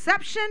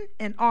reception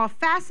in all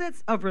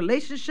facets of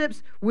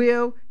relationships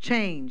will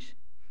change.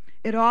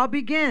 It all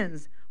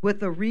begins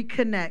with a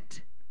reconnect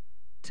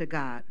to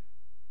God.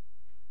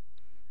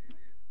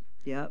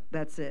 Yep,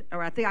 that's it. All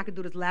right, I think I can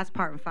do this last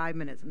part in 5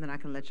 minutes, and then I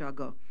can let y'all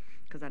go,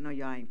 because I know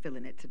y'all ain't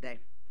feeling it today.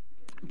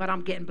 But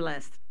I'm getting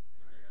blessed.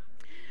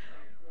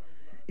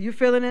 You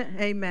feeling it?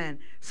 Amen.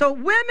 So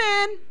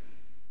women,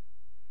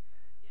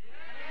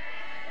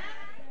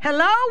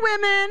 hello,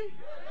 women.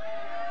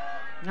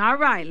 All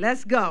right,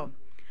 let's go.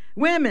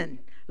 Women,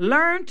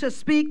 learn to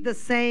speak the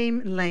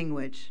same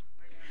language.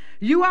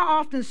 You are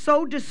often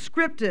so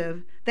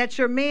descriptive that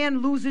your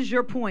man loses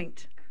your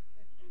point.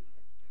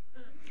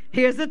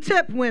 Here's a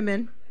tip,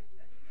 women.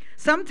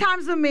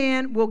 Sometimes a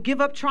man will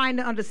give up trying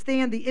to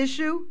understand the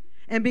issue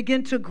and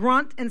begin to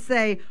grunt and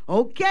say,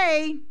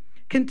 okay,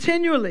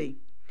 continually,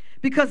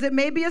 because it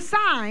may be a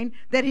sign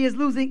that he is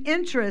losing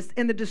interest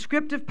in the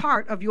descriptive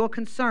part of your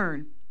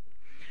concern.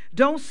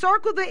 Don't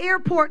circle the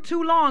airport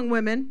too long,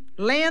 women.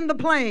 Land the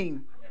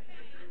plane.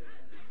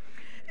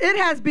 It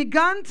has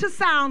begun to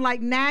sound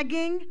like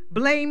nagging,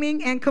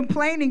 blaming, and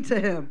complaining to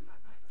him.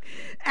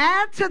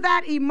 Add to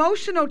that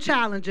emotional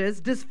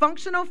challenges,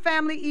 dysfunctional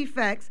family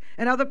effects,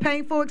 and other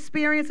painful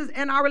experiences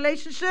in our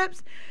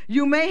relationships.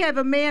 You may have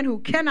a man who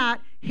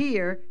cannot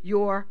hear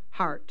your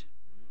heart.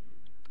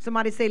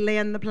 Somebody say,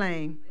 land the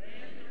plane.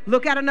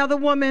 Look at another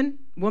woman,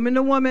 woman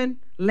to woman,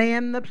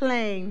 land the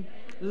plane.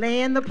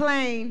 Land the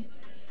plane.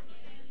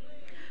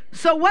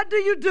 So what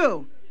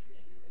do?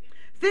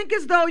 Think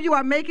as though you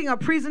are making a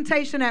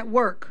presentation at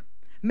work.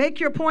 Make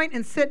your point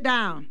and sit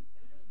down.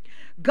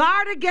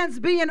 Guard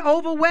against being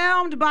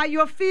overwhelmed by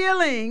your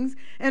feelings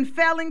and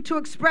failing to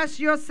express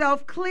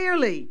yourself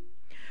clearly.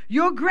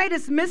 Your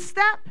greatest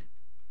misstep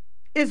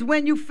is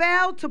when you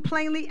fail to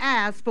plainly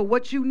ask for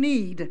what you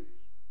need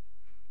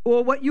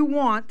or what you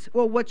want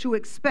or what you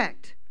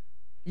expect.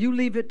 You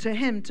leave it to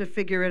him to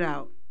figure it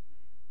out.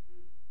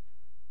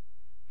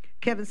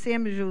 Kevin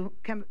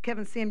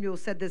Samuel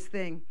said this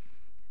thing.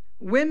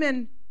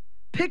 Women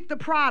pick the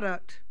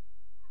product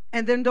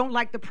and then don't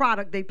like the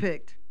product they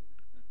picked.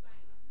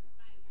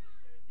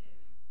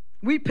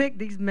 We picked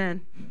these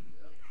men.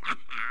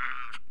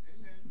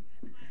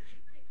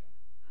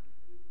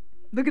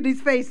 Look at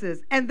these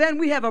faces. And then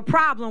we have a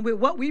problem with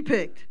what we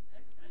picked.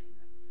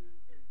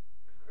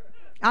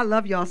 I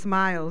love y'all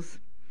smiles.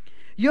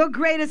 Your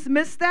greatest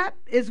misstep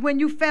is when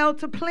you fail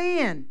to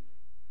plan.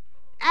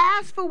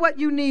 Ask for what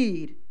you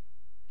need.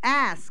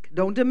 Ask,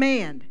 don't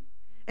demand.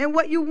 And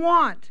what you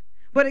want,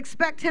 but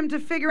expect him to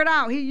figure it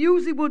out. He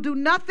usually will do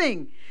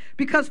nothing,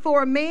 because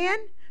for a man,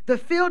 the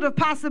field of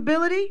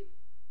possibility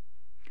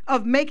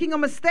of making a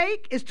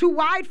mistake is too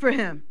wide for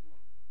him.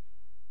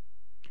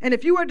 And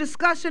if you are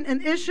discussing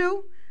an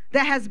issue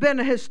that has been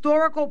a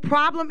historical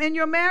problem in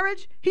your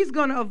marriage, he's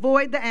going to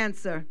avoid the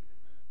answer.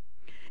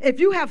 If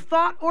you have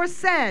thought or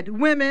said,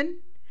 women,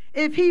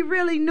 if he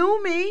really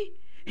knew me,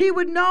 he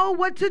would know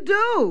what to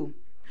do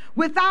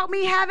without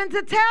me having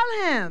to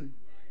tell him.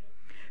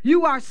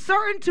 You are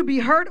certain to be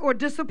hurt or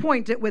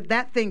disappointed with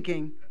that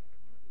thinking.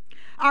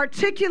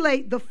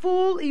 Articulate the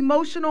full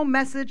emotional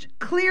message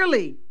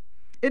clearly.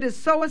 It is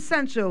so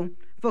essential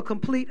for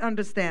complete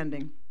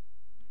understanding.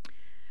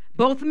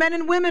 Both men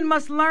and women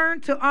must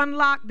learn to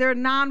unlock their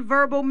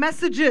nonverbal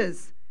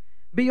messages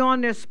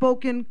beyond their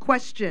spoken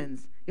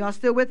questions. Y'all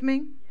still with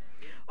me?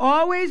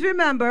 Always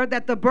remember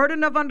that the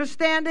burden of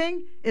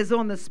understanding is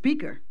on the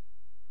speaker.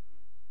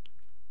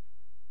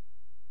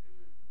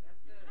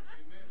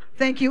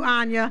 Thank you,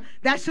 Anya.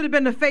 That should have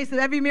been the face of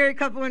every married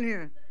couple in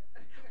here.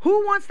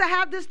 Who wants to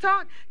have this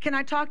talk? Can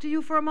I talk to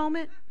you for a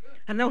moment?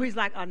 I know he's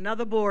like,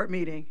 another board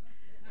meeting.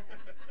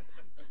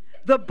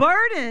 The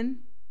burden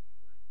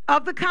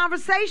of the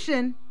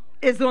conversation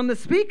is on the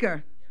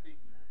speaker.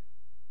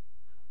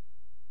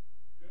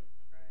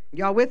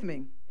 Y'all with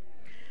me?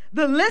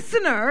 The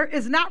listener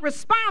is not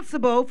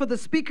responsible for the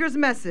speaker's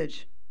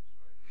message.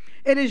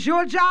 It is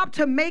your job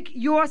to make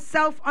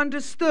yourself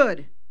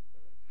understood.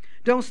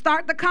 Don't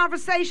start the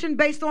conversation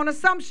based on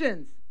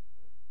assumptions.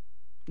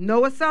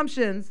 No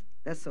assumptions.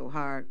 That's so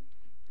hard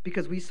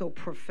because we so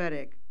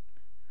prophetic.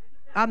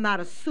 I'm not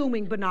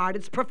assuming, Bernard.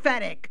 It's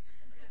prophetic.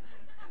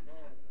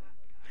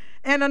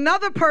 And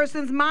another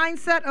person's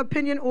mindset,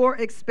 opinion, or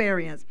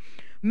experience.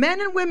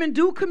 Men and women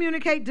do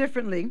communicate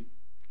differently,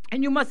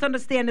 and you must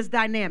understand this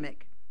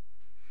dynamic.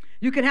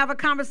 You can have a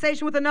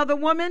conversation with another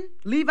woman,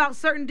 leave out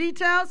certain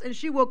details, and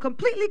she will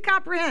completely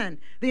comprehend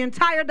the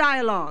entire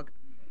dialogue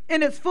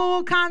in its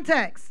full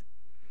context.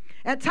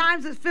 At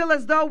times, it feels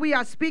as though we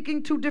are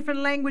speaking two different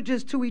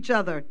languages to each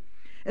other,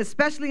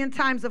 especially in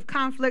times of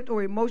conflict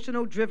or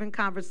emotional-driven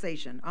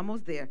conversation.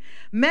 Almost there.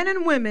 Men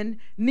and women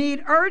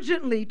need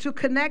urgently to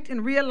connect and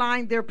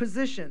realign their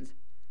positions.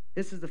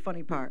 This is the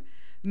funny part.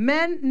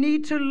 Men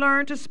need to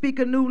learn to speak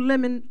a new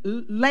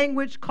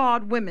language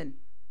called women.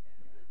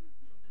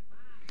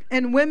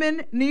 And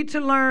women need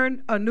to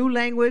learn a new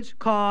language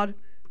called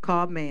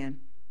man.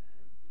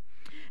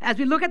 As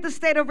we look at the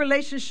state of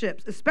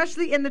relationships,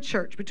 especially in the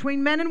church,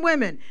 between men and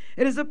women,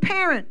 it is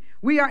apparent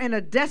we are in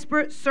a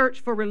desperate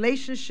search for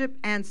relationship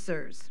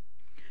answers.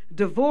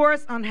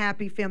 Divorce,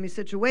 unhappy family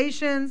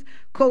situations,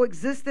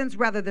 coexistence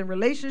rather than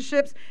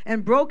relationships,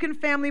 and broken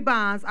family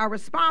bonds are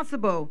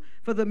responsible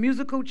for the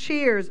musical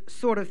chairs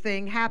sort of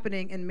thing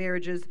happening in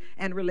marriages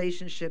and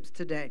relationships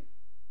today.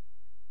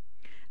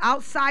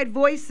 Outside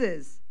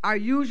voices are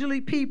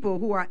usually people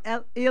who are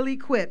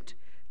ill-equipped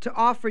to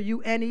offer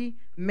you any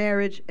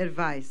marriage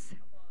advice,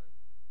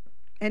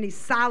 any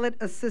solid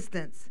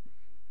assistance.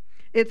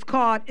 It's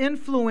called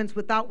influence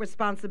without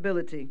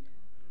responsibility.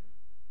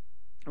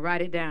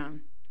 Write it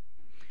down.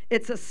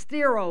 It's a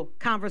sterile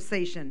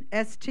conversation,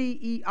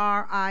 S-T-E-R-I-L-E.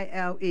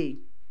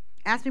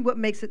 Ask me what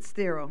makes it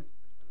sterile.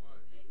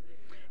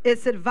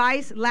 It's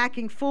advice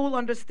lacking full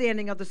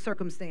understanding of the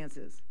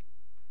circumstances.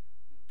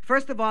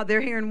 First of all,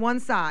 they're hearing one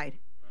side,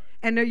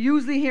 and they're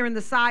usually hearing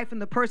the side from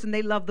the person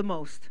they love the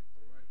most,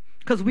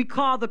 because we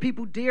call the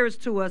people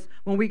dearest to us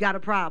when we got a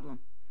problem.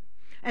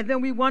 And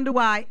then we wonder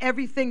why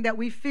everything that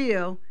we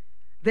feel,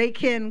 they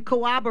can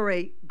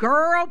corroborate.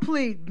 Girl,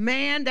 please,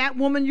 man, that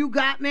woman you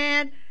got,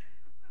 man,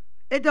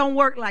 it don't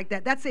work like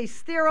that. That's a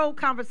sterile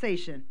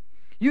conversation.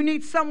 You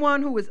need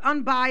someone who is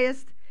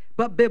unbiased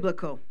but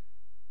biblical.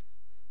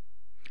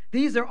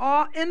 These are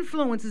all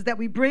influences that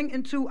we bring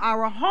into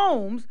our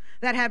homes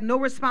that have no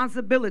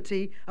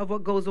responsibility of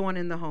what goes on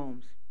in the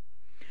homes.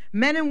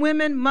 Men and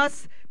women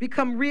must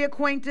become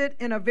reacquainted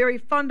in a very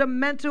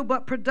fundamental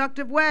but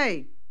productive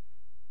way.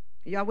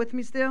 Y'all with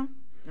me still?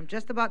 I'm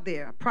just about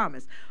there, I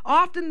promise.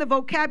 Often the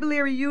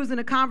vocabulary used in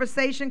a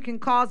conversation can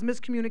cause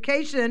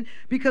miscommunication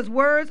because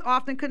words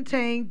often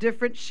contain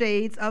different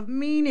shades of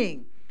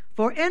meaning.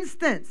 For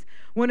instance,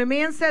 when a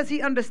man says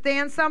he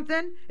understands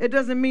something, it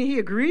doesn't mean he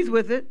agrees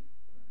with it.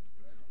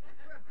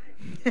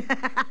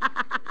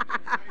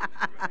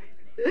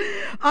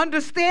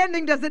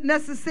 Understanding doesn't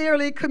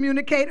necessarily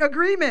communicate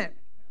agreement.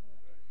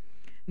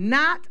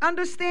 Not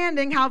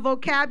understanding how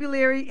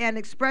vocabulary and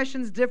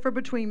expressions differ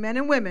between men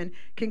and women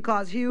can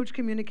cause huge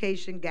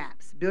communication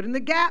gaps. Building the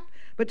gap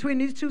between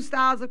these two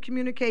styles of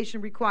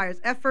communication requires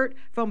effort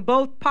from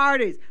both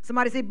parties.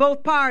 Somebody say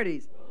both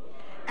parties.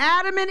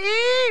 Adam and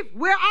Eve,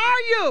 where are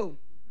you?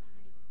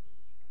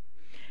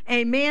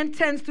 A man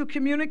tends to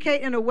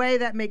communicate in a way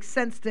that makes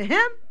sense to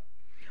him,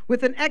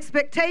 with an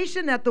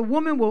expectation that the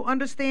woman will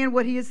understand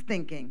what he is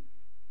thinking.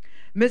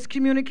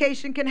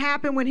 Miscommunication can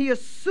happen when he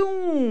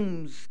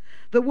assumes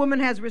the woman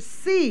has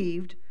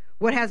received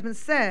what has been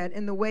said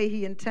in the way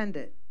he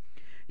intended.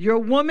 Your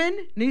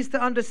woman needs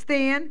to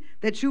understand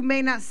that you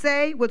may not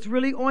say what's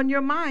really on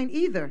your mind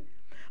either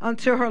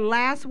until her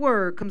last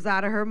word comes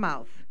out of her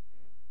mouth.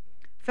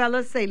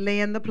 Fellas, say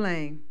land the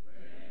plane.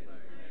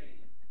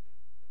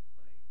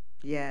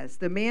 Yes,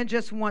 the man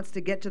just wants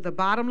to get to the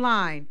bottom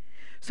line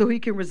so he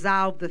can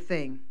resolve the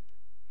thing.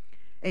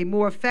 A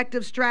more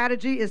effective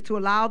strategy is to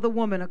allow the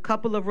woman a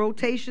couple of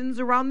rotations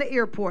around the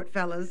airport,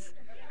 fellas.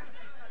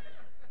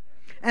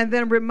 And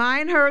then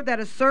remind her that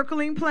a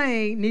circling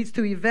plane needs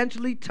to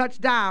eventually touch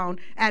down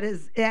at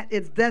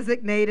its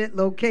designated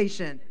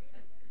location.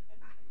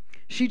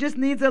 She just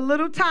needs a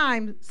little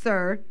time,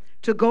 sir,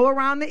 to go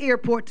around the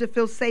airport to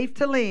feel safe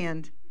to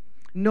land.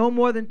 No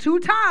more than 2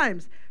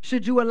 times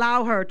should you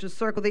allow her to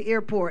circle the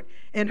airport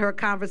in her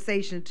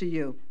conversation to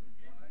you.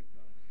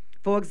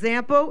 For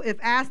example, if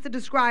asked to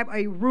describe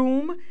a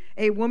room,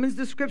 a woman's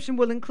description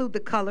will include the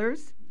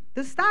colors,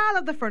 the style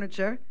of the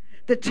furniture,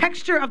 the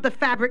texture of the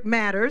fabric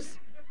matters,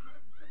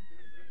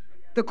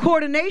 the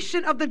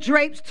coordination of the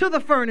drapes to the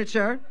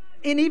furniture,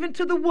 and even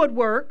to the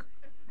woodwork,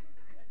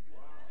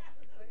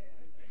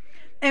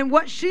 and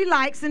what she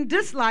likes and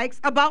dislikes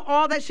about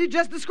all that she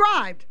just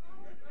described.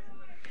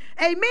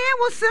 A man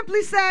will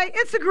simply say,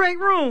 it's a great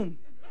room.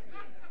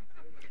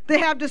 They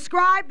have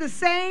described the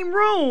same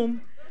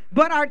room,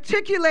 but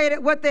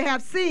articulated what they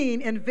have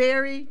seen in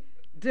very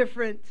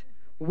different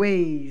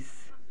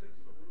ways.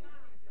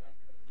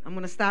 I'm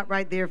going to stop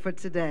right there for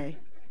today.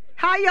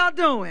 How y'all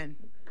doing?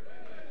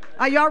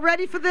 Are y'all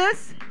ready for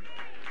this?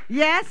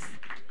 Yes?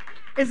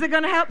 Is it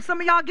going to help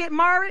some of y'all get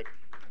married?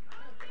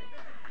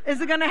 Is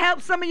it going to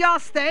help some of y'all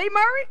stay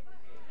married?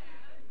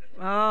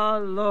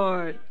 Oh,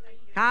 Lord.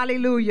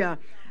 Hallelujah.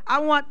 I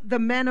want the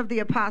men of the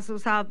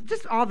Apostles' house,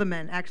 just all the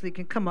men actually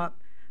can come up.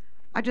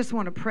 I just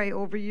want to pray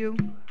over you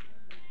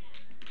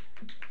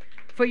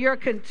for your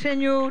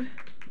continued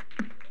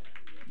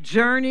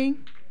journey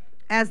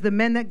as the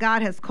men that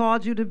God has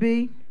called you to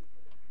be.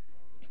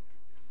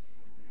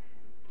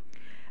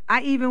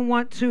 I even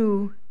want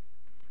to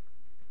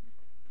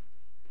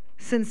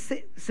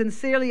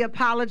sincerely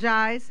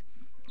apologize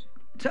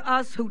to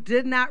us who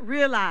did not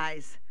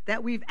realize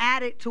that we've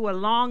added to a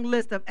long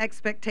list of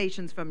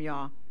expectations from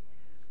y'all.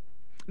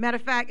 Matter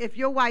of fact, if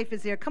your wife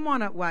is here, come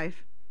on up,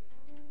 wife.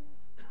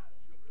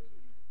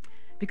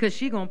 Because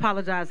she's going to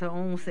apologize her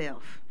own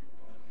self.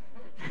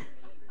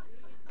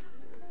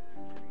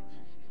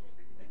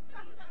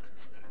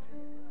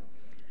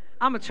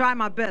 I'm going to try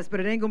my best, but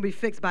it ain't going to be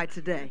fixed by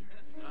today.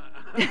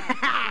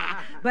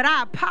 But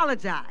I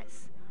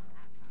apologize.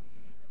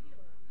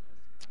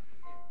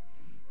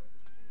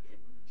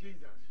 Jesus.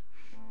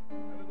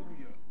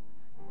 Hallelujah.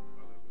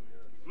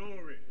 Hallelujah.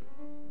 Glory.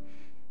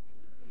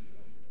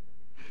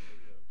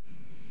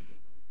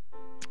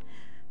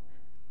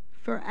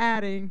 For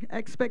adding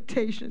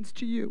expectations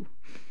to you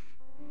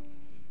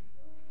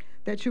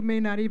that you may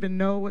not even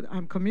know what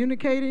I'm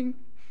communicating,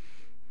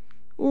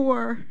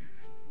 or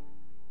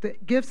the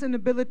gifts and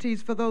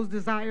abilities for those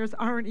desires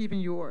aren't even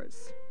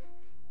yours.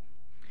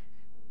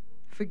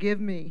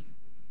 Forgive me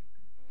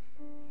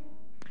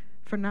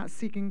for not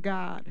seeking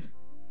God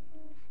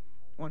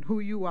on who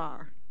you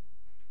are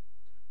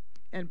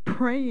and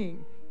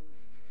praying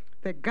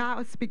that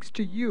God speaks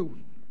to you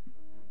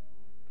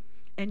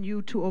and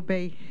you to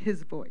obey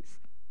his voice.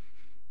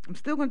 I'm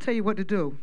still going to tell you what to do.